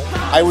 go ahead.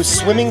 I was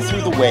swimming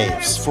through the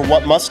waves for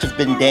what must have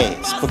been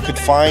days, but could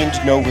find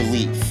no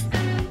relief.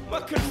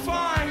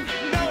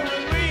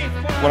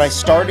 When I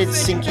started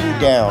sinking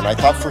down, I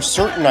thought for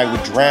certain I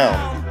would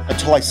drown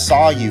until I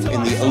saw you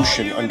in the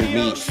ocean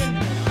underneath.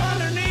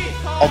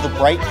 All the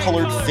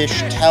bright-colored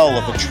fish tell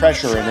of a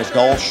treasure in a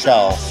dull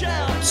shell,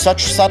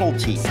 such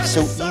subtlety,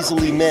 so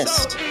easily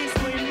missed.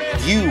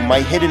 You, my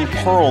hidden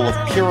pearl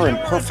of pure and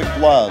perfect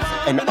love,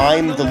 and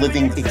I'm the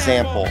living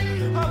example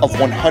of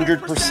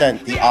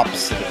 100% the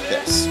opposite of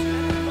this.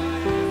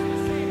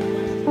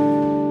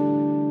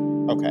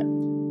 Okay.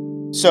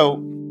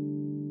 So,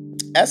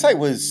 as I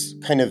was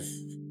kind of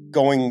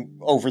going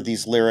over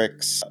these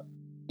lyrics,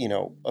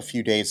 a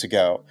few days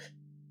ago,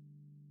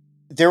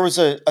 there was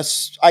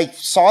I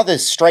saw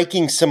this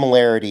striking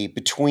similarity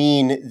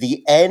between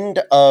the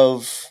end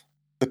of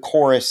the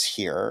chorus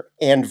here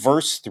and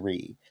verse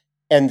 3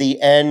 and the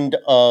end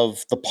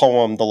of the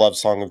poem, The Love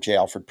Song of J.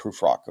 Alfred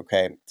Prufrock.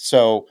 Okay.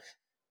 So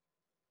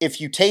if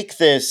you take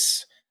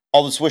this,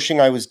 all this wishing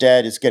I was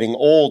dead is getting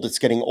old,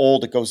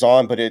 it goes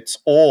on, but it's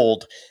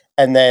old.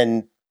 And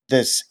then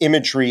this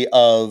imagery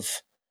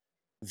of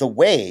the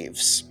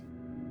waves.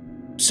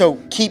 So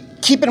keep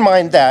in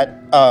mind that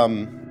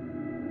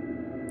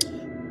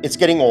it's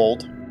getting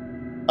old,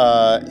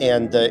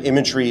 and the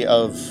imagery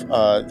of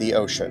the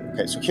ocean.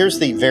 Okay, so here's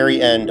the very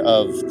end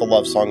of the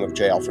love song of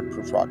J. Alfred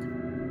Prufrock.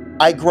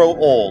 I grow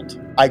old,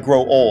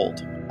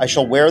 I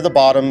shall wear the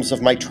bottoms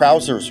of my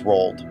trousers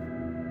rolled.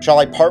 Shall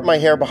I part my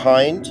hair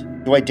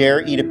behind? Do I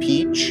dare eat a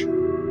peach?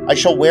 I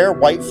shall wear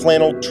white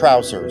flanneled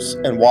trousers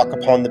and walk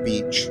upon the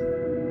beach.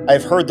 I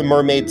have heard the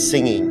mermaids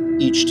singing,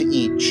 each to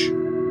each.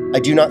 I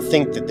do not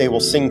think that they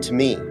will sing to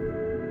me.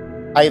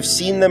 I have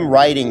seen them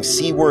riding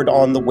seaward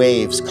on the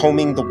waves,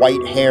 combing the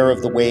white hair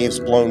of the waves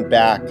blown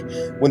back,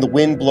 when the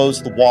wind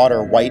blows the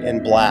water white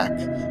and black.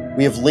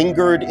 We have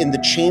lingered in the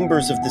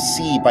chambers of the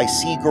sea by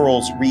sea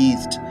girls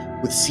wreathed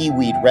with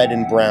seaweed red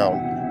and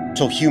brown,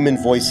 till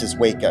human voices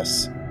wake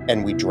us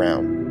and we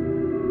drown.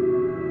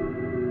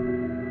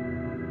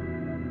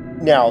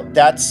 Now,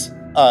 that's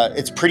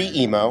It's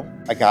pretty emo,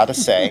 I gotta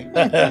say.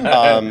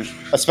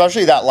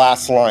 Especially that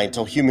last line,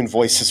 "Till human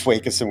voices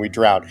wake us and we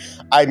drown."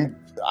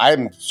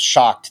 I'm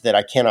shocked that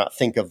I cannot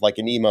think of like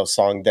an emo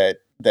song that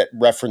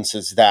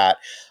references that.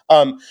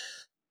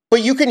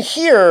 But you can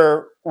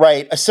hear,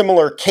 right, a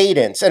similar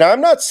cadence. And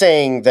I'm not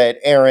saying that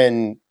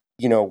Aaron,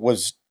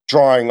 was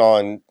drawing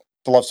on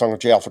the love song of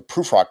J. Alfred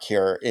Prufrock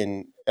here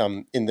in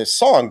this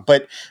song,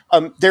 but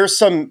there's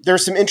some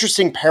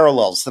interesting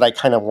parallels that I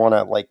kind of want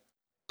to like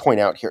point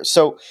out here.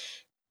 So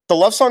the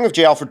love song of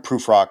J. Alfred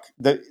Prufrock,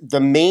 the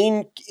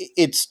main,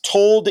 it's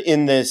told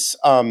in this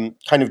kind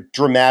of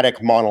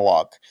dramatic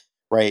monologue,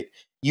 right?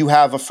 You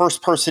have a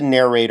first person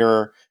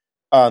narrator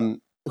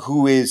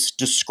who is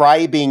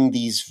describing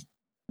these,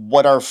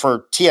 what are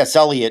for T.S.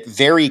 Eliot,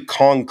 very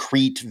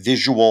concrete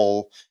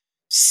visual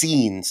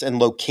scenes and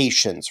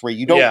locations where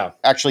you don't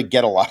actually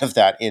get a lot of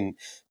that in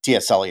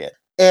T.S. Eliot.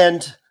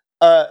 And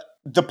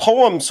the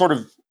poem sort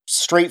of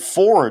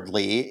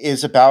straightforwardly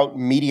is about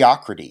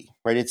mediocrity,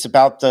 right? It's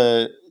about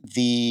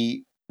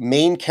the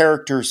main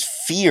character's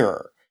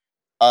fear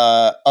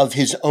of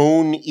his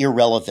own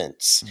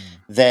irrelevance,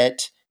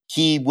 that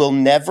he will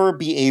never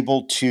be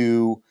able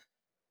to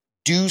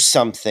do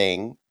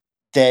something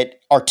that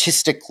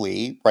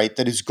artistically, right,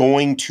 that is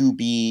going to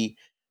be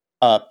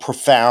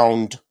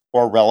profound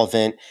or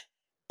relevant.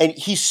 And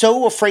he's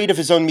so afraid of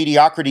his own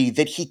mediocrity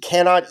that he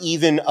cannot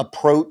even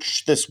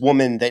approach this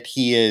woman that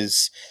he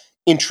is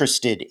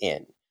interested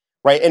in,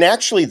 right? And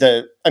actually,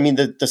 the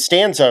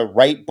stanza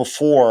right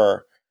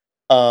before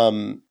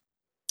what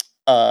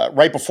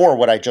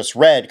I just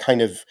read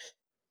kind of,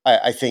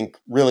 I think,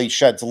 really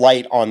sheds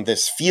light on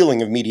this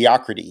feeling of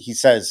mediocrity. He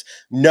says,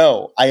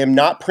 "No, I am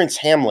not Prince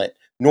Hamlet,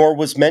 nor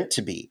was meant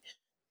to be.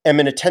 Am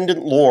an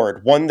attendant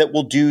lord, one that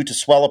will do to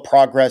swell a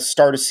progress,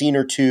 start a scene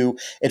or two,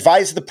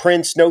 advise the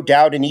prince, no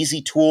doubt an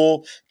easy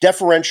tool,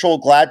 deferential,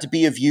 glad to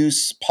be of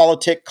use,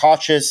 politic,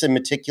 cautious, and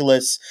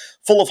meticulous,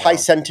 full of high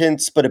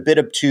sentence, but a bit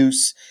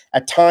obtuse,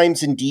 at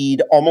times,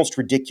 indeed, almost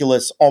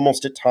ridiculous,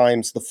 almost at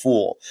times the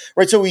fool."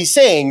 Right, so he's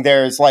saying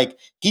there's like,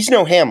 he's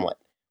no Hamlet,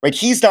 right?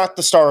 He's not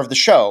the star of the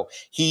show.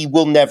 He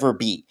will never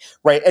be,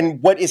 right? And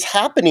what is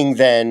happening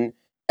then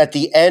at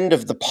the end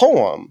of the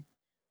poem,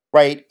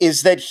 right,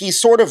 is that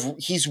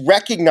he's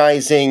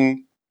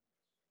recognizing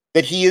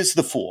that he is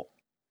the fool.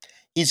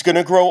 He's going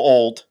to grow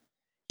old.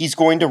 He's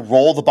going to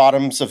roll the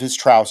bottoms of his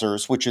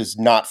trousers, which is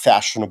not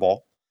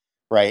fashionable,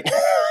 right?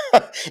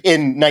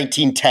 In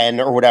 1910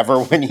 or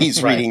whatever, when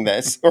he's reading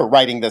this, or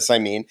writing this, I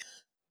mean.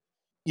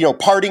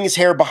 Parting his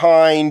hair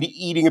behind,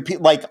 eating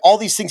like all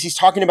these things he's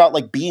talking about,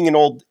 like being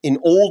an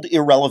old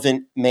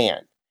irrelevant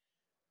man.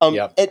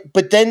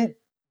 But then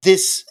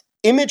this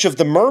image of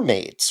the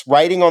mermaids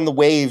riding on the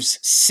waves,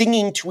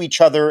 singing to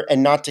each other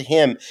and not to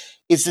him,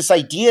 is this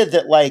idea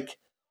that like,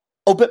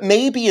 oh, but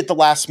maybe at the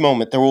last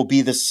moment there will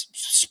be this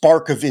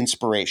spark of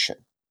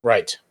inspiration.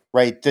 Right.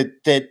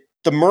 That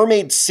the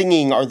mermaids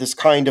singing are this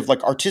kind of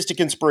like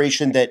artistic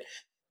inspiration that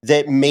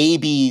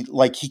maybe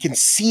like he can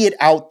see it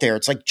out there.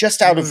 It's like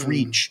just out of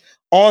reach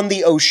on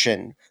the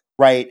ocean,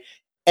 right?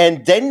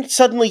 And then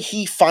suddenly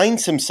he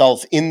finds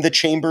himself in the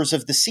chambers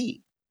of the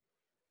sea.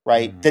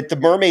 Right, that the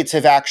mermaids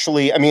have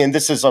actually, I mean, and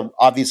this is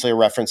obviously a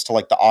reference to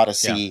like the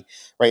Odyssey,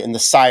 right, and the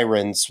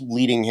sirens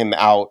leading him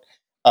out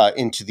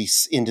into the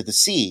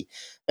sea,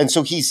 and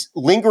so he's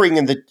lingering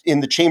in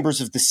the chambers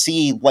of the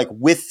sea, like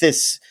with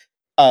this,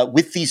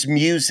 with these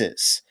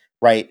muses,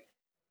 right,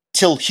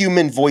 till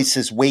human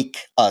voices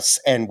wake us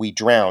and we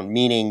drown,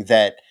 meaning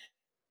that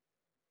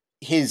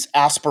his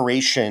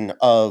aspiration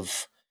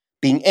of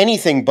being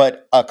anything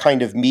but a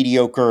kind of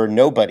mediocre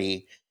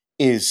nobody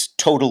is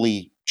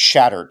totally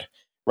shattered.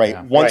 Right.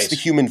 Yeah, once the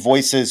human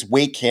voices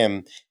wake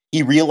him,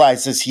 he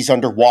realizes he's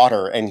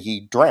underwater and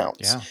he drowns.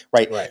 Yeah.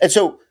 Right. And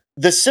so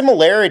the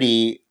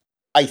similarity,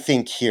 I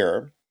think,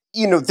 here,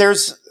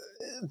 there's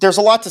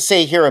a lot to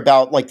say here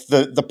about like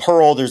the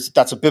pearl.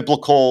 That's a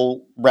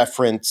biblical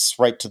reference,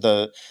 right,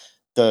 to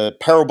the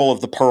parable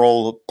of the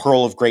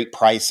pearl of great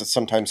price, it's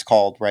sometimes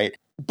called, right?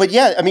 But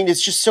yeah, I mean,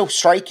 it's just so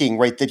striking,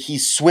 right, that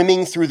he's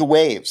swimming through the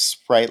waves,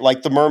 right,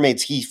 like the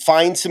mermaids. He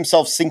finds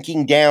himself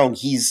sinking down.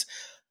 He's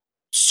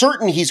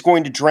certain he's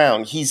going to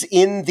drown. He's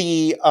in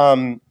the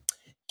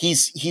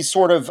he's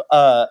sort of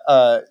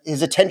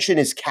his attention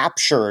is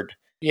captured,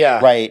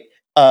 right,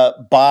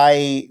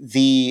 by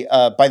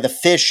the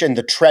fish and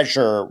the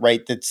treasure,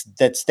 right,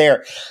 that's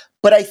there.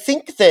 But I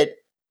think that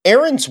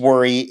Aaron's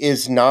worry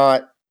is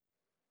not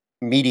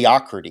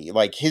mediocrity.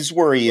 Like his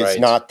worry is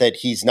not that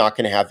he's not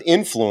going to have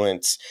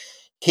influence.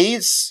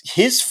 His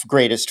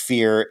greatest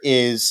fear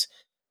is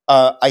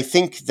I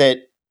think that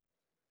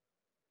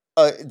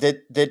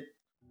that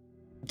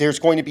there's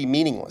going to be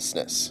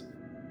meaninglessness.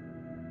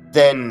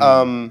 That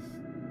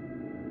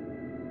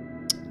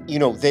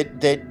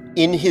that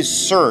in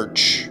his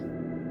search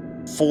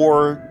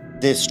for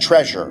this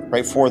treasure,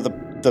 right, for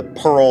the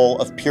pearl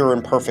of pure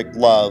and perfect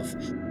love,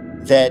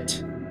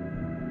 that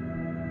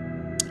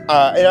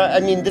and I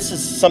mean, this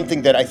is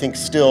something that I think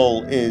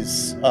still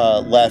is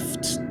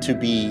left to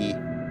be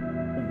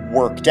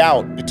worked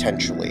out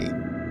potentially.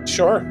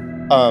 Sure.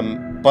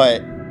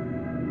 But,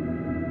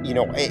 you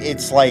know,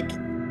 it's like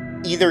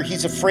either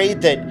he's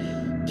afraid that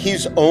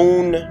his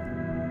own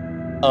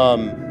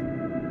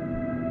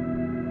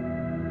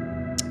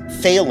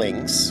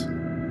failings,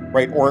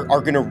 right, or are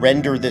going to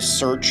render this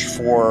search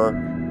for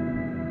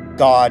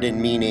God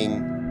and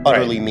meaning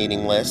utterly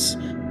meaningless,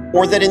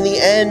 or that in the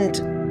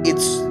end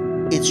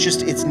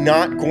it's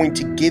not going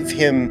to give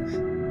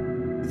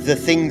him the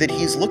thing that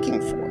he's looking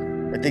for,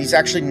 right? That he's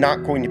actually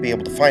not going to be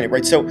able to find it,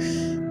 right? So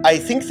I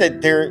think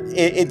that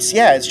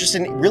it's just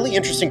a really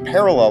interesting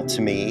parallel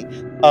to me.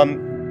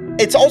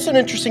 It's also an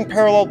interesting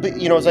parallel,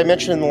 you know, as I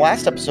mentioned in the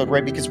last episode,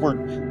 right? Because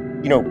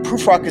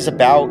proof rock is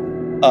about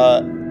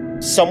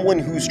someone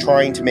who's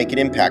trying to make an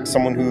impact,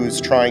 someone who's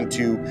trying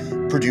to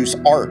produce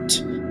art,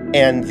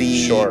 and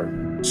the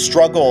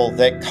struggle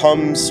that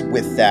comes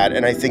with that.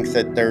 And I think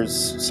that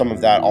there's some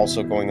of that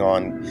also going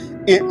on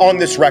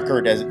this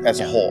record as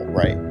a whole,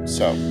 right?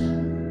 So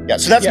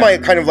that's my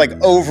kind of like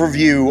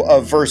overview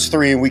of verse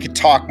 3, and we could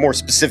talk more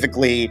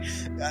specifically,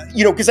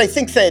 because I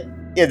think that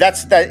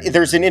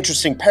there's an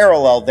interesting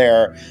parallel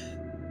there,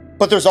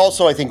 but there's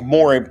also, I think,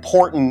 more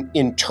important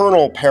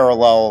internal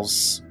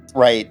parallels,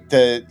 right?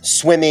 The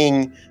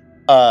swimming,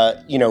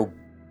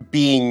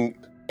 being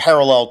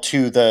parallel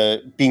to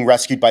the being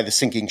rescued by the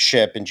sinking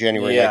ship in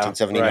January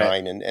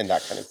 1979, and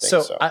that kind of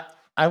thing. So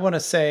I want to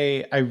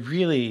say I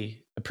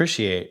really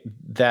appreciate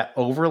that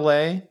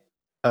overlay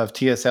of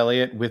T.S.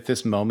 Eliot with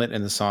this moment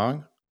in the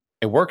song.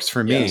 It works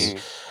for me. Yes.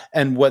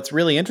 And what's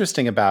really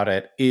interesting about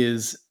it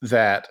is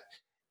that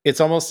it's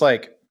almost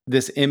like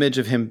this image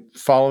of him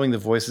following the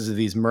voices of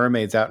these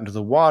mermaids out into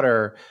the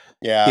water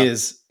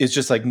is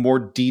just like more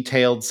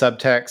detailed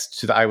subtext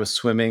to the I was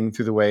swimming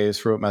through the waves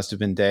for what must have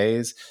been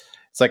days.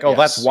 It's like,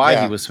 that's why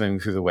he was swimming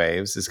through the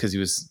waves, is because he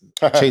was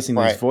chasing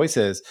these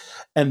voices.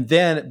 And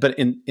then, but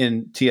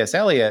in T.S.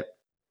 Eliot,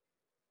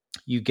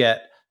 you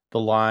get the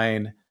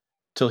line,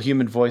 till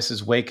human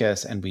voices wake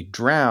us and we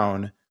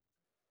drown,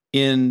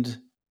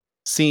 end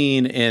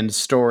scene, end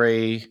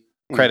story,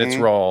 credits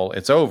roll,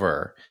 it's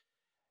over.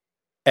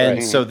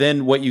 And so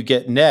then what you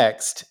get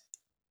next,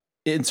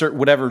 insert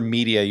whatever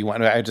media you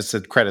want. I just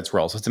said credits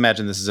roll. So let's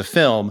imagine this is a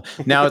film.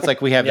 Now it's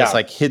like we have this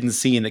like hidden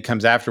scene that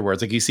comes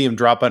afterwards. Like you see him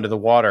drop under the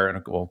water,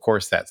 and well, of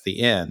course that's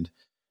the end.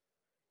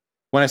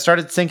 When I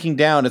started sinking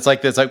down, it's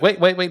like this, like, wait,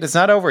 it's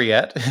not over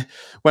yet.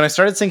 When I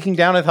started sinking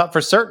down, I thought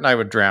for certain I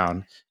would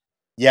drown.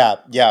 Yeah.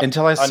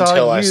 Until I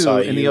saw you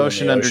in the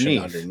ocean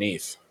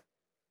underneath.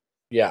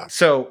 Yeah.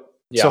 So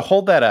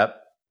hold that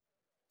up.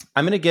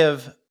 I'm going to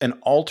give an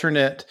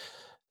alternate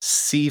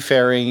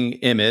seafaring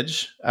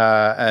image,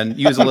 and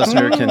you as a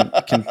listener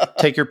can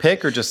take your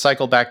pick or just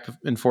cycle back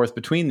and forth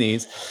between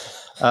these.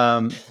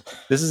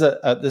 This is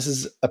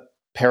a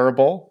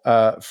parable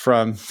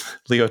from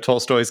Leo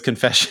Tolstoy's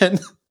Confession.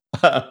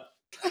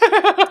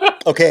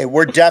 Okay,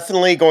 we're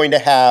definitely going to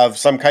have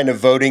some kind of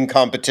voting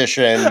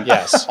competition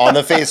on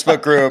the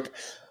Facebook group.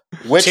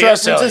 Which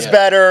reference is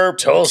better,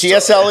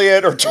 T.S.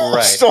 Eliot or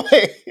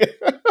Tolstoy?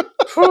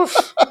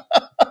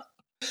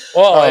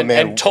 Well,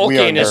 and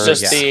Tolkien is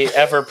just the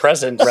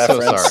ever-present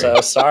reference,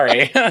 so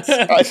sorry.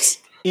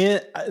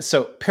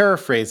 So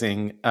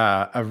paraphrasing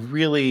a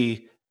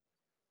really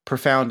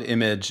profound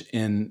image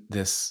in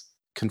this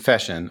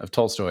Confession of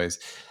Tolstoy's,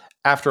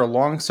 after a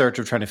long search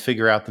of trying to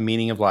figure out the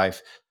meaning of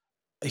life,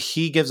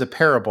 he gives a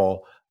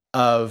parable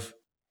of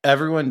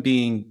everyone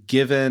being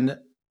given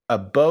a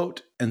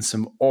boat and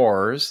some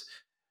oars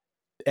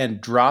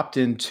and dropped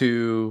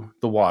into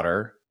the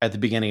water at the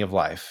beginning of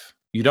life.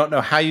 You don't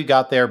know how you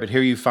got there, but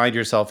here you find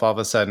yourself all of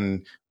a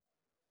sudden,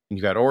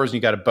 you got oars and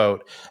you got a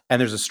boat, and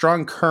there's a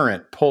strong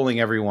current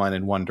pulling everyone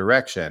in one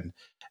direction.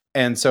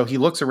 And so he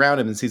looks around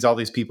him and sees all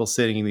these people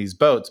sitting in these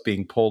boats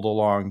being pulled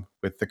along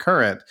with the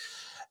current.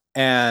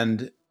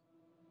 And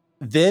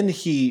then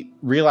he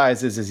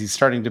realizes, as he's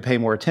starting to pay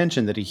more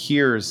attention, that he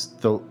hears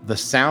the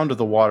sound of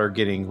the water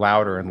getting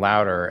louder and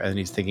louder. And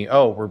he's thinking,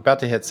 oh, we're about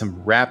to hit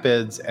some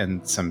rapids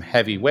and some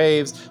heavy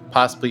waves,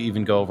 possibly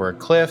even go over a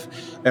cliff.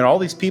 And all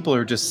these people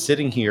who are just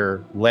sitting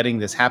here letting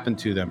this happen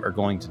to them are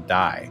going to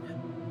die.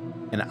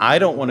 And I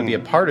don't want to be a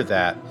part of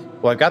that.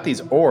 Well, I've got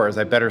these oars.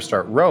 I better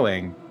start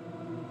rowing.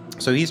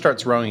 So he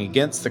starts rowing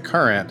against the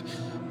current.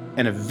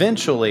 And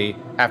eventually,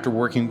 after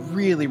working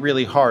really,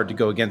 really hard to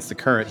go against the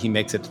current, he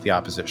makes it to the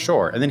opposite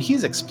shore. And then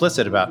he's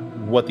explicit about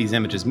what these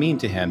images mean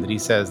to him, that he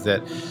says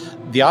that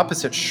the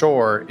opposite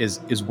shore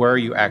is where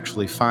you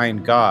actually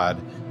find God,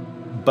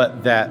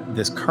 but that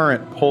this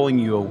current pulling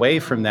you away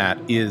from that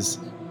is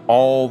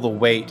all the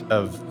weight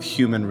of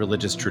human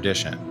religious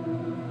tradition.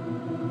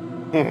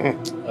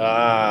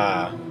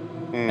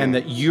 And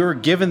that you're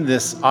given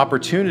this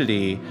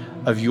opportunity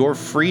of your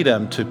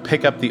freedom to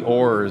pick up the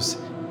oars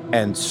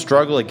and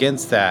struggle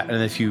against that,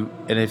 and if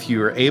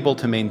you are able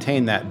to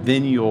maintain that,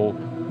 then you'll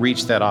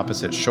reach that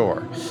opposite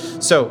shore.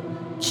 So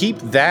keep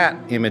that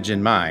image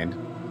in mind.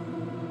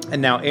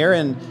 And now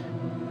Aaron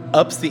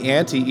ups the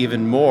ante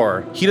even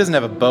more. He doesn't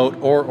have a boat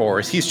or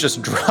oars. He's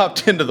just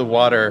dropped into the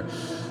water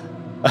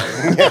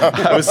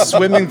I was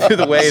swimming through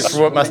the waves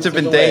for what must have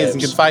been days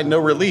and could find no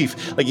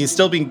relief. Like, he's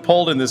still being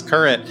pulled in this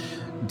current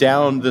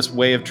down this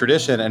way of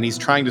tradition, and he's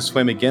trying to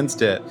swim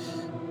against it.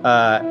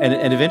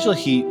 And eventually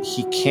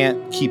he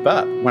can't keep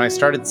up. When I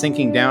started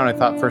sinking down, I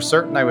thought for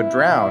certain I would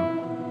drown.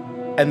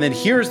 And then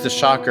here's the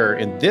shocker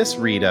in this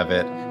read of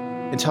it.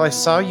 Until I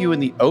saw you in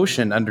the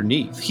ocean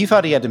underneath. He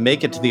thought he had to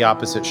make it to the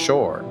opposite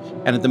shore.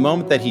 And at the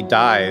moment that he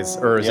dies,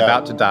 or is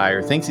about to die,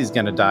 or thinks he's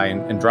going to die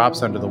and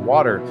drops under the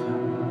water,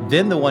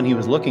 then the one he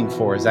was looking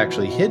for is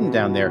actually hidden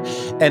down there.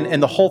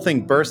 And the whole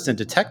thing bursts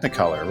into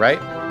Technicolor,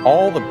 right?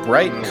 All the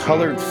bright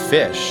colored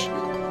fish,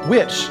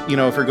 which, you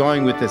know, if we're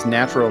going with this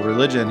natural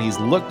religion, he's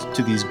looked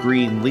to these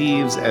green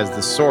leaves as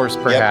the source,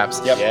 perhaps.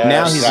 Yep. Yes,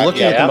 now he's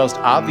looking at the most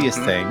obvious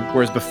thing,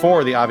 whereas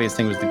before the obvious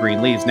thing was the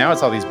green leaves. Now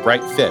it's all these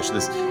bright fish.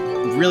 This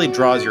really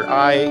draws your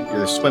eye.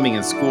 You're swimming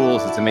in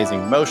schools. It's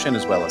amazing motion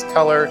as well as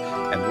color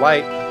and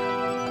light.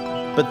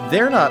 But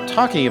they're not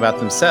talking about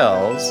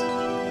themselves.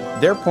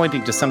 They're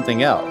pointing to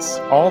something else.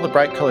 All the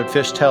bright colored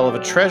fish tell of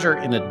a treasure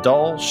in a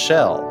dull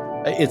shell.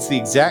 It's the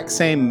exact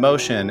same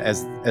motion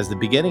as the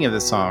beginning of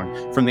the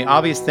song, from the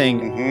obvious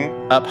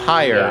thing up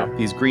higher,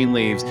 these green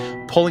leaves,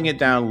 pulling it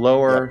down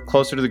lower,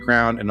 closer to the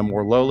ground, and a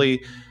more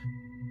lowly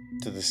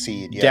to the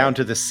seed, down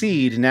to the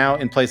seed. Now,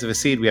 in place of a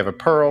seed, we have a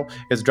pearl.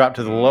 It's dropped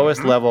to the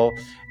lowest level,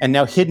 and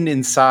now hidden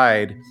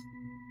inside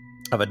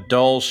of a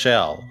dull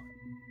shell.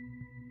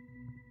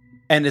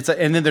 And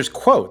and then there's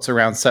quotes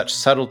around such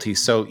subtlety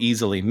so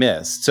easily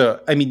missed.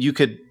 So, I mean,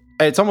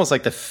 it's almost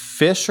like the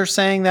fish are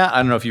saying that. I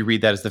don't know if you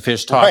read that as the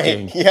fish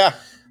talking. Right. Yeah.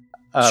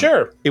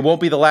 Sure. It won't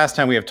be the last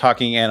time we have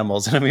talking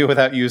animals in a Me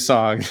Without You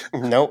song.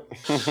 Nope.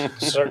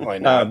 Certainly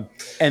not.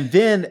 And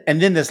then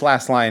this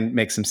last line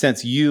makes some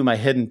sense. You, my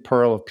hidden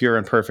pearl of pure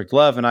and perfect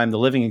love, and I'm the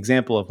living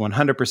example of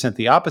 100%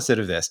 the opposite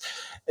of this.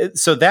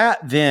 So that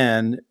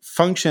then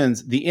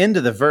functions, the end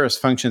of the verse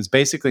functions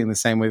basically in the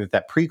same way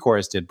that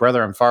pre-chorus did.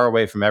 Brother, I'm far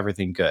away from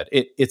everything good.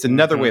 It's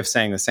another way of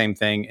saying the same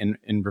thing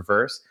in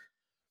reverse.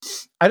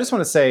 I just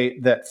want to say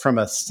that from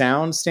a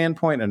sound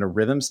standpoint and a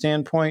rhythm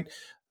standpoint,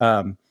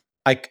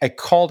 I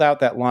called out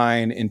that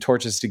line in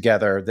Torches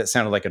Together that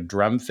sounded like a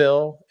drum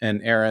fill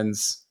in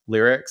Aaron's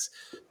lyrics,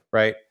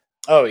 right?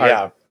 Oh,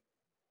 yeah. Our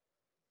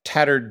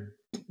tattered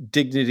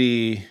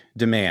dignity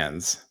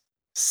demands.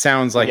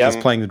 Sounds like he's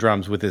playing the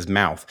drums with his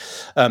mouth.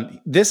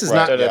 This is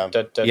not,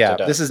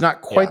 this is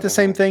not quite the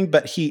same thing,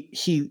 but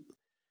he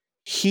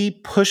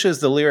pushes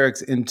the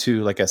lyrics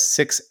into like a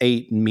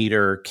 6/8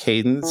 meter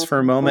cadence for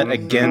a moment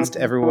against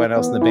everyone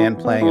else in the band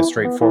playing a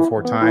straight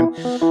 4/4 time,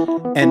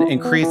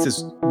 and creates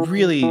this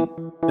really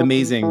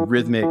amazing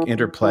rhythmic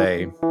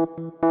interplay.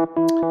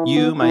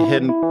 You, my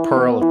hidden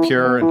pearl of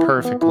pure and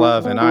perfect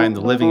love, and I am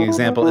the living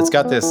example. It's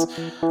got this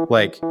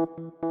like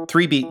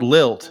 3-beat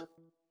lilt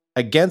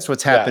against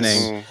what's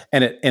happening,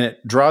 and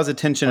it draws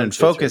attention and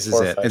focuses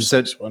it. And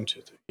so, 1,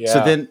 2, 3.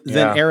 So then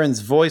Aaron's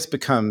voice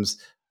becomes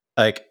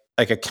like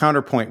a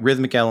counterpoint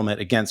rhythmic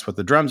element against what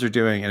the drums are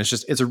doing, and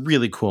it's a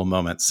really cool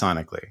moment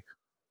sonically.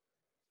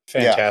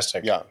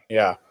 Fantastic.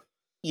 Yeah.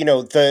 You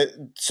know,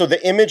 the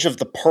image of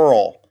the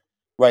pearl,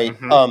 right?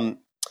 I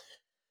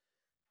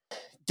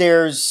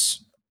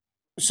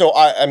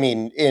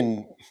mean,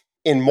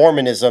 in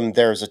Mormonism,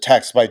 there's a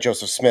text by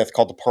Joseph Smith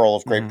called "The Pearl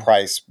of Great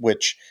Price,"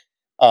 which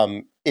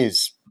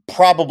is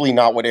probably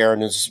not what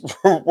Aaron is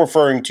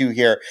referring to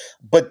here,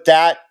 but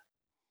that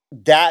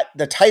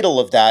the title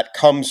of that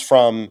comes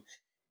from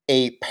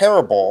a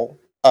parable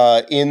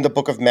in the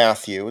book of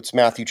Matthew. It's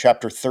Matthew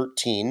chapter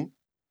 13.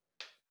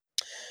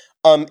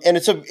 And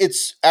it's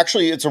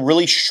a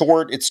really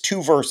short, it's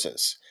 2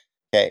 verses.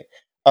 Okay.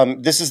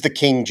 This is the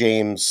King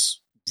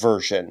James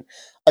version.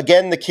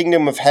 Again, the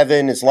kingdom of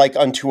heaven is like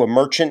unto a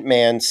merchant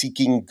man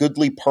seeking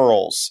goodly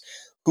pearls,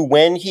 who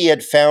when he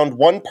had found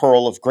one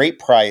pearl of great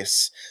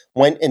price,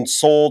 went and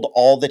sold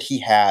all that he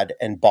had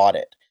and bought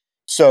it.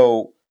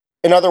 So,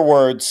 in other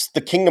words,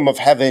 the kingdom of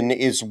heaven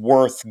is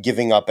worth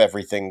giving up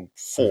everything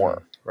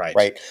for.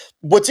 Right.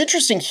 What's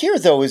interesting here,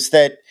 though, is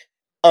that,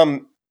 I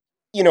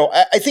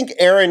think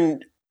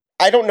Aaron,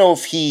 I don't know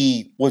if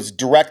he was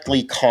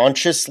directly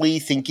consciously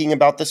thinking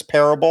about this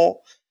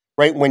parable,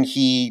 right, when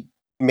he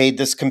made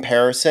this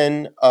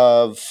comparison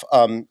of,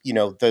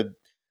 the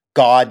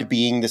God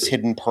being this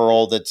hidden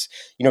pearl that's,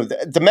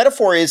 the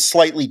metaphor is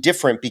slightly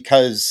different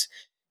because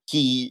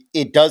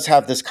it does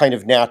have this kind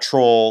of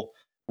natural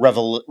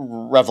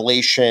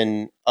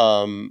revelation,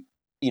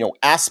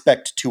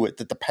 aspect to it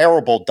that the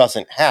parable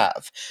doesn't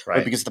have,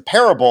 right? Because the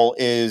parable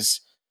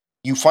is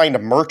you find a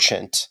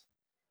merchant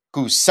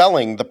who's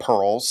selling the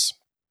pearls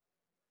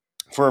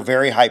for a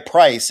very high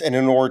price, and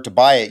in order to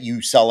buy it,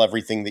 you sell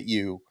everything that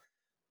you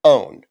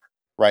own,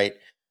 right?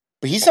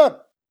 But he's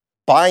not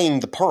buying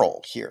the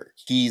pearl here.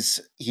 He's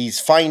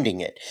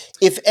finding it.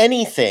 If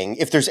anything,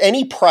 if there's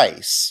any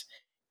price,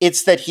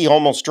 it's that he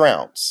almost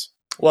drowns.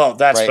 Well,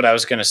 that's what I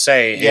was going to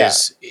say.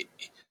 Is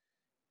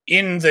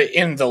in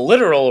the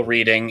literal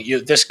reading,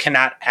 this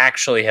cannot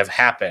actually have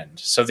happened.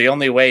 So the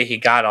only way he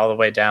got all the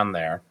way down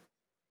there,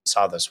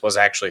 saw this, was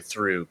actually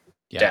through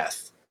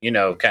death.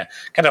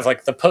 kind of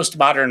like the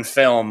postmodern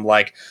film,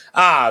 like,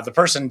 the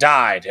person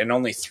died, and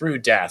only through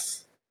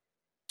death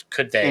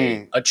could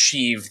they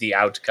achieve the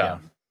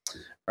outcome.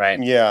 Right.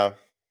 Yeah.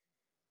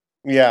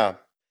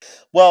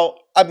 Well,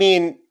 I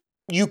mean,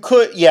 you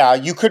could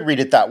read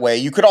it that way.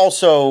 You could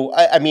also,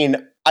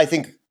 I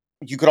think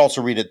you could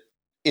also read it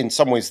in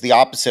some ways the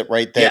opposite,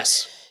 right?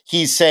 That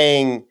he's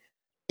saying,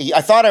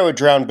 I thought I would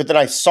drown, but then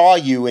I saw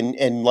you,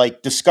 and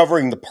like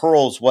discovering the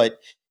pearls, what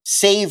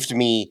saved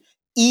me,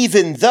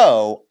 even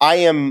though I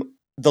am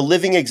the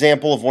living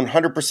example of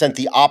 100%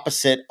 the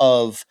opposite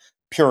of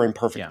pure and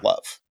perfect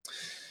love.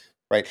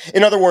 Right.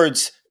 In other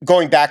words,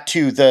 going back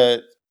to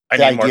the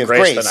idea of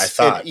grace than I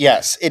thought.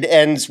 It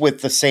ends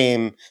with the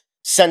same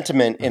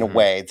sentiment in a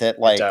way that,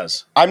 like,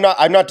 I'm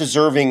not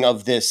deserving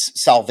of this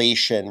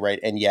salvation, right?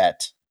 And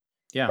yet,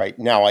 right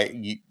now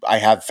I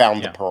have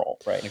found the pearl,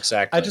 right?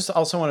 Exactly. I just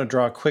also want to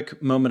draw a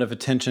quick moment of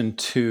attention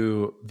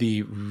to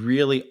the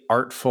really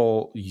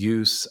artful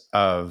use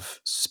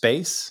of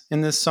space in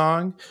this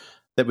song.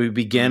 That we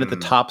begin at the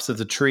tops of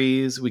the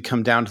trees, we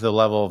come down to the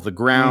level of the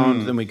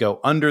ground, then we go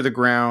under the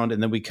ground,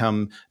 and then we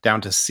come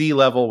down to sea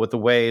level with the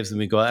waves, and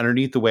we go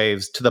underneath the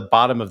waves to the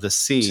bottom of the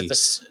sea.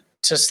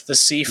 To the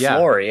sea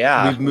floor,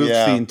 We've moved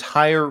the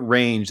entire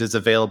range that's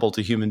available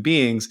to human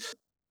beings,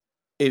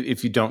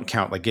 if you don't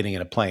count like getting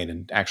in a plane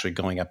and actually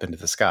going up into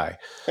the sky.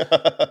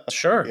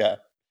 Sure. Yeah.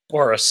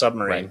 Or a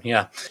submarine, right.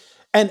 Yeah.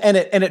 And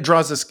it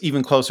draws us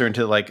even closer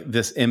into like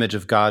this image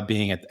of God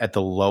being at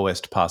the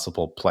lowest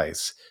possible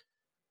place.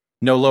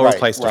 No lower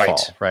place to fall,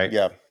 right?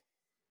 Yeah.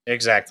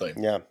 Exactly.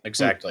 Yeah.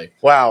 Exactly.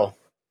 Wow.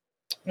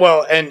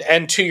 Well,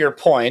 and to your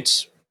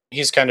point,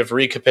 he's kind of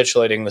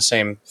recapitulating the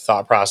same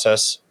thought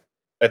process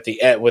at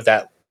the end with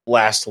that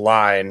last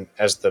line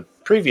as the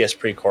previous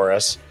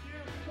pre-chorus.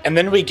 And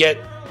then we get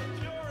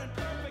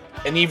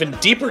an even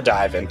deeper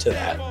dive into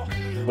that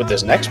with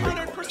this next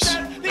pre-chorus.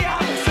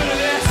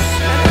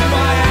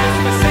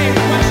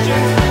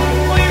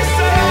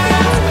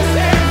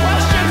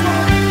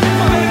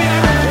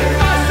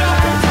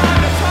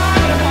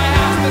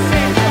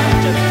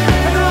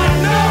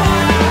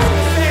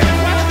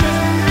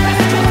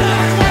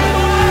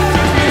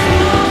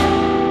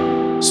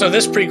 So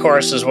this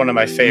pre-chorus is one of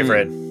my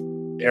favorite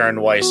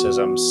Aaron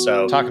Weiss-isms.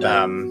 So talk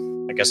about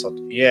I guess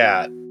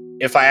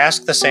if I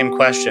ask the same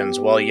questions,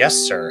 well, yes,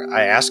 sir,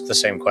 I ask the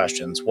same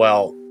questions.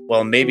 Well,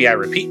 maybe I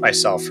repeat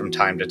myself from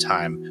time to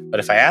time. But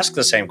if I ask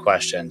the same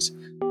questions,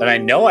 then I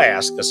know I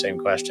ask the same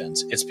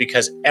questions. It's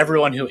because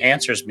everyone who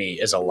answers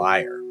me is a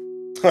liar.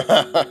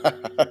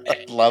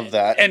 Love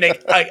that. And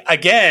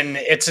again,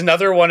 it's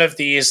another one of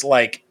these,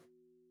 like,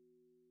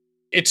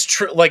 it's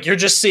true. Like, you're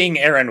just seeing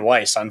Aaron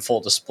Weiss on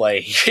full display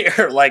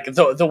here. Like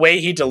the way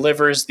he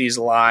delivers these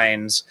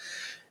lines,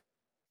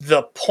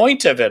 the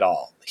point of it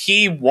all,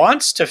 he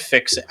wants to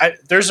fix it.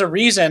 There's a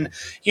reason,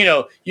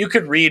 you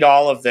could read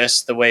all of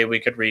this the way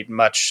we could read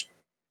much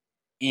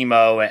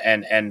emo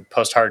and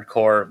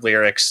post-hardcore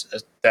lyrics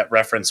that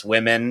reference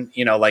women,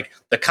 like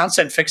the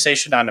constant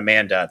fixation on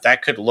Amanda,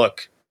 that could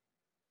look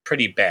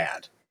pretty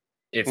bad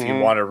if you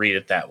want to read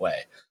it that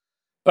way.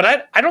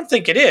 But I don't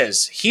think it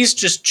is. He's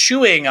just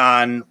chewing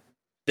on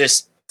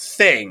this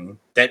thing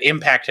that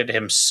impacted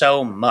him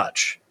so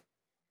much.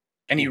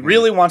 And he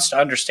really wants to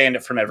understand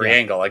it from every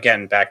angle.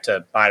 Again, back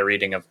to my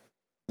reading of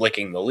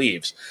Licking the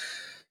Leaves.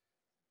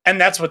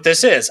 And that's what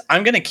this is.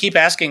 I'm going to keep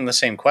asking the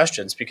same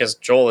questions because,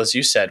 Joel, as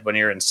you said, when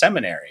you're in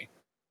seminary,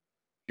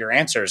 your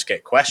answers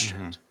get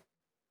questioned.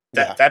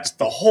 That's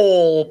the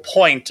whole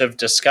point of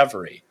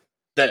discovery.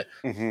 That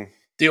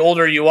the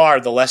older you are,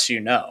 the less you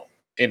know,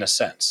 in a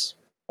sense.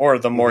 Or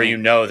the more you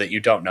know that you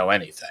don't know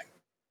anything.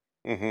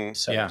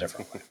 Said a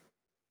different way.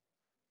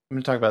 I'm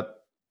going to talk about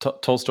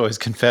Tolstoy's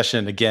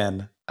confession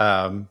again. Please.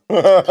 I'm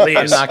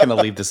not going to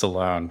leave this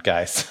alone,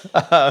 guys.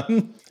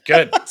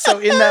 Good. So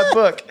in that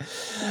book,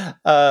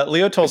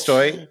 Leo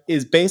Tolstoy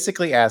is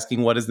basically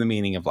asking, what is the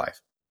meaning of life?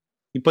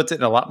 He puts it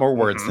in a lot more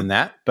words than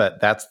that, but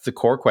that's the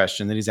core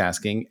question that he's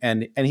asking.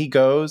 And he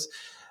goes,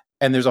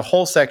 and there's a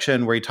whole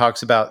section where he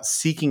talks about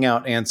seeking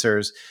out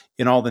answers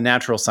in all the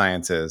natural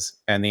sciences.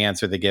 And the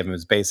answer they give him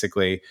is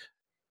basically,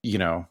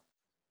 you're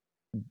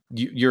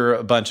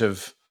a bunch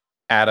of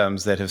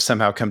atoms that have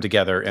somehow come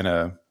together in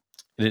an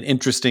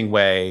interesting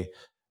way.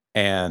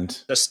 And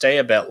just stay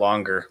a bit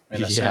longer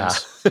in a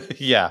sense.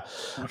 Yeah.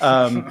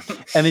 And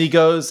then he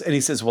goes and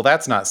he says, well,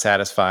 that's not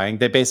satisfying.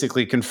 They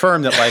basically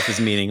confirm that life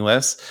is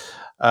meaningless.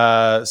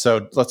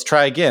 So let's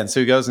try again. So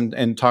he goes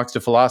and talks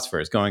to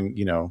philosophers going,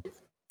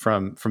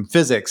 from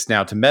physics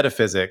now to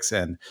metaphysics.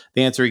 And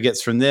the answer he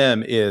gets from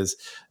them is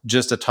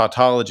just a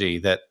tautology,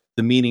 that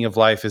the meaning of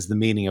life is the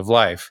meaning of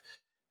life.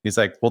 He's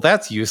like, well,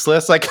 that's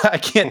useless. Like, I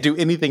can't do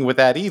anything with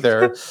that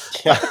either.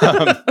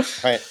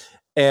 Right.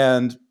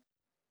 And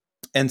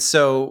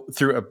so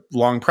through a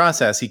long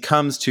process, he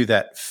comes to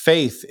that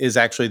faith is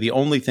actually the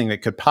only thing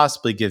that could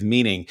possibly give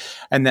meaning.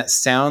 And that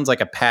sounds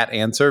like a pat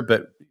answer,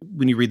 but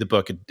when you read the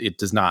book, it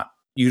does not.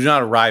 You do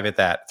not arrive at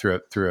that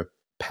through a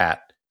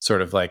pat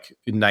sort of like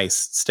nice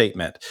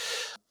statement.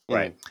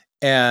 Right.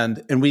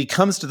 And when he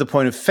comes to the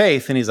point of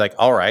faith, and he's like,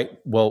 all right,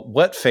 well,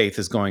 what faith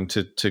is going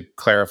to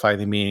clarify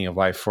the meaning of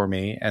life for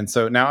me? And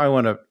so now I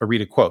want to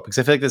read a quote, because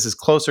I feel like this is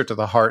closer to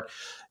the heart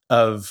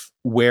of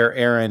where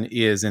Aaron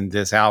is in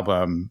this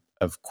album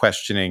of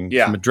questioning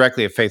from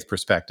directly a faith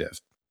perspective.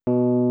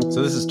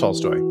 So this is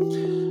Tolstoy.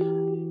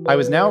 I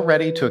was now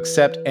ready to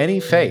accept any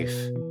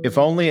faith, if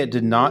only it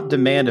did not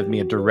demand of me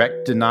a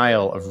direct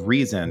denial of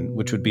reason,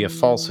 which would be a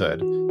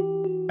falsehood.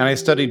 And I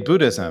studied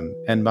Buddhism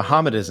and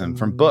Mohammedanism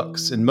from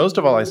books, and most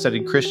of all, I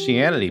studied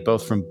Christianity,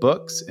 both from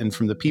books and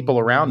from the people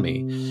around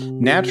me.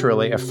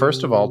 Naturally, I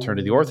first of all turned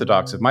to the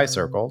Orthodox of my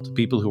circle, to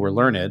people who were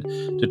learned,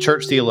 to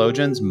church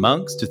theologians,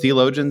 monks, to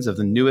theologians of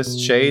the newest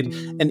shade,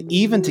 and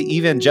even to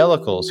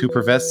evangelicals who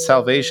professed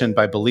salvation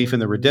by belief in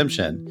the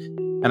redemption.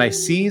 And I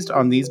seized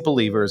on these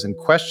believers and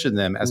questioned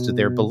them as to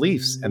their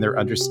beliefs and their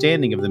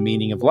understanding of the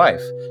meaning of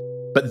life.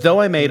 But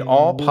though I made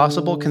all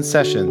possible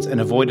concessions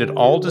and avoided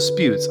all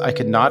disputes, I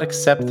could not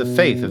accept the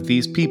faith of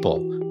these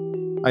people.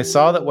 I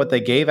saw that what they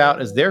gave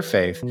out as their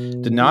faith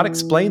did not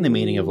explain the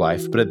meaning of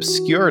life, but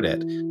obscured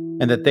it,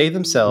 and that they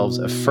themselves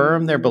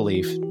affirmed their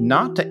belief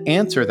not to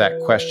answer that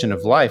question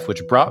of life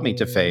which brought me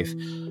to faith,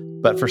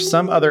 but for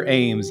some other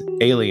aims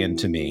alien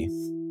to me.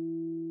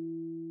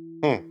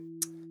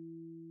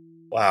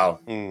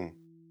 Wow.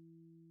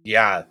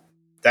 Yeah,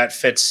 that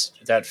fits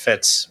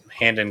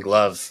hand in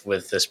glove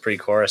with this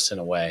pre-chorus in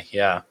a way.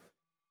 Yeah.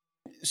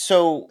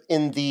 So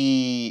in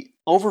the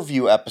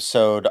overview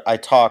episode, I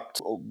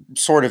talked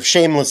sort of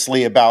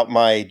shamelessly about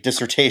my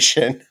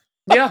dissertation.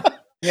 Yeah.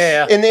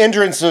 In the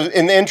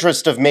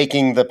interest of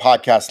making the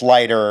podcast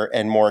lighter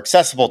and more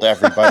accessible to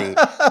everybody,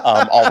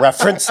 I'll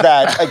reference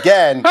that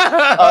again.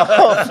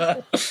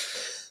 But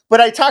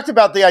I talked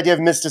about the idea of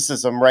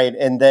mysticism, right?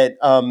 And that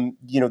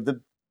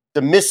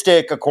the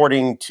mystic,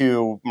 according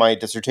to my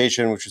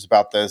dissertation, which was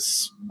about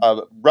this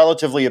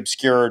relatively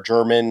obscure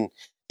German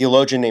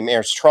theologian named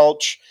Ernst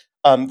Troeltsch,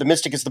 the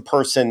mystic is the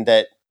person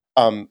that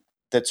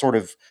sort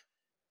of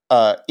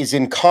is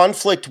in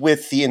conflict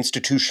with the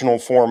institutional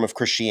form of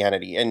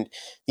Christianity. And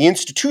the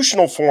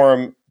institutional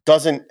form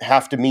doesn't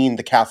have to mean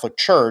the Catholic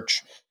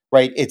Church,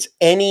 right? It's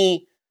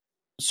any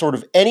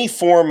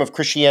form of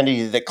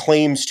Christianity that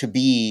claims to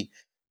be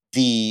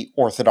the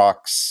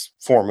Orthodox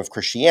form of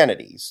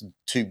Christianity,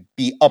 to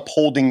be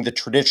upholding the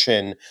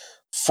tradition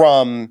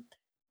from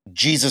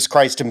Jesus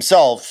Christ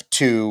himself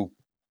to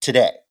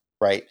today,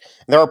 right?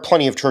 And there are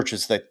plenty of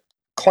churches that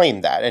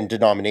claim that, and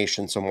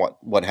denominations and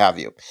what have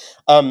you.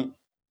 And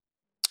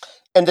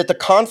that the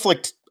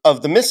conflict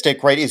of the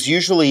mystic, right, is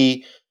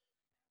usually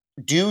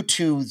due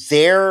to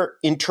their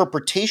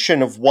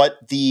interpretation of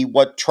what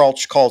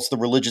Troeltsch calls the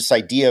religious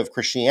idea of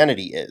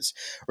Christianity is,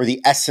 or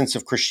the essence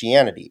of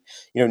Christianity.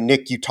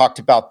 Nick, you talked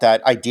about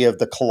that idea of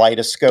the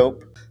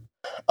kaleidoscope,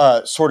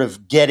 sort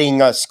of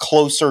getting us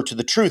closer to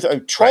the truth.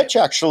 Troeltsch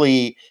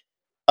actually,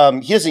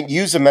 he doesn't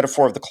use a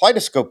metaphor of the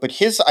kaleidoscope, but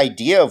his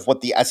idea of what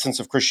the essence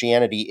of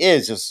Christianity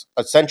is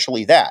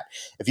essentially that.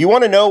 If you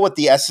want to know what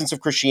the essence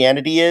of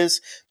Christianity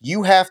is,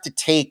 you have to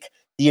take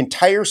the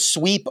entire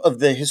sweep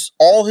of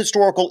all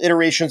historical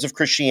iterations of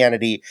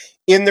Christianity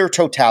in their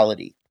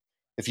totality.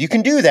 If you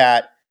can do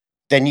that,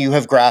 then you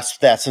have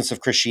grasped the essence of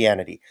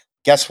Christianity.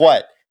 Guess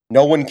what?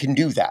 No one can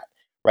do that,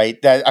 right?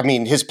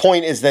 His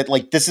point is that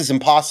this is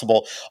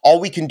impossible. All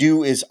we can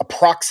do is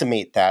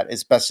approximate that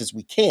as best as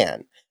we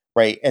can,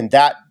 right? And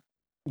that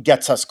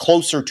gets us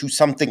closer to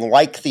something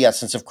like the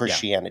essence of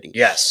Christianity.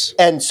 Yeah. Yes.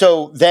 And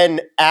so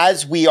then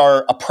as we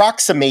are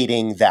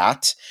approximating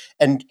that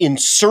and in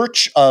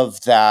search of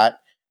that,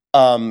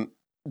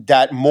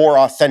 that more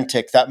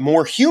authentic, that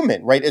more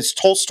human, right? As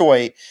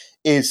Tolstoy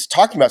is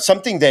talking about,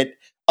 something that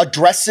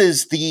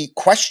addresses the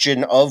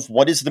question of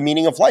what is the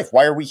meaning of life?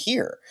 Why are we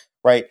here?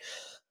 Right?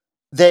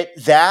 That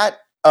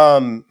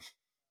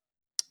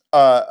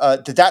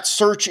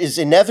search is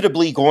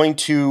inevitably going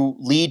to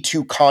lead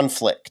to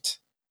conflict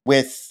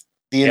with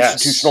the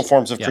institutional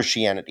forms of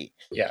Christianity.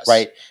 Yes.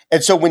 Right.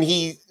 And so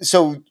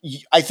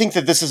I think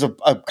that this is a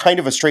kind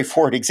of a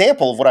straightforward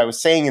example of what I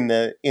was saying in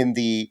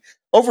the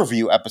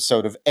overview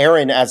episode of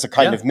Aaron as a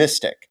kind of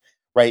mystic,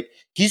 right?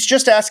 He's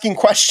just asking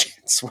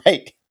questions,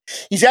 right?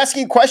 He's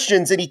asking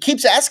questions, and he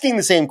keeps asking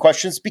the same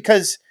questions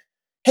because,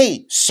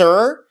 hey,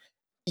 sir,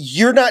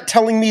 you're not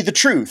telling me the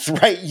truth,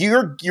 right?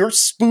 You're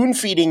spoon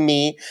feeding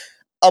me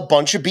a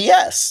bunch of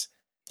BS.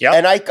 Yep.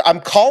 And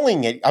I'm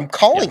calling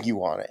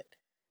you on it.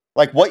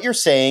 What you're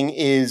saying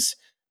is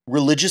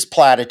religious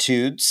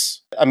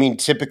platitudes.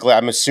 Typically,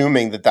 I'm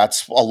assuming that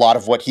that's a lot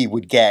of what he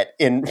would get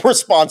in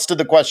response to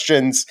the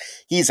questions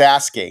he's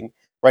asking,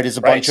 right? Is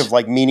a bunch of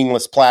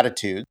meaningless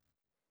platitudes.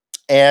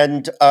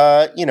 And,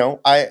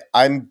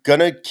 I'm going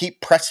to keep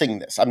pressing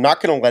this. I'm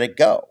not going to let it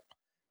go,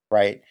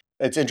 right?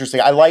 It's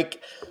interesting. I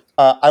like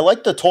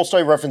the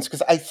Tolstoy reference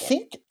because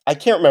I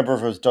can't remember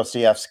if it was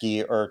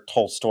Dostoevsky or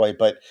Tolstoy,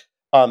 but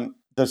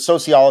the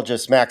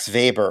sociologist Max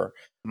Weber,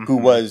 who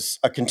was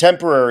a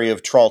contemporary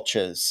of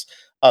Troeltsch's,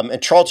 and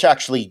Troeltsch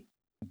actually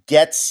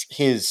gets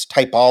his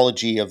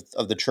typology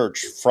of the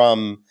church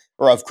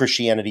of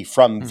Christianity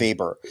from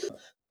Weber.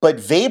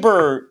 But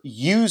Weber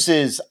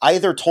uses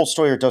either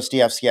Tolstoy or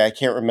Dostoevsky, I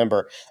can't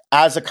remember,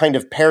 as a kind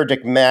of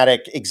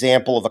paradigmatic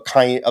example of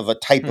a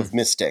type of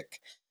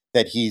mystic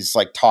that he's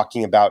like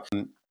talking about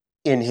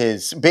in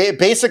his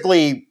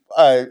basically.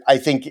 I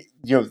think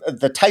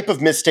the type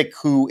of mystic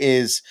who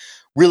is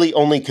really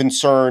only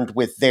concerned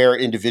with their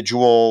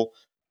individual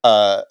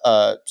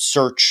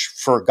search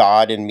for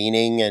God and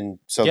meaning, and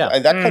so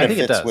that kind of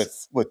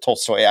fits with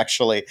Tolstoy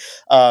actually.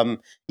 And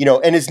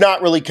is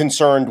not really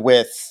concerned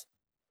with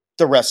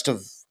the rest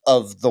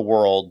of the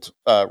world,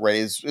 right,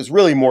 is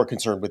really more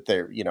concerned with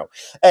their,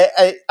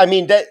 I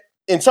mean, that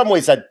in some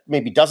ways that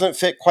maybe doesn't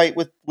fit quite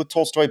with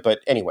Tolstoy, but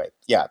anyway,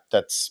 yeah,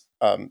 that's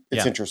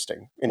it's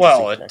interesting.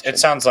 Well, it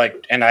sounds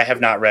like, and I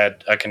have not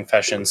read A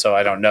Confession, so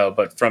I don't know,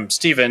 but from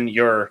Stephen,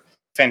 your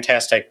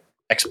fantastic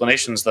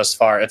explanations thus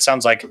far, it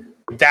sounds like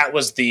that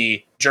was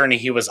the journey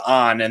he was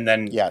on, and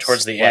then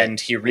towards the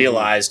end, he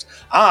realized,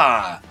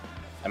 I'm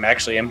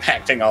actually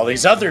impacting all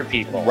these other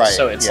people. Right.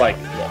 So it's like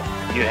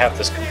you have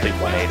this complete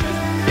 180.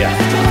 Yeah.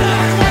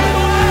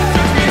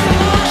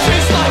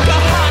 She's like a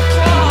hot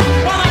claw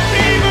on a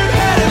fevered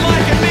head and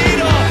like a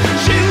needle.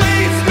 She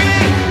leads me.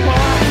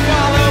 I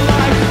follow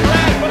like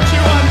thread, but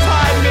you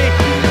untied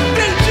me.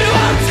 Didn't you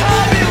untie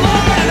me,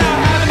 Lord? And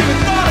I haven't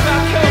even thought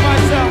about killing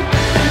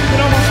myself in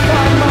almost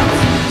 5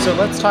 months. So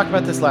let's talk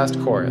about this last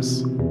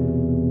chorus.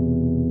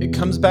 It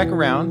comes back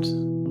around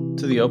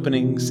to the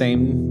opening,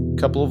 same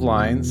couple of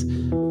lines,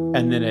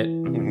 and then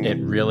it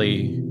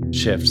really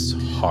shifts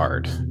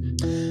hard.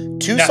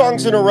 Two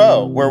songs in a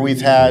row where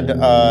we've had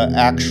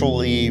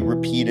actually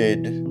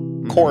repeated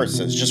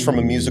choruses, just from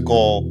a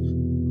musical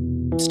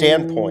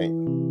standpoint.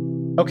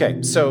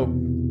 Okay, so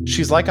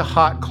she's like a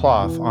hot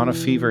cloth on a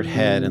fevered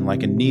head, and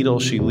like a needle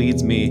she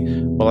leads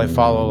me while I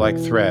follow like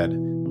thread.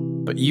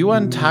 But you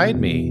untied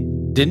me.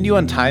 Didn't you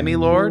untie me,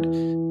 Lord?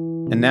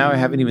 And now I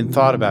haven't even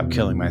thought about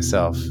killing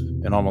myself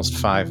in almost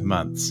 5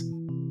 months.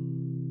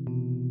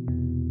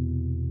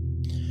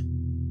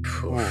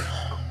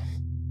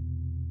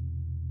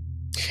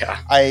 Yeah.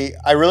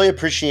 I really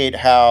appreciate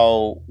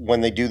how when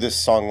they do this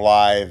song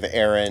live,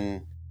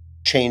 Aaron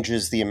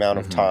changes the amount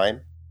of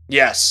time.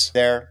 Yes.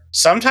 There.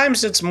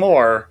 Sometimes it's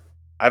more.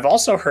 I've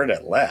also heard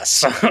it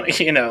less.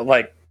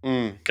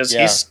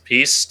 Because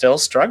he's still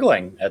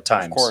struggling at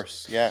times. Of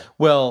course, yeah.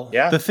 Well,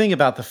 the thing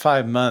about the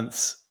 5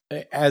 months,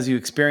 as you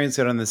experience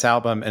it on this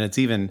album, and it's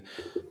even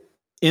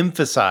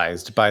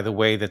emphasized by the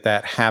way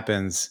that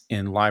happens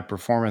in live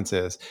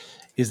performances,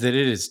 is that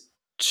it is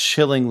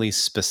chillingly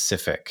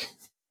specific.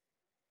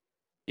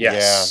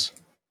 Yes.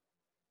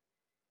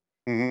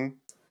 Yeah. Mm-hmm.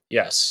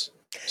 Yes.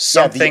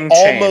 Something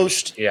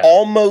changed.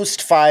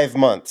 Almost 5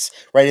 months,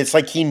 right? It's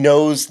like he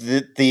knows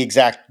the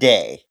exact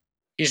day.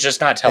 He's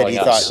just not telling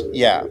us.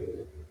 Yeah.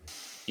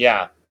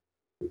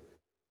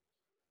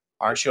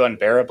 Aren't you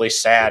unbearably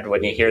sad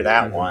when you hear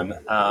that one?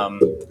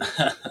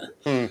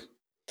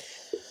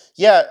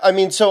 Yeah, I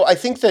mean, so I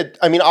think that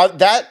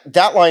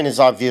that line is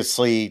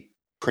obviously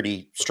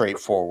pretty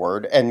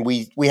straightforward, and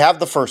we have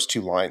the first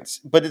two lines,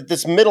 but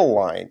this middle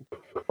line,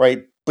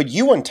 right? But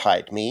you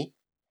untied me.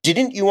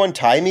 Didn't you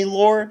untie me,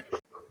 Lord?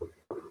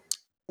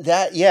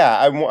 That,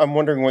 I'm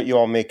wondering what you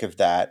all make of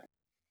that.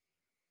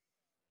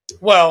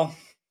 Well,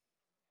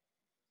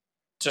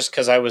 just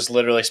because I was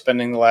literally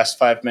spending the last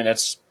 5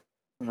 minutes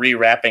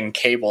rewrapping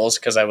cables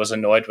because I was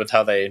annoyed with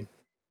how they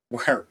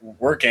were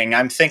working,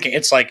 I'm thinking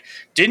it's like,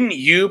 didn't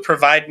you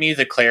provide me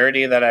the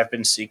clarity that I've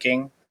been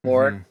seeking,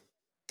 Lord?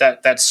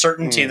 That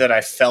certainty that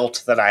I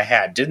felt that I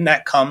had, didn't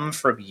that come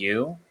from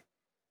you?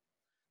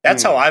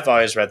 That's how I've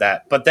always read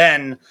that. But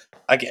then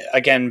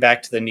again,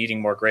 back to the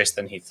needing more grace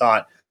than he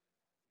thought.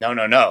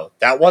 No,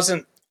 that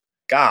wasn't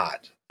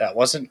God. That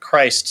wasn't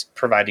Christ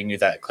providing you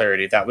that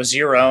clarity. That was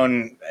your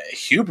own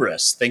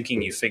hubris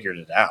thinking you figured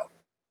it out.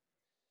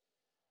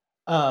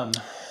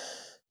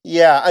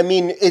 Yeah, I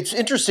mean, it's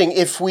interesting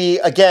if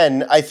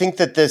I think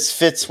that this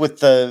fits with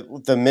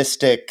the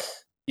mystic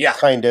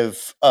kind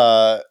of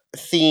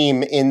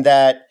theme, in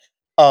that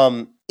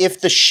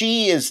if the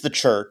she is the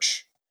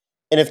church,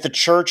 and if the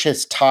church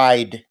has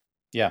tied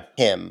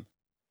him,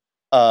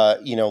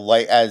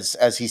 like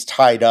as he's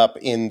tied up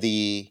in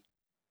the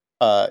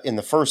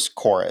first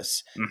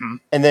chorus,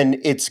 and then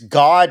it's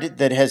God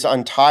that has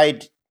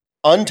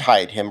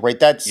untied him, right?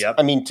 That's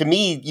I mean, to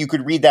me, you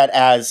could read that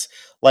as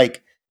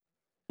like,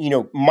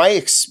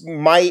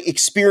 my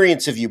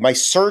experience of you, my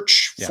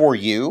search for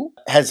you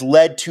has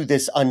led to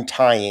this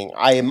untying.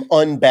 I am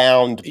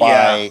unbound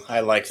by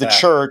the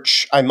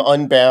church. I'm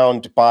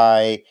unbound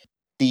by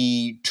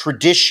the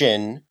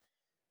tradition.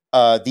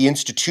 The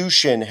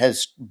institution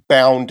has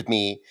bound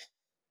me,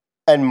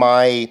 and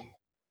my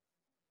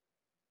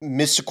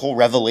mystical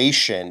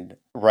revelation,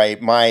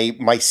 right?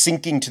 My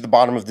sinking to the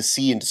bottom of the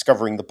sea and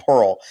discovering the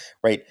pearl,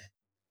 right?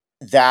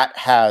 That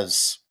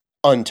has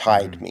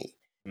untied me.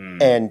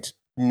 And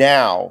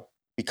now,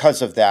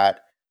 because of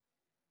that,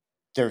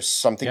 there's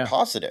something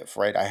positive,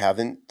 right? I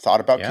haven't thought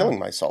about killing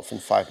myself in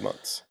 5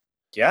 months.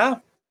 Yeah.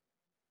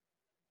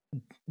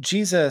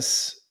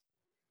 Jesus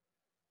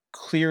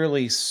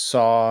clearly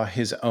saw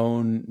his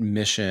own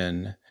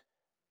mission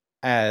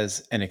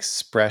as an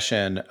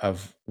expression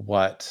of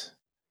what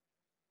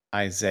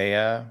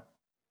Isaiah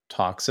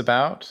talks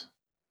about.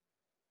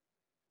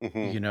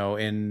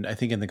 Mm-hmm. I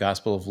think in the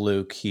Gospel of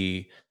Luke,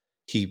 he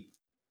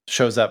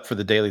shows up for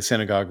the daily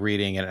synagogue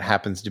reading, and it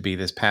happens to be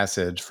this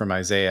passage from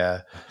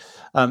Isaiah.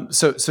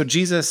 So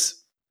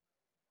Jesus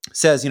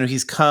says,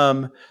 he's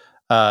come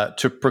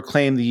to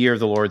proclaim the year of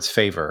the Lord's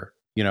favor,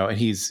 and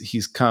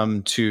he's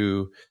come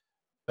to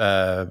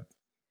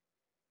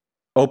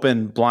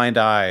open blind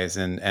eyes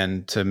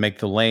and to make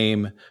the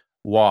lame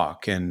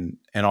walk and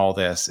all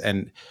this.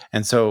 And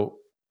so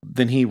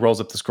then he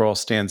rolls up the scroll,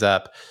 stands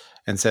up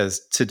and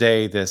says,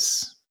 today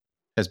this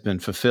has been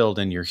fulfilled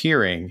in your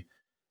hearing.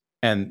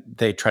 And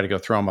they try to go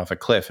throw him off a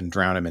cliff and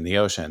drown him in the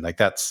ocean. Like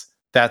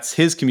that's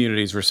his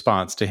community's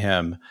response to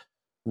him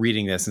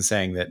reading this and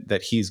saying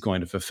that he's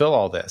going to fulfill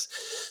all this.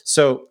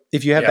 So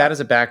if you have that as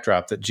a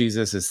backdrop, that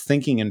Jesus is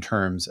thinking in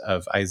terms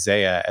of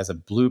Isaiah as a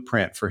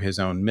blueprint for his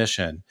own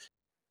mission,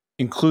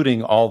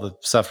 including all the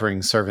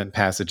suffering servant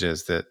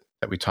passages that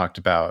we talked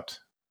about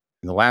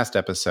in the last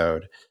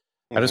episode.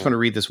 Mm-hmm. I just want to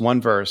read this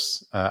one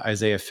verse,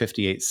 Isaiah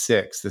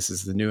 58:6. This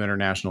is the New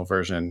International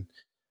Version.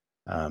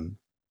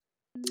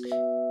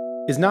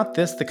 Is not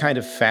this the kind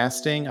of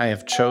fasting I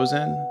have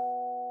chosen?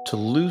 To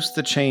loose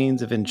the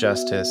chains of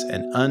injustice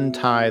and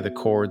untie the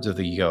cords of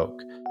the yoke,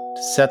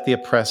 to set the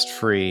oppressed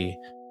free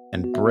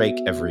and break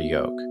every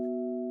yoke.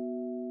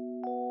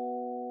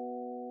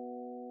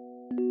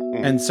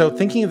 And so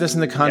thinking of this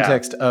in the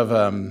context of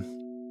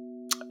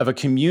a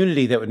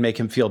community that would make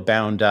him feel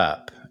bound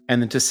up,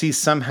 and then to see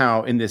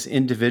somehow in this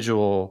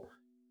individual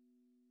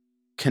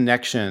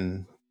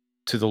connection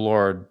to the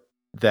Lord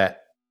that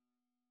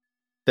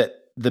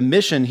the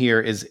mission here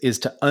is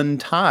to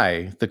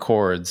untie the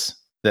cords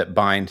that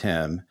bind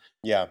him.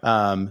 Yeah.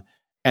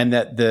 And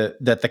that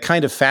the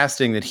kind of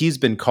fasting that he's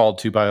been called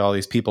to by all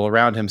these people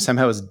around him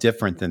somehow is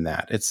different than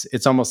that.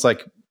 It's almost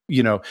like,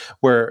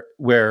 where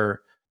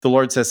the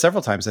Lord says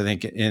several times, I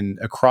think,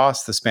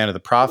 across the span of the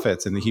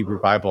prophets in the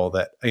Hebrew Bible,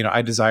 that,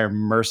 I desire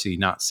mercy,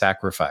 not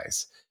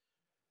sacrifice.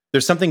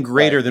 There's something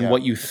greater than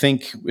what you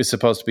think is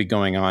supposed to be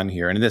going on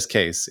here. And in this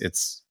case,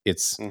 it's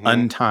mm-hmm.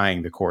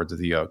 untying the cords of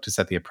the yoke to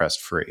set the oppressed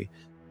free.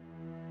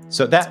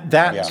 So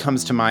that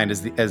comes to mind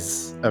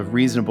as a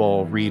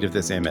reasonable read of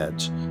this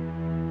image.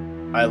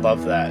 I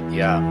love that.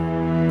 Yeah.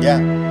 Yeah,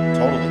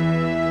 totally.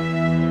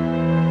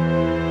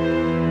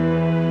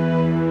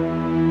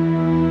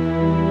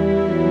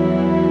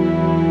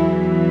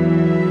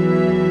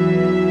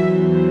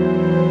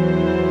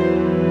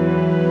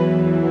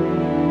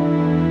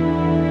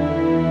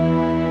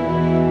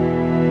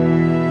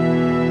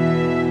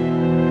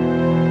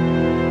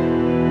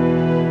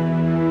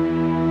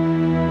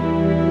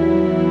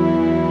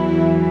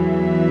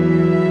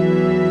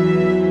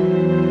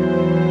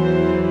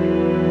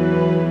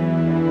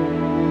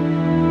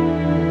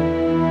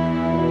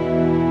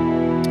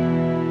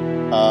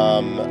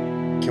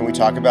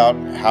 Talk about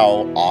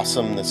how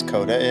awesome this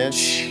coda is.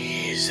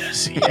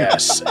 Jesus,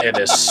 yes, it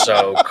is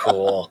so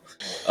cool.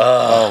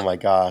 Oh my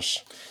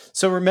gosh!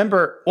 So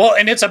remember,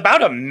 and it's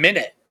about a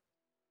minute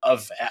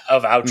of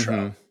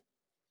outro.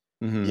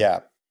 Mm-hmm. Mm-hmm.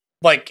 Yeah,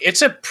 like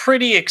it's a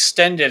pretty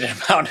extended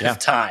amount of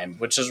time,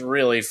 which is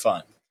really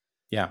fun.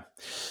 Yeah.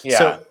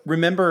 So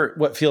remember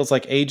what feels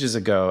like ages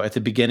ago at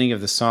the beginning of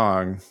the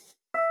song.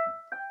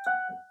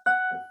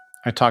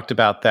 I talked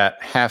about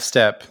that half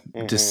step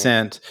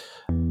descent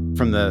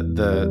from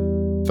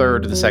the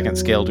third to the second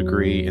scale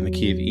degree in the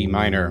key of E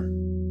minor.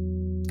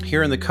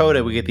 Here in the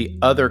coda, we get the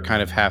other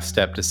kind of half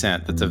step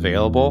descent that's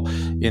available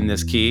in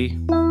this key.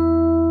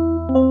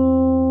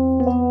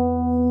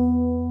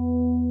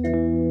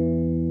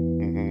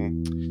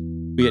 Mm-hmm.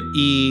 We get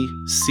E,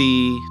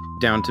 C,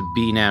 down to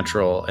B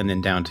natural, and then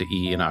down to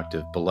E an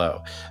octave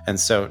below. And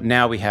so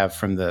now we have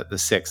from the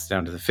sixth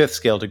down to the fifth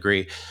scale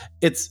degree.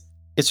 It's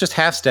just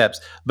half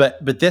steps, but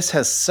this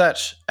has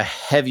such a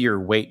heavier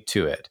weight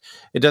to it.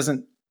 It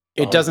doesn't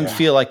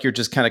feel like you're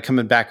just kind of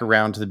coming back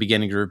around to the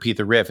beginning to repeat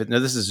the riff. No,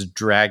 this is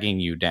dragging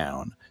you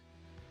down.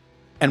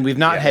 And we've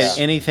not had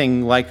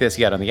anything like this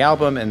yet on the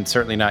album, and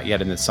certainly not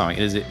yet in this song.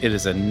 It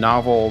is a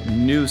novel,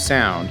 new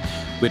sound,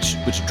 which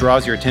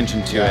draws your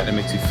attention to it and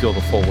makes you feel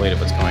the full weight of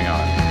what's going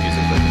on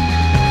musically.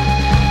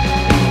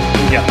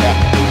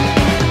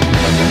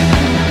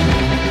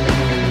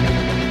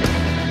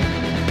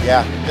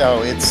 Yeah,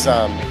 no,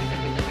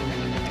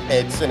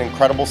 it's an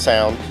incredible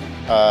sound.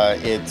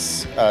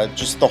 It's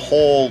just the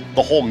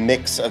whole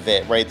mix of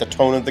it, right? The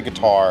tone of the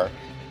guitar,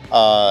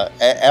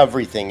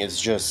 everything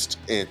is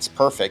it's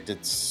perfect.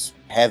 It's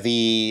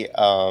heavy.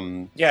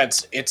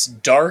 It's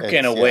dark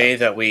in a way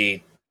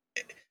that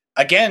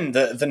again,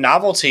 the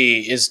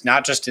novelty is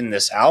not just in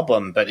this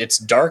album, but it's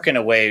dark in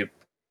a way.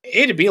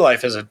 A to B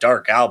Life is a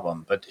dark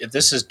album, but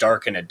this is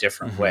dark in a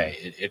different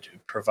way.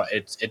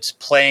 It's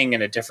playing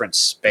in a different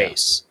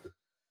space.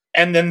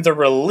 And then the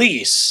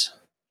release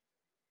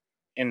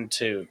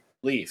into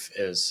Leaf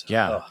is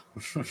Well,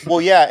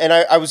 and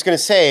I was going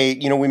to say,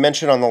 we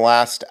mentioned on the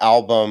last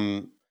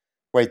album,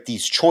 right,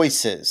 these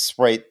choices,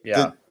 right?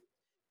 Yeah.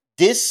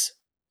 This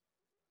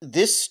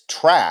this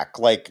track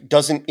like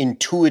doesn't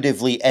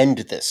intuitively end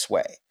this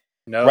way.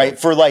 No. Right?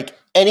 For like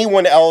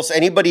anyone else,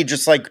 anybody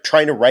just like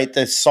trying to write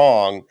this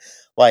song,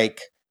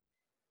 like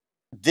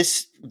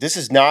this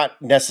is not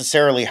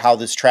necessarily how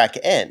this track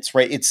ends,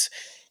 right?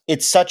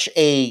 It's such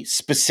a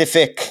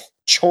specific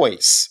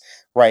choice,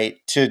 right,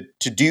 to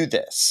do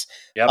this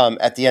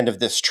at the end of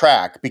this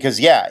track, because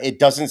it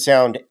doesn't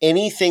sound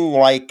anything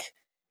like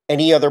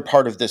any other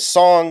part of this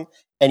song,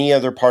 any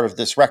other part of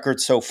this record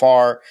so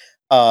far.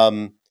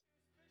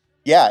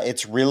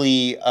 It's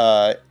really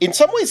in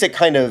some ways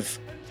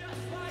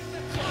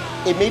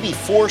it maybe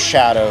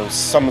foreshadows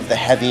some of the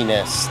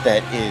heaviness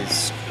that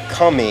is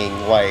coming,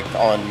 like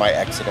on My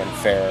Exit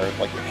Unfair.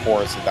 Like the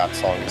chorus of that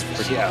song is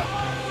pretty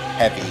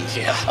heavy.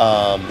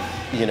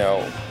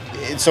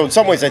 So in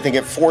some ways I think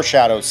it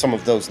foreshadows some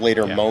of those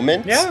later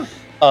moments.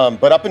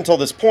 But up until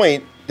this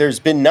point there's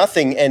been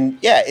nothing, and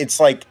it's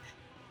like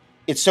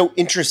it's so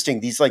interesting,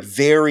 these like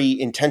very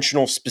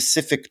intentional,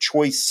 specific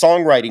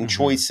songwriting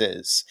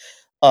choices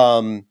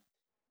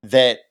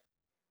that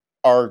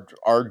are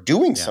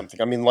doing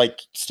something. I mean,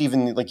 like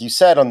Stephen, like you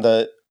said,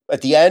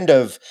 at the end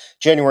of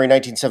January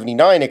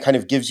 1979, it kind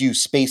of gives you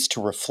space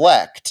to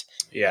reflect.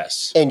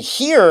 Yes. And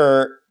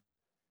here,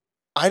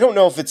 I don't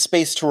know if it's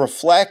space to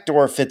reflect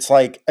or if it's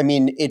like, I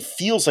mean, it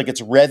feels like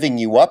it's revving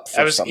you up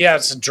for something. Yeah,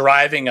 it's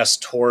driving us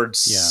towards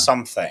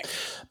something.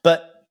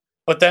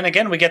 But then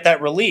again, we get that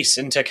release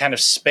into kind of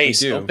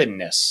space,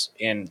 openness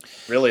in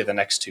really the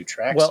next two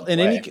tracks. Well,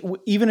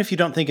 even if you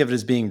don't think of it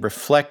as being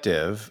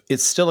reflective,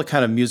 it's still a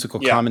kind of musical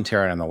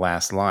commentary on the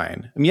last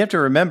line. I mean, you have to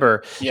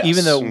remember,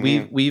 even though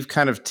we've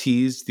kind of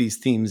teased these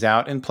themes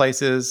out in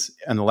places,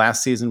 and the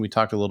last season we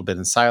talked a little bit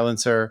in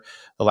Silencer,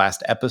 the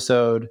last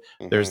episode,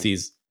 there's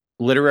these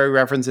literary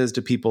references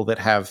to people that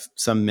have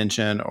some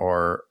mention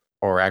or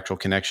actual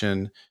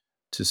connection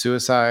to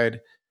suicide.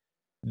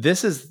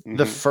 This is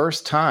the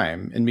first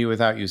time in Me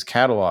Without You's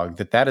catalog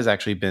that has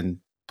actually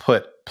been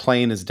put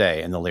plain as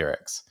day in the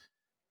lyrics.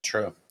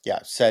 True.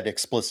 Yeah, said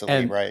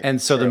explicitly, right?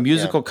 And so the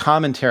musical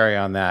commentary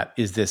on that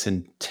is this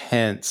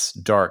intense,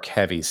 dark,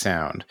 heavy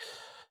sound.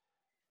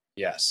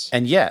 Yes.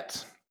 And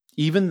yet,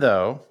 even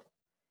though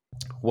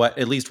what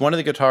at least one of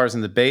the guitars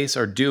and the bass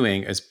are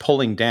doing is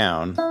pulling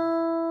down,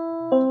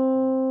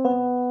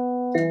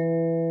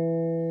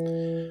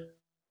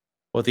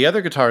 what the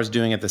other guitar is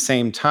doing at the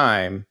same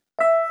time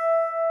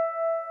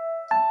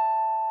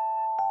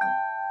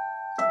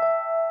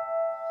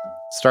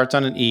starts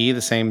on an E,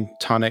 the same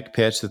tonic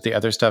pitch that the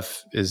other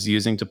stuff is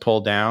using to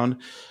pull down,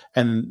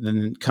 and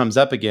then comes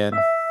up again,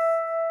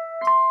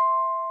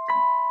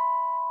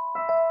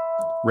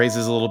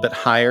 raises a little bit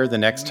higher the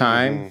next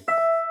time,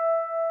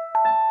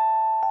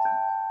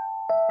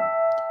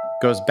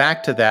 goes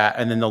back to that,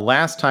 and then the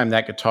last time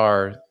that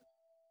guitar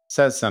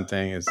says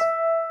something is...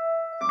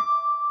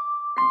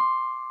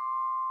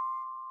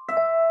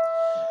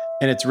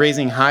 And it's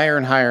raising higher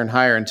and higher and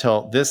higher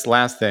until this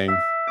last thing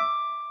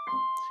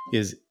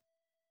is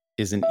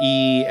an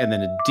E and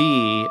then a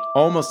D,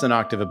 almost an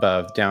octave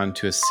above, down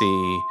to a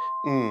C,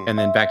 and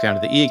then back down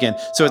to the E again.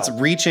 So it's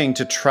reaching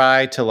to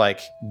try to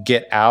like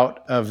get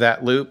out of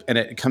that loop, and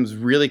it comes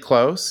really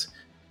close,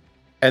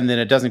 and then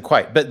it doesn't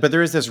quite. But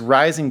there is this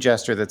rising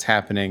gesture that's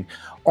happening,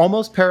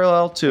 almost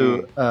parallel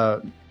to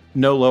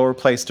No Lower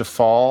Place to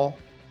Fall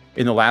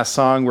in the last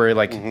song, where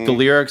like the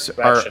lyrics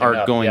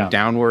are going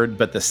downward,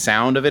 but the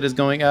sound of it is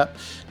going up.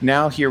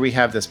 Now here we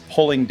have this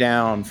pulling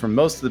down from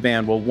most of the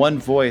band. Well, one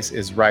voice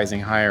is rising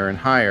higher and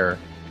higher.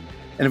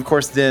 And of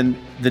course,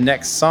 then the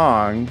next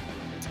song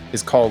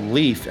is called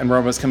Leaf, and we're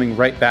almost coming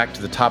right back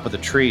to the top of the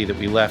tree that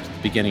we left at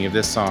the beginning of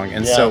this song.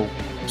 And so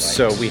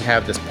we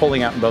have this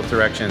pulling out in both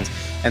directions,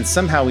 and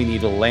somehow we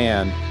need to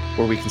land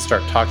where we can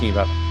start talking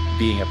about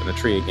being up in the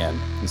tree again.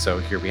 And so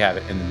here we have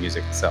it in the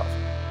music itself.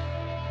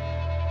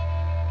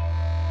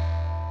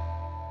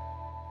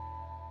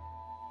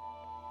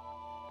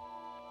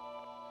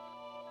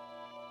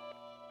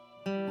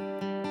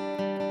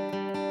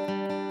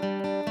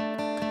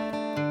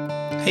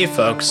 Hey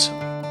folks,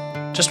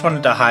 just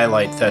wanted to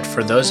highlight that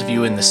for those of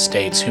you in the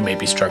States who may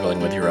be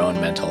struggling with your own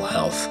mental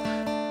health,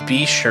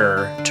 be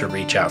sure to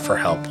reach out for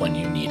help when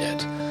you need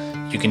it.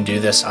 You can do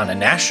this on a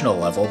national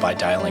level by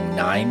dialing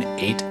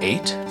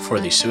 988 for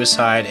the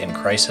Suicide and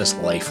Crisis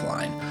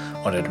Lifeline.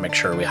 Wanted to make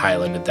sure we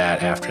highlighted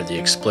that after the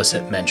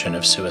explicit mention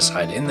of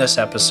suicide in this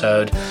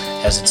episode,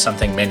 as it's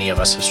something many of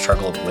us have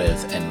struggled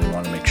with, and we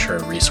want to make sure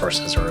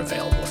resources are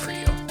available for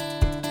you.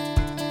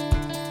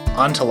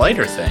 On to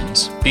lighter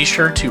things, be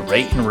sure to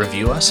rate and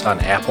review us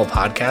on Apple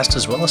Podcasts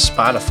as well as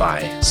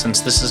Spotify,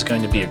 since this is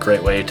going to be a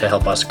great way to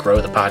help us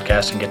grow the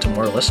podcast and get to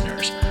more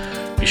listeners.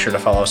 Be sure to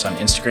follow us on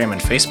Instagram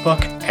and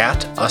Facebook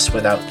at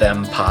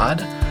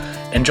UsWithoutThemPod,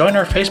 and join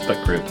our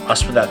Facebook group,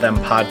 Us Without Them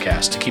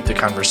Podcast, to keep the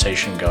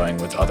conversation going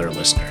with other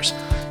listeners.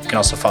 You can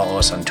also follow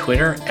us on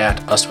Twitter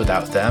at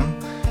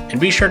UsWithoutThem, and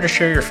be sure to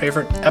share your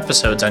favorite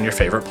episodes on your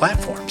favorite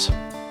platforms.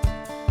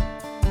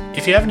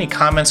 If you have any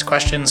comments,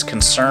 questions,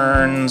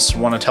 concerns,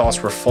 want to tell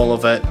us we're full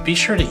of it, be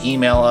sure to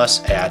email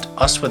us at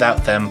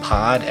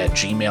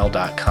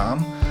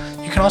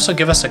uswithoutthempod@gmail.com. You You can also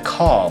give us a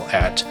call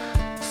at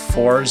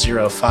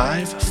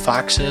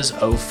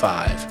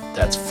 405-FOXES-05.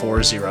 That's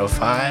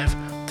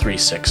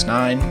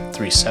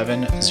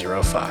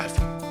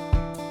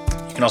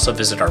 405-369-3705. You can also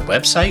visit our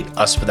website,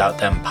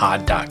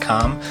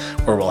 uswithoutthempod.com,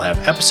 where we'll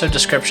have episode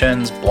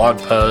descriptions, blog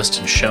posts,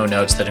 and show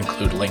notes that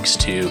include links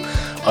to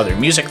other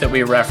music that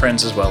we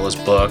reference, as well as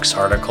books,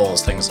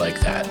 articles, things like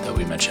that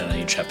we mention in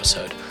each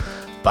episode.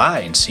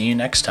 Bye, and see you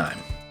next time.